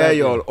 So about yeah, that,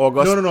 y'all.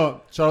 August.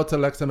 No. Shout out to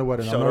Lex and the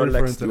wedding. Shout I'm not out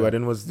referring Lex. to The that.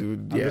 wedding was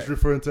dude. I'm Yeah. just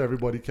referring to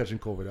everybody catching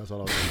COVID. That's all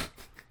I was saying.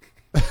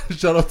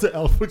 Shout out to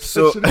Alpha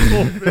So- catching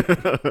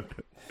COVID.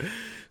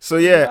 So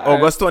yeah, Alright.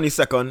 August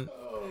 22nd.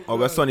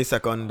 August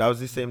 22nd. That was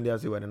the same day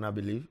as the wedding, I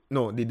believe.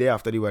 No, the day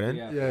after the wedding.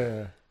 Yeah.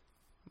 Yeah.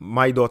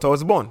 My daughter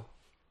was born.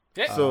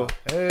 Yeah. So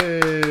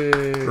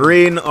Hey.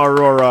 Rain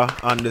Aurora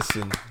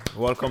Anderson,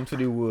 welcome to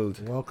the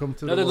world. Welcome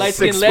to Another the light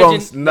world. skin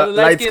legend. Another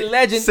light skin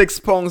legend. 6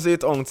 pounds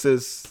 8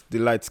 ounces. The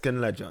light skin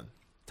legend.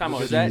 Time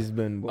out. Is She's that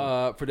been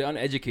born. for the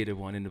uneducated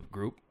one in the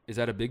group? Is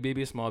that a big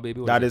baby, a small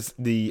baby? What That it? is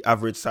the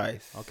average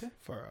size. Okay.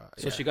 For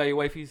So she got your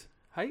wifey's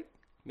height,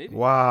 maybe.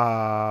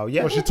 Wow.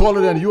 Yeah. Well, she's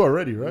taller than you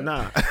already, right?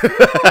 Nah.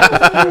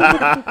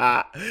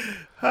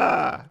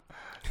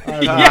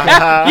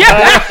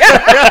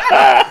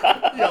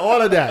 Yeah,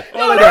 all of that.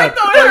 All of that.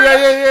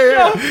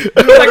 Yeah.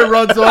 You know what it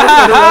runs on.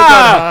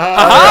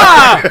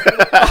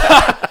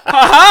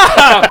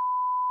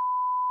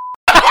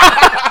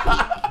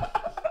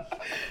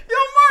 Yo,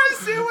 Mars,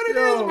 see what it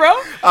is, bro.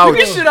 Ouch.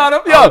 You can shit on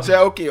him. Yo. Ouch.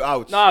 Yeah, okay,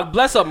 ouch. Nah,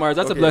 bless up, Mars.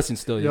 That's a Okay. blessing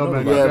still. You Yo, know?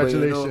 man, Yeah, but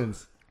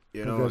congratulations.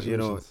 You know,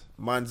 Congratulations.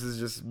 Mans has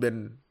just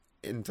been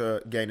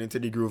getting into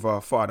the groove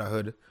of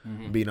fatherhood,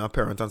 being a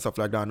parent and stuff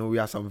like that. I know we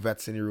have some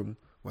vets in the room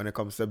when it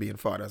comes to being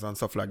fathers and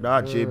stuff like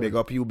that. Jay, big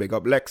up you, big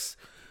up Lex.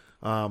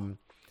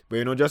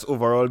 But just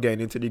overall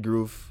getting into the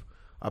groove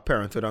of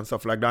parenthood and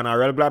stuff like that. And I'm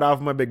real glad I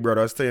have my big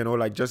brothers to,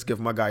 like just give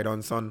my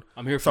guidance on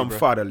I'm here for some you, bro.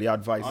 fatherly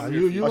advice.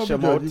 You Hush gonna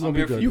him be good. out. You gonna I'm be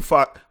here for good. You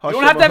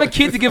don't have to have a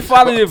kid to give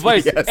fatherly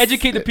advice. Yes.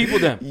 Educate the people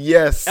then.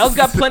 Yes. El's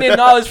got plenty of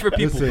knowledge for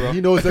people, Listen, bro.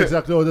 he knows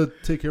exactly how to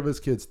take care of his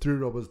kids. 3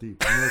 rubbers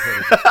deep. He knows what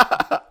it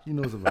is. He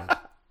knows about it.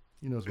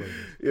 He knows what it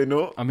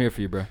is. I'm here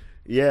for you, bro.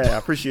 Yeah, I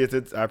appreciate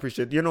it. I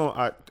appreciate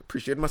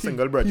my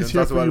single brothers He's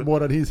here as for well. you more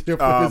than he's here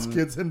for his Um,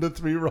 kids in the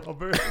 3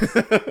 rubbers.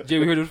 Jay,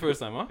 we heard this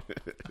first time, huh?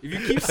 If you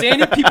keep saying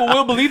it, people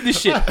will believe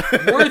this shit.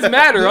 Words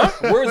matter,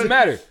 huh? Words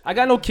matter. I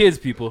got no kids,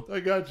 people.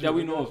 I got you. That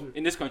we I know got of you.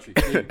 in this country.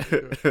 Maybe.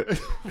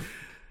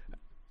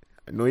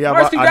 No, yeah,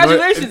 Mars, but I know-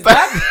 congratulations,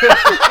 Doc.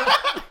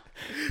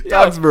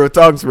 Thanks, bro.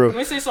 Thanks, bro. Let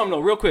me say something though,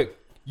 real quick.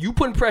 You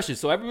putting pressure,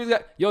 so everybody's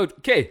got. Yo,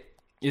 Kay,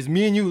 it's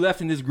me and you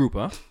left in this group,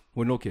 huh?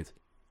 With no kids.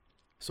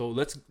 So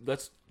let's.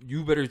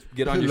 You better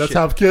get on your Let's shit.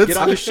 have kids. Get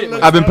on your shit,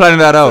 man. I've been planning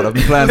that out.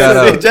 Just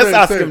Say,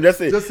 ask say, him. Just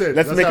say. just say,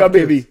 Let's let's make have a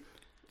baby. kids.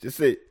 Just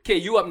say. Kay,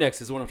 you up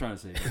next is what I'm trying to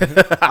say.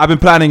 I've been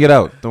planning it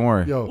out. Don't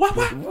worry. Yo, What?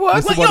 this What?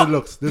 is what Yo, it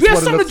looks. This you is have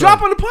what it something to looks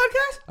drop like. on the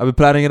podcast? I've been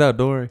planning it out.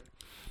 Don't worry.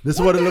 This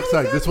is what it looks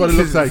like. This is what it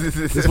looks like.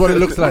 This is what it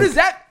looks What like. is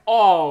that?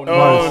 Oh no.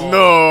 Oh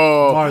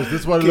no. Mars,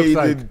 this is what it Okay, looks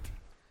like. did-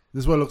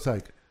 This is what it looks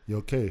like. Yo,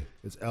 okay,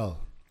 it's L.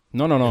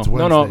 No. It's No.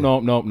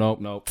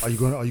 Wednesday. Are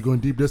you going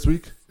deep this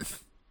week?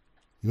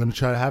 You gonna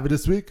try to have it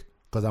this week?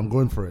 Cause I'm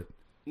going for it.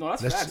 No,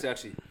 that's Let's- facts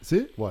actually.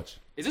 See? Watch.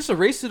 Is this a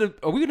race to the?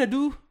 Are we gonna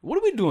do? What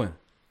are we doing?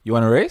 You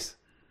want to race?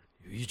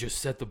 You just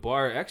set the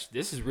bar. Actually,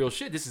 this is real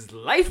shit. This is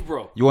life,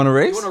 bro. You want to You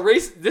race? want to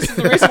race? This is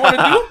the race you want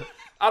to do?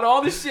 Out of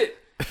all this shit,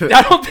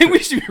 I don't think we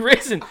should be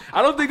racing.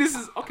 I don't think this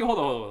is okay. Hold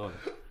on.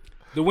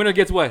 The winner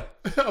gets what?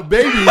 A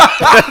baby.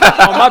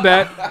 Oh, my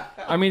bad.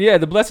 I mean, yeah,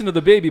 the blessing of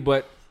the baby,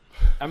 but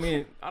I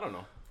mean, I don't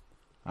know.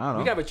 I don't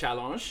We know. got a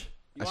challenge.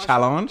 A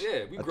challenge?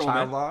 Yeah, we A grown,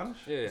 man. challenge?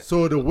 Yeah.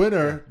 So the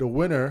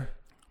winner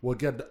will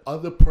get the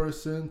other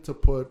person to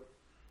put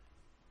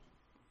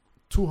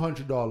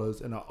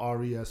 $200 in a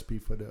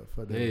RESP for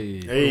the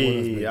Hey.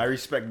 Hey, I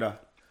respect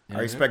that. I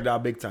respect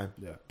that big time.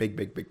 Yeah.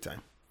 Big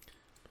time.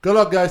 Good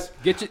luck, guys.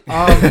 Get you.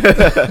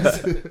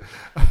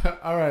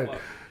 All right.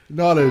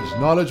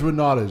 Knowledge with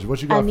knowledge.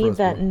 What you got I for need us,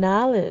 that bro?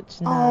 knowledge.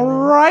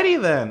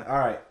 Alrighty then. All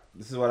right.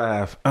 This is what I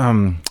have.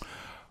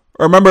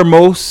 Remember,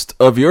 most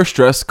of your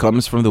stress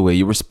comes from the way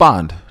you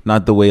respond,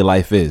 not the way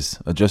life is.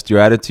 Adjust your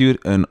attitude,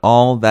 and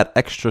all that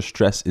extra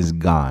stress is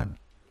gone.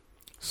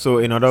 So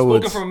in other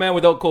Spoken words, from a man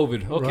without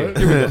COVID. Okay. Right.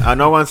 Here we go. I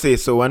know one say,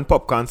 so when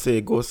Popcorn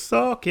say, go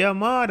suck your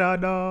mother,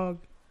 dog.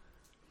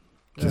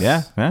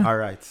 Yeah. All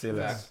right, say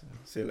less.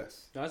 Say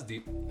less. That's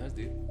deep. That's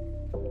deep.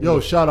 Yo,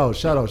 shout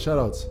outs.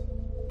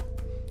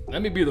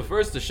 Let me be the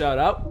first to shout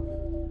out.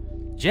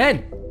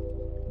 Jen.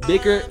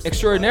 Baker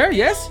extraordinaire.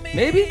 Yes?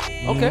 Maybe?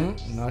 Okay.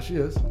 Now she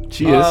is.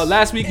 Cheers.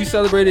 Last week we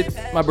celebrated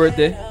my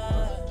birthday.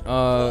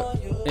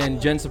 And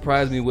Jen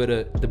surprised me with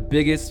the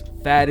biggest,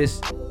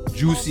 fattest,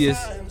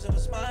 juiciest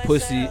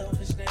pussy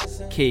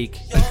cake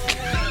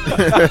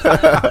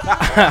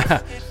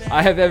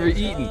I have ever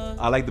eaten.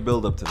 I like the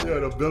build up to that. Yeah,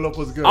 the build up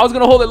was good. I was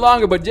gonna hold it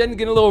longer, but Jen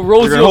getting a little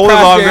rosy. You're gonna hold it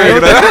longer, here.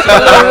 you're gonna- A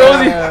little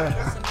rosy.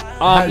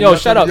 You Yo, have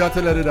shut to, up. You have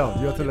to let it out.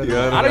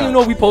 I don't even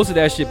know if we posted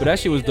that shit, but that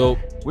shit was dope.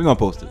 We're gonna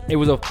post it. It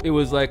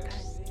was like,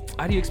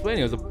 how do you explain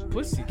it? It was a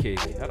pussy cake.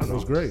 I don't know. It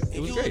was great. It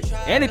was great.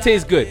 And it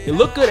tastes good. It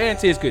looked good and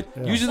it tastes good.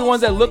 Usually the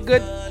ones that look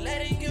good,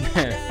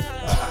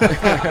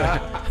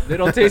 they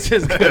don't taste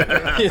as good.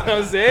 You know what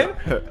I'm saying?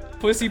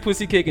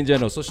 Pussy cake in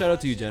general. So shout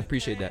out to you, Jen.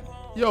 Appreciate that.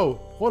 Yo,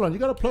 hold on. You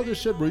gotta plug this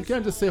shit, bro. You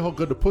can't just say how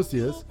good the pussy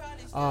is.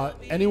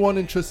 Anyone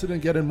interested in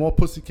getting more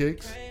pussy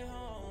cakes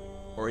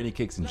Or any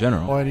cakes in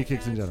general. or any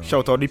cakes in general?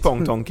 Shout out the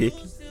Pong Tong cake.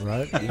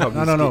 Right? have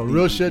No. this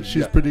Real cake. shit.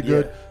 She's Yeah. pretty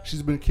good. Yeah.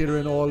 She's been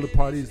catering all the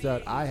parties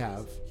that I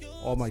have,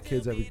 all my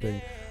kids,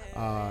 everything.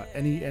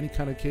 Any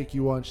kind of cake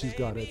you want, she's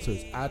got it. So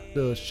it's at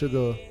the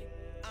Sugar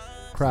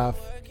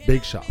Craft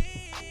Bake Shop.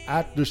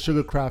 At the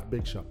Sugar Craft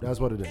Bake Shop. That's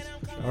what it is.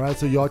 All right.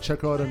 So y'all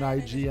check her out on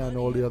IG and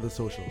all the other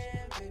socials.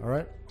 All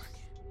right.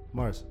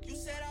 Mars.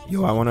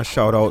 Yo, I want to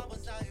shout out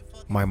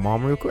my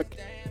mom real quick.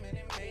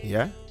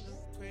 Yeah?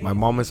 My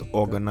mom is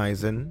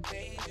organizing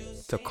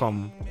to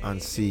come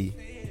and see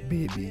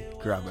baby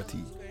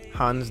Gravity.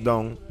 Hands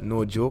down,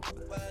 no joke.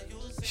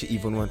 She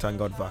even went and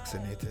got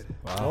vaccinated.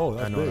 Oh,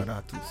 that's and all big. of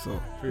that too. So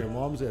For your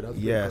mom's there. That's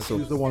yeah, big. so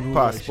She's the one who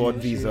passport,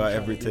 like, she visa, was trying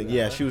to everything. do that,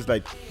 Yeah, right? she was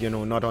like,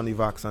 not on the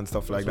vax and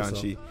stuff like that.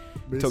 That's And what's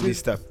she But took see- the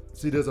step.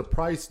 See, there's a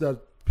price that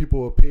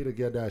people will pay to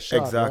get that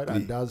shot. Exactly.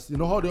 Right? And that's, you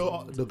know how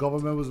the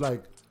government was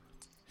like,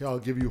 here, I'll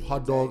give you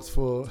hot dogs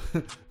for.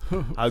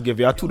 I'll give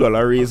you a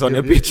 $2 raise on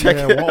your give you-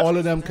 paycheck. Yeah, all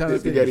of them kind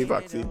of to get the things.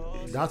 vaccine.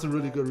 That's a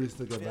really good reason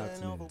to get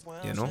vaccinated.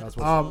 You know? That's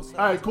what. All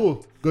right,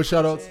 cool. Good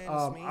shout outs.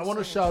 I want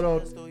to shout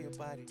out.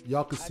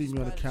 Y'all can see me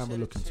on the camera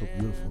looking so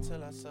beautiful.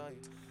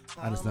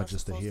 And it's not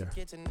just the hair.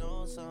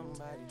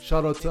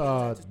 Shout out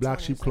to Black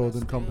Sheep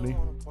Clothing Company,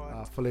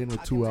 Filane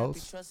with 2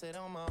 L's.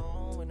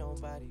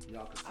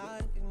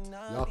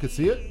 Y'all can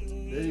see it.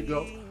 There you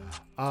go.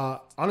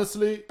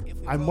 Honestly,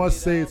 I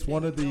must say it's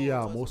one of the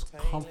most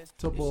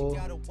comfortable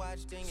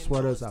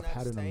sweaters I've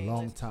had in a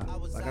long time.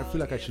 Like, I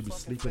feel like I should be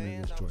sleeping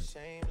in this joint,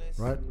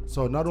 right?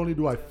 So not only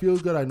do I feel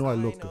good, I know I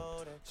look good.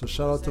 So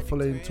shout out to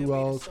Filane 2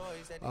 L's,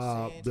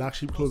 Black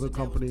Sheep Clothing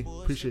Company.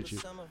 Appreciate you.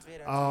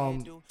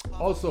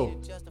 Also,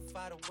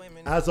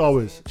 as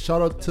always,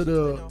 shout out to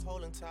the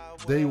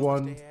day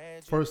one,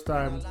 first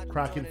time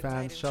Kraken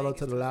fans. Shout out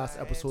to the last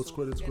episode,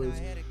 Squid and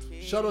Squids.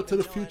 Shout out to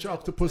the future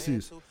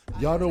Octopussies.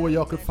 Y'all know where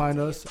y'all can find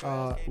us.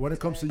 When it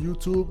comes to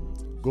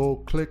YouTube, go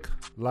click,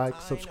 like,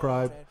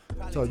 subscribe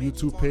to our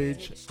YouTube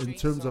page. In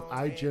terms of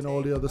IG and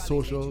all the other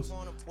socials,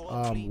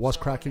 What's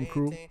Kraken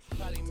Crew.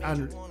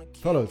 And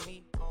fellas,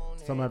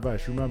 some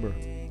advice. Remember,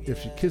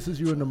 if she kisses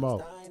you in the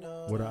mouth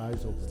with her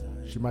eyes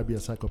open, she might be a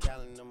psychopath.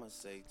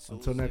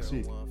 Until next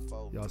week,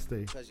 y'all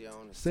stay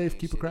safe,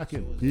 keep it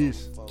cracking.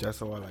 Peace. Just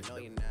so I like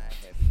that.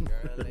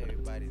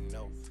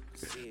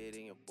 See it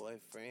in your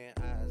boyfriend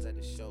eyes at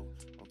the show.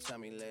 Don't tell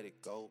me let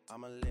it go.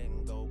 I'ma let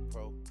him go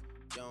pro. You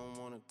don't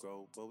wanna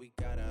grow, but we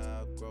gotta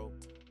outgrow.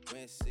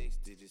 Went 6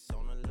 digits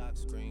on the lock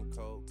screen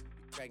code. You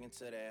crack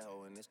into that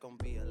hoe and it's gonna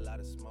be a lot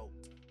of smoke.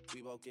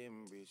 We both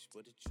getting rich,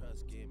 but the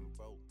trust getting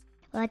broke.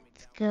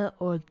 Let's go.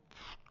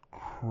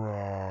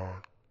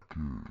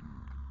 Kraken.